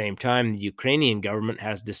 At the same time, the Ukrainian government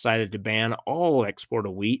has decided to ban all export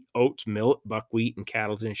of wheat, oats, millet, buckwheat, and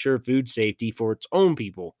cattle to ensure food safety for its own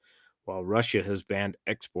people, while Russia has banned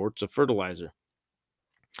exports of fertilizer.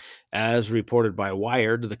 As reported by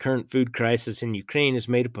Wired, the current food crisis in Ukraine is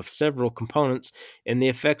made up of several components, and the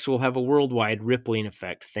effects will have a worldwide rippling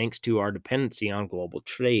effect thanks to our dependency on global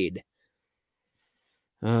trade.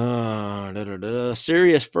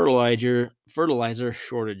 Serious fertilizer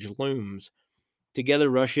shortage looms. Together,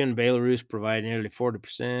 Russia and Belarus provide nearly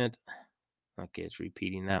 40%. Okay, it's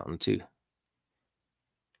repeating that one too.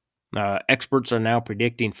 Experts are now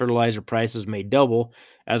predicting fertilizer prices may double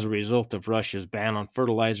as a result of Russia's ban on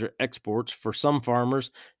fertilizer exports. For some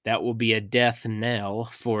farmers, that will be a death knell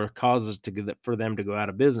for for them to go out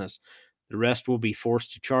of business. The rest will be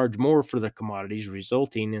forced to charge more for their commodities,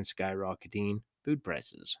 resulting in skyrocketing food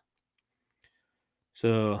prices.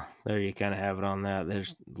 So there you kind of have it on that.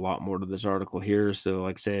 There's a lot more to this article here. So,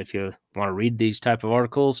 like I say, if you want to read these type of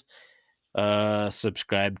articles,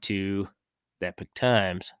 subscribe to the Epic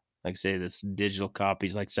Times. Like I say, this digital copy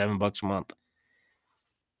is like $7 a month.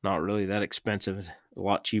 Not really that expensive. It's a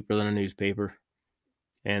lot cheaper than a newspaper.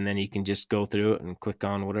 And then you can just go through it and click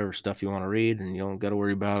on whatever stuff you want to read, and you don't got to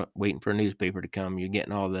worry about waiting for a newspaper to come. You're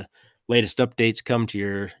getting all the latest updates come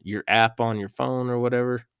to your app on your phone or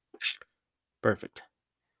whatever. Perfect.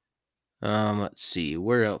 Let's see.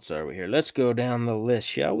 Where else are we here? Let's go down the list,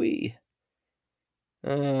 shall we?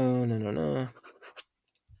 No.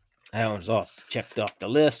 That one's off. Checked off the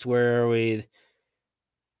list. Where are we?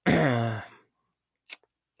 Kind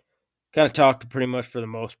of talked pretty much for the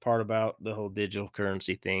most part about the whole digital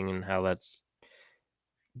currency thing and how that's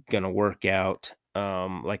going to work out.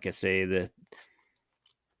 Like I say, the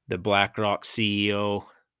BlackRock CEO,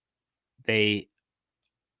 they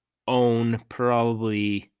own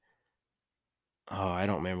probably, I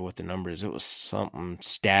don't remember what the number is. It was something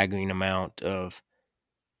staggering amount of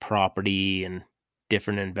property and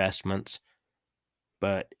different investments,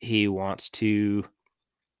 but he wants to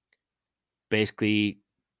basically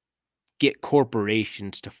get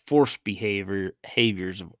corporations to force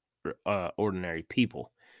behaviors of ordinary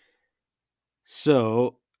people.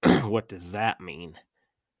 So, what does that mean?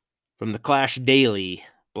 From the Clash Daily,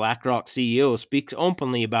 BlackRock CEO speaks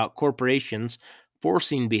openly about corporations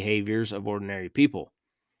forcing behaviors of ordinary people.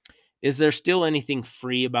 Is there still anything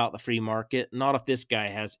free about the free market? Not if this guy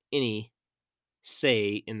has any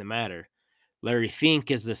say in the matter. Larry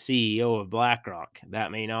Fink is the CEO of BlackRock.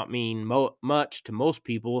 That may not mean much to most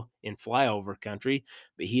people in flyover country,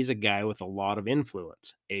 but he's a guy with a lot of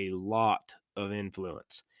influence.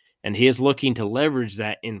 And he is looking to leverage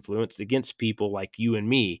that influence against people like you and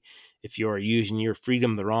me. If you are using your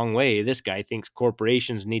freedom the wrong way, this guy thinks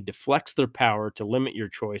corporations need to flex their power to limit your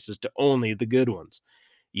choices to only the good ones.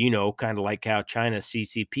 Kind of like how China's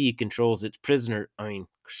CCP controls its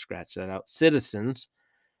citizens.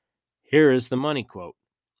 Here is the money quote.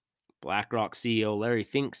 BlackRock CEO Larry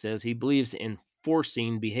Fink says he believes in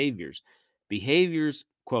forcing behaviors. Behaviors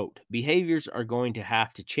are going to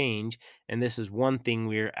have to change, and this is one thing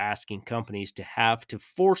we are asking companies to have to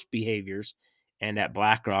force behaviors, and at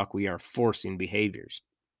BlackRock we are forcing behaviors.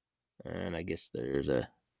 And I guess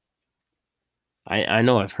I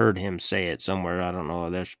know I've heard him say it somewhere. I don't know.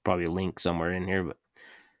 There's probably a link somewhere in here, but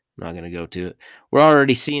I'm not going to go to it. We're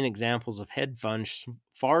already seeing examples of hedge funds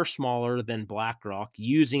far smaller than BlackRock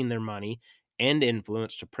using their money and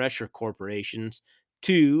influence to pressure corporations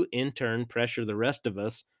to, in turn, pressure the rest of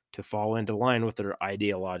us to fall into line with their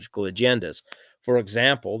ideological agendas. For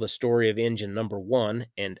example, the story of engine number 1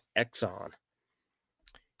 and Exxon.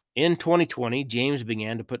 In 2020, James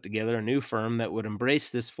began to put together a new firm that would embrace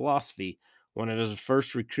this philosophy. One of his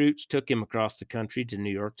first recruits took him across the country to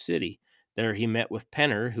New York City. There he met with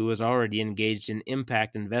Penner, who was already engaged in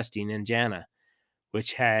impact investing in JANA,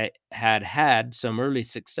 which had some early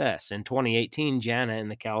success. In 2018, JANA and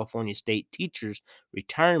the California State Teachers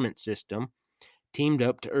Retirement System teamed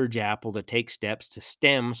up to urge Apple to take steps to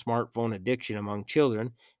stem smartphone addiction among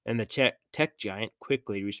children, and the tech giant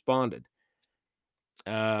quickly responded.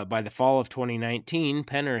 By the fall of 2019,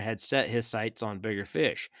 Penner had set his sights on bigger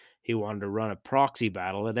fish. He wanted to run a proxy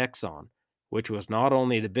battle at Exxon, which was not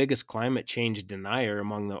only the biggest climate change denier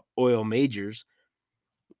among the oil majors,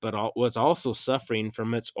 but was also suffering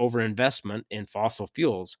from its overinvestment in fossil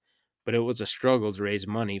fuels. But it was a struggle to raise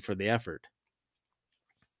money for the effort.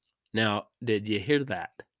 Now, did you hear that?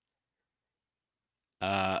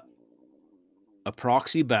 Uh, a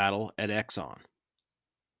proxy battle at Exxon.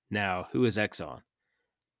 Now, who is Exxon?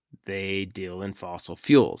 They deal in fossil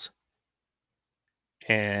fuels.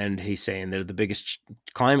 And he's saying they're the biggest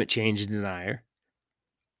climate change denier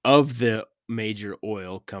of the major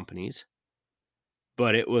oil companies,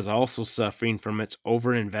 but it was also suffering from its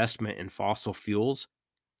overinvestment in fossil fuels.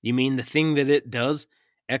 You mean the thing that it does,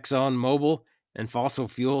 ExxonMobil and fossil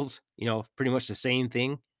fuels, pretty much the same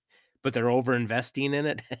thing, but they're overinvesting in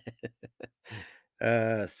it?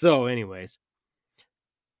 So anyways,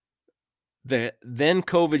 then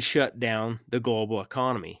COVID shut down the global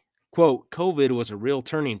economy. Quote, COVID was a real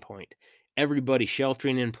turning point. Everybody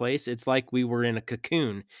sheltering in place. It's like we were in a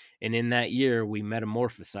cocoon, and in that year we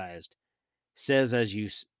metamorphosized. Says as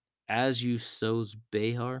you sows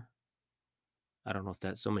Behar. I don't know if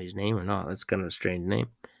that's somebody's name or not. That's kind of a strange name,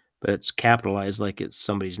 but it's capitalized like it's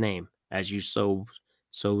somebody's name. As you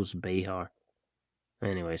sows Behar.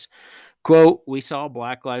 Anyways, quote, we saw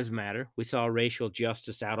Black Lives Matter. We saw racial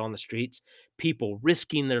justice out on the streets, people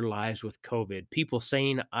risking their lives with COVID, people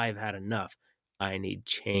saying, I've had enough. I need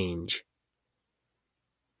change.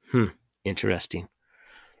 Interesting.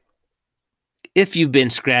 If you've been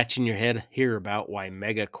scratching your head here about why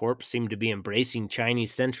megacorps seem to be embracing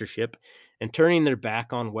Chinese censorship and turning their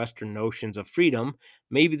back on Western notions of freedom,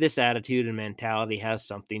 maybe this attitude and mentality has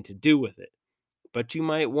something to do with it. But you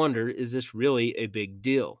might wonder, is this really a big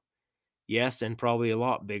deal? Yes, and probably a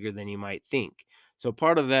lot bigger than you might think. So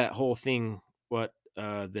part of that whole thing, what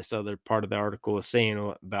this other part of the article is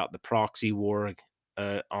saying about the proxy war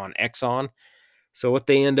on Exxon. So what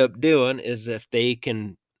they end up doing is if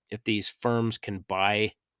these firms can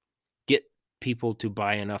get people to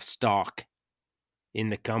buy enough stock in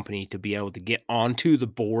the company to be able to get onto the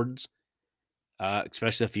boards,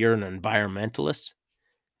 especially if you're an environmentalist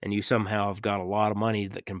and you somehow have got a lot of money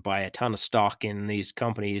that can buy a ton of stock in these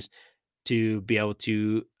companies to be able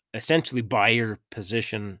to essentially buy your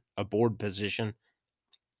position, a board position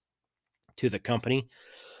to the company.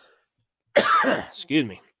 Excuse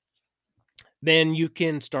me. Then you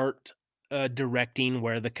can start directing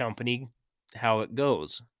where the company, how it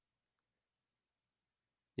goes.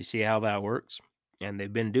 You see how that works? And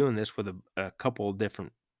they've been doing this with a couple of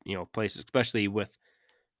different, places, especially with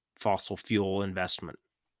fossil fuel investment.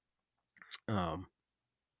 Um,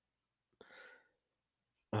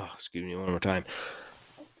 excuse me one more time.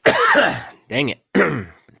 Dang it. Been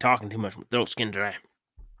talking too much. My throat's getting dry.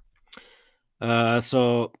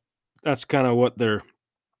 So that's kind of what they're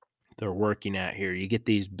working at here. You get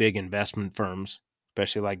these big investment firms,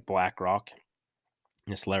 especially like BlackRock.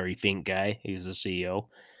 This Larry Fink guy, he's the CEO.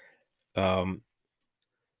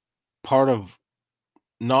 Part of,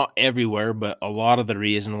 not everywhere, but a lot of the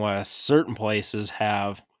reason why certain places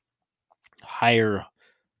have higher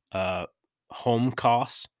home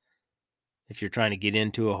costs, if you're trying to get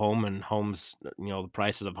into a home, and homes, the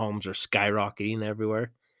prices of homes are skyrocketing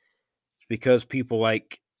everywhere, it's because people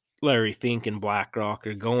like Larry Fink and BlackRock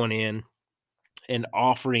are going in and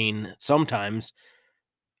offering sometimes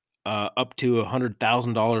up to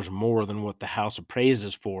 $100,000 more than what the house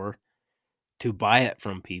appraises for to buy it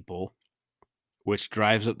from people, which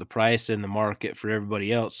drives up the price in the market for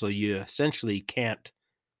everybody else. So you essentially can't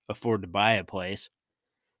afford to buy a place.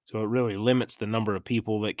 So it really limits the number of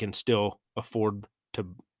people that can still afford to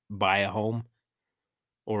buy a home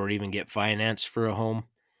or even get financed for a home.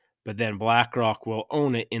 But then BlackRock will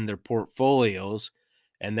own it in their portfolios,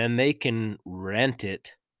 and then they can rent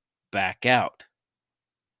it back out.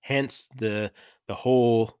 Hence the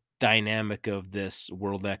whole dynamic of this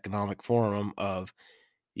World Economic Forum of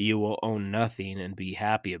you will own nothing and be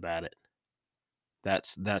happy about it.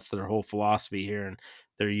 That's their whole philosophy here, and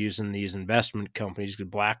they're using these investment companies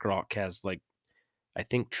because BlackRock has, like, I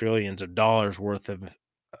think trillions of dollars worth of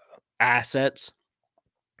assets.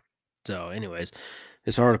 So, anyways,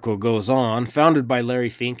 this article goes on. Founded by Larry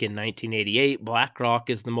Fink in 1988,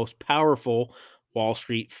 BlackRock is the most powerful Wall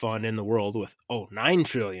Street fund in the world with 9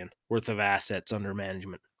 trillion worth of assets under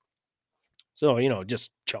management. So,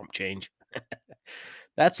 just chump change.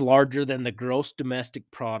 That's larger than the gross domestic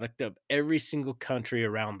product of every single country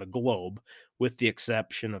around the globe, with the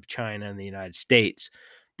exception of China and the United States.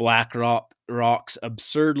 BlackRock's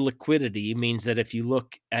absurd liquidity means that if you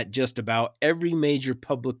look at just about every major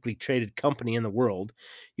publicly traded company in the world,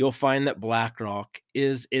 you'll find that BlackRock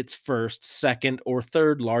is its first, second, or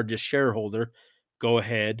third largest shareholder. Go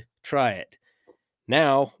ahead, try it.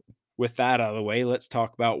 Now, with that out of the way, let's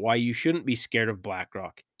talk about why you shouldn't be scared of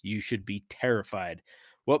BlackRock. You should be terrified.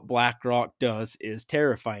 What BlackRock does is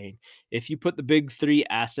terrifying. If you put the big three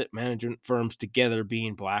asset management firms together,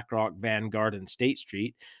 being BlackRock, Vanguard, and State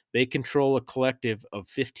Street, they control a collective of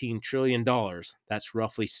 $15 trillion. That's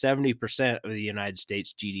roughly 70% of the United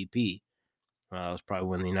States GDP. Well, that was probably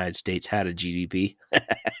when the United States had a GDP.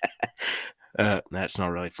 That's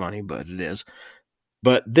not really funny, but it is.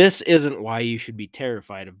 But this isn't why you should be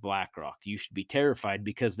terrified of BlackRock. You should be terrified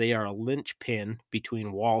because they are a linchpin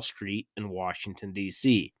between Wall Street and Washington,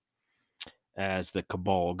 D.C., as the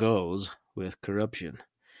cabal goes with corruption.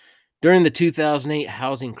 During the 2008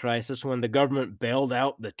 housing crisis, when the government bailed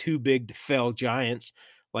out the too big to fail giants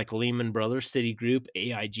like Lehman Brothers, Citigroup,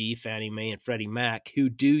 AIG, Fannie Mae, and Freddie Mac, who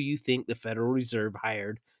do you think the Federal Reserve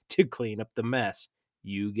hired to clean up the mess?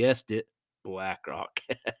 You guessed it, BlackRock.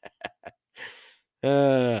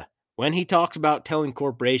 When he talks about telling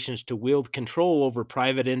corporations to wield control over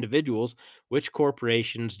private individuals, which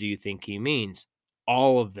corporations do you think he means?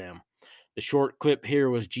 All of them. The short clip here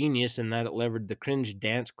was genius in that it leveraged the cringe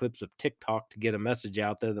dance clips of TikTok to get a message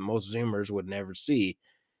out there that most Zoomers would never see.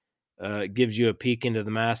 It gives you a peek into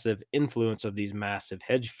the massive influence of these massive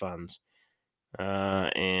hedge funds.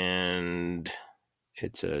 And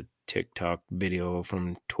it's a TikTok video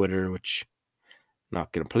from Twitter, which I'm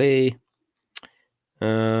not going to play.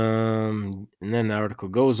 And then the article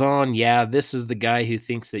goes on. Yeah, this is the guy who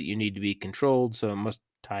thinks that you need to be controlled, so it must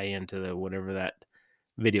tie into the whatever that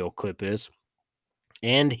video clip is.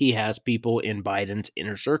 And he has people in Biden's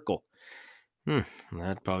inner circle.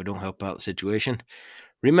 That probably don't help out the situation.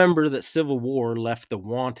 Remember that Civil War left the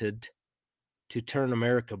wanted to turn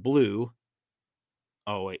America blue.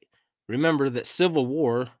 Oh, wait. Remember that Civil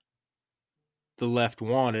War, the left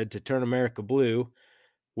wanted to turn America blue.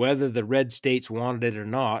 Whether the red states wanted it or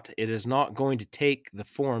not, it is not going to take the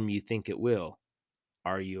form you think it will.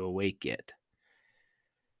 Are you awake yet?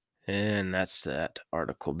 And that's that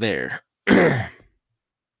article there.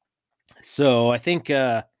 So I think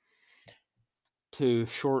to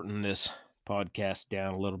shorten this podcast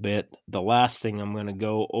down a little bit, the last thing I'm going to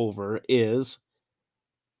go over is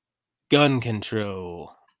gun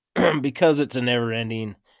control. Because it's a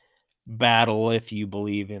never-ending battle if you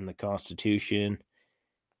believe in the Constitution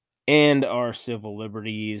and our civil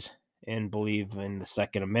liberties and believe in the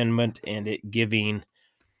Second Amendment and it giving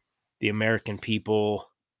the American people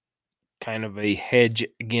kind of a hedge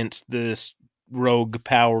against this rogue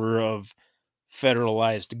power of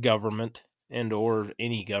federalized government and or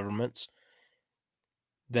any governments,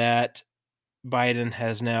 that Biden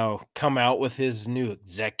has now come out with his new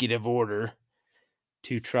executive order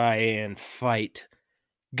to try and fight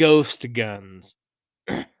ghost guns.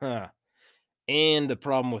 And the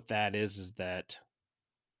problem with that is that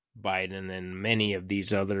Biden and many of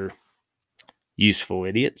these other useful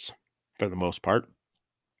idiots, for the most part,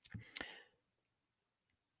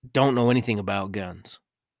 don't know anything about guns.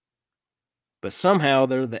 But somehow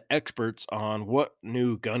they're the experts on what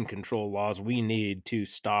new gun control laws we need to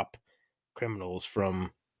stop criminals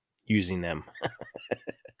from using them.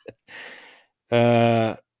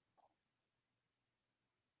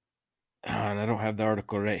 And I don't have the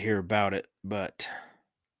article right here about it, but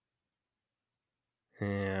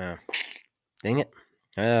yeah, dang it.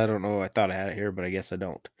 I don't know. I thought I had it here, but I guess I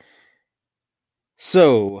don't.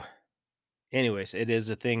 So, anyways, it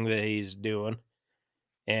is a thing that he's doing.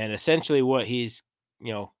 And essentially what he's,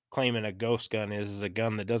 claiming a ghost gun is a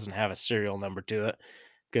gun that doesn't have a serial number to it,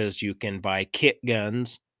 because you can buy kit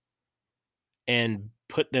guns and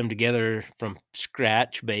put them together from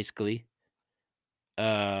scratch, basically.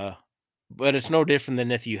 But it's no different than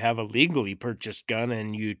if you have a legally purchased gun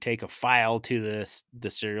and you take a file to the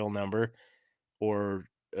serial number or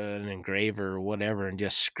an engraver or whatever and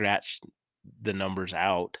just scratch the numbers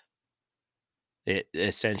out. It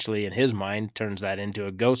essentially, in his mind, turns that into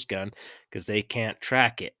a ghost gun because they can't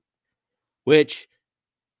track it, which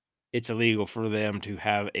it's illegal for them to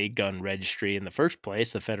have a gun registry in the first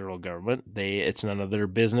place. The federal government, it's none of their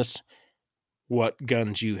business what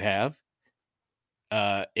guns you have.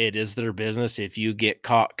 It is their business if you get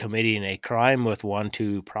caught committing a crime with one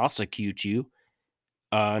to prosecute you,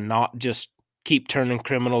 not just keep turning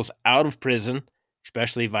criminals out of prison,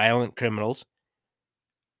 especially violent criminals,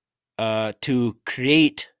 to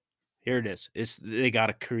create. Here it is. They got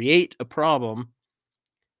to create a problem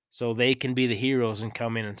so they can be the heroes and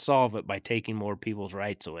come in and solve it by taking more people's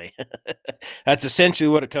rights away. That's essentially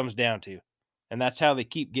what it comes down to. And that's how they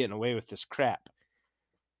keep getting away with this crap.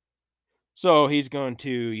 So he's going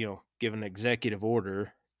to, give an executive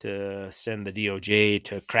order to send the DOJ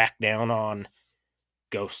to crack down on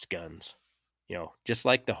ghost guns. Just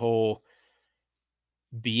like the whole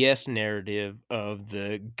BS narrative of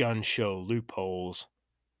the gun show loopholes.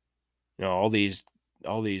 All these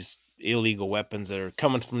illegal weapons that are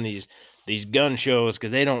coming from these gun shows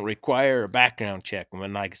because they don't require a background check.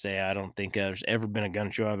 When, like I say, I don't think there's ever been a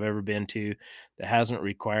gun show I've ever been to that hasn't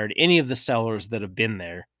required any of the sellers that have been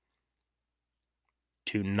there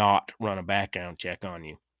to not run a background check on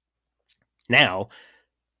you. Now,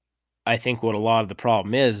 I think what a lot of the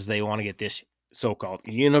problem is they want to get this so-called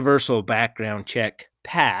universal background check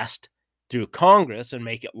passed through Congress and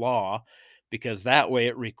make it law, because that way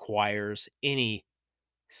it requires any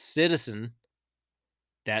citizen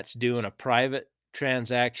that's doing a private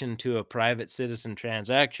transaction to a private citizen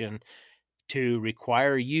transaction to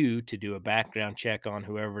require you to do a background check on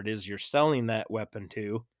whoever it is you're selling that weapon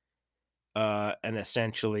to. And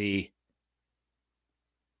essentially,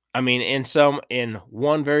 I mean, in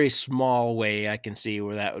one very small way, I can see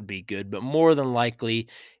where that would be good, but more than likely,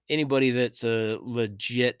 anybody that's a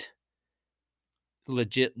legitly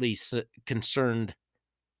concerned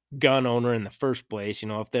gun owner in the first place,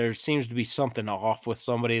 if there seems to be something off with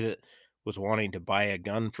somebody that was wanting to buy a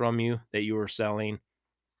gun from you that you were selling,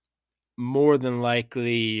 more than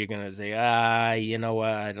likely you're gonna say, you know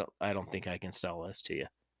what, I don't think I can sell this to you.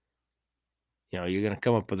 You're gonna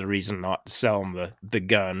come up with a reason not to sell them the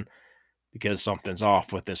gun because something's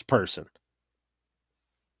off with this person.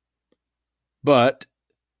 But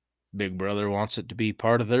Big Brother wants it to be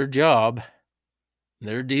part of their job,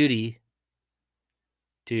 their duty,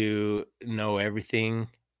 to know everything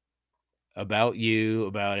about you,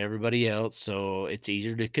 about everybody else, so it's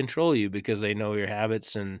easier to control you because they know your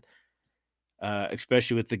habits. And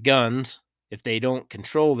especially with the guns, if they don't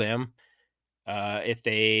control them, if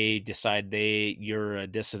they decide you're a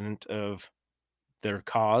dissident of their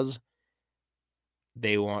cause,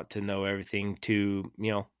 they want to know everything to,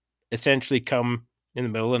 essentially come in the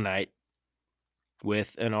middle of the night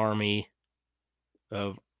with an army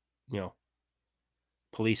of, you know,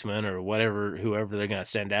 policemen or whatever, whoever they're going to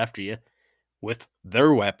send after you with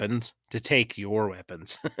their weapons to take your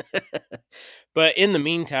weapons. But in the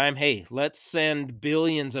meantime, hey, let's send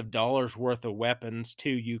billions of dollars worth of weapons to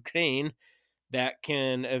Ukraine that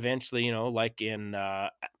can eventually, like in, I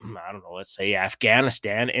don't know, let's say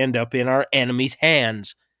Afghanistan, end up in our enemy's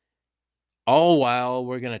hands. All while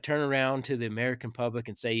we're going to turn around to the American public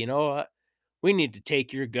and say, you know what? We need to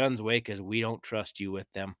take your guns away because we don't trust you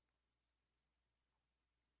with them.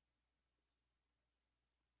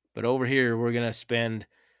 But over here, we're going to spend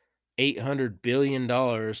 $800 billion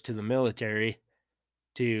to the military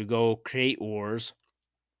to go create wars.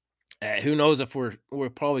 Who knows if we're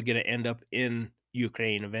probably going to end up in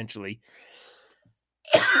Ukraine eventually.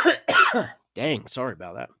 Dang, sorry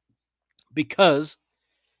about that. Because,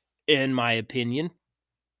 in my opinion,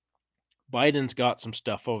 Biden's got some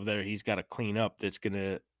stuff over there he's got to clean up that's going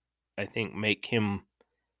to, I think, make him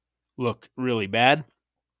look really bad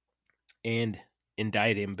and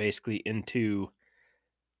indict him basically into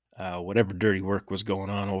whatever dirty work was going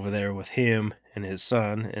on over there with him and his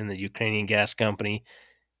son and the Ukrainian gas company,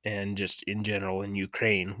 and just in general in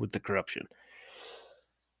Ukraine with the corruption.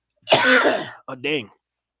 Oh, dang.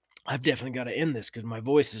 I've definitely got to end this because my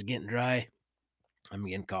voice is getting dry. I'm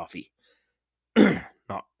getting coffee.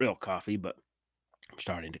 Not real coffee, but I'm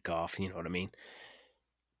starting to cough. You know what I mean?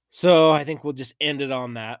 So I think we'll just end it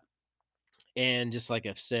on that. And just like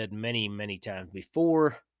I've said many, many times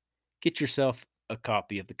before, get yourself a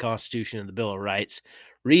copy of the Constitution and the Bill of Rights.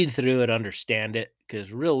 Read through it, understand it,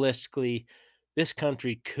 because realistically, this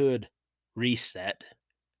country could reset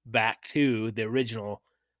back to the original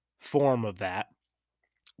form of that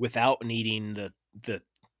without needing the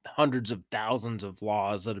hundreds of thousands of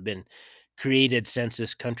laws that have been created since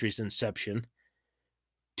this country's inception,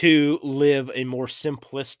 to live a more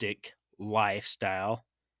simplistic lifestyle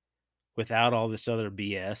without all this other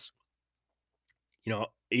BS.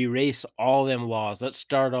 Erase all them laws. Let's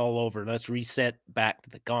start all over. Let's reset back to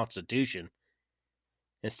the Constitution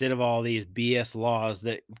instead of all these BS laws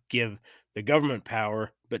that give the government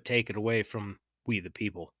power but take it away from we the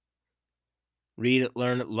people. Read it,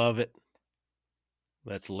 learn it, love it.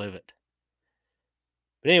 Let's live it.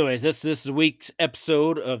 But anyways, this week's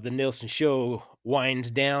episode of the Nilsson Show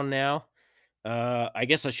winds down now. I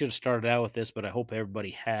guess I should have started out with this, but I hope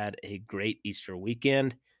everybody had a great Easter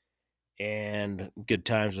weekend and good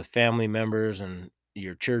times with family members and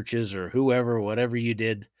your churches or whoever, whatever you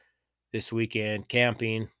did this weekend,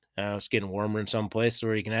 camping. It's getting warmer in some places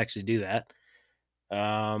where you can actually do that.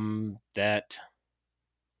 That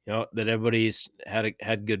everybody's had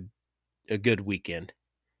a good weekend.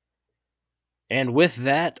 And with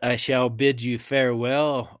that, I shall bid you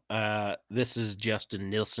farewell. This is Justin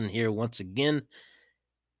Nilsson here once again.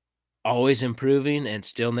 always improving and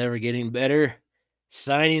still never getting better.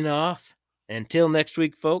 Signing off. Until next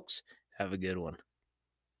week, folks, have a good one.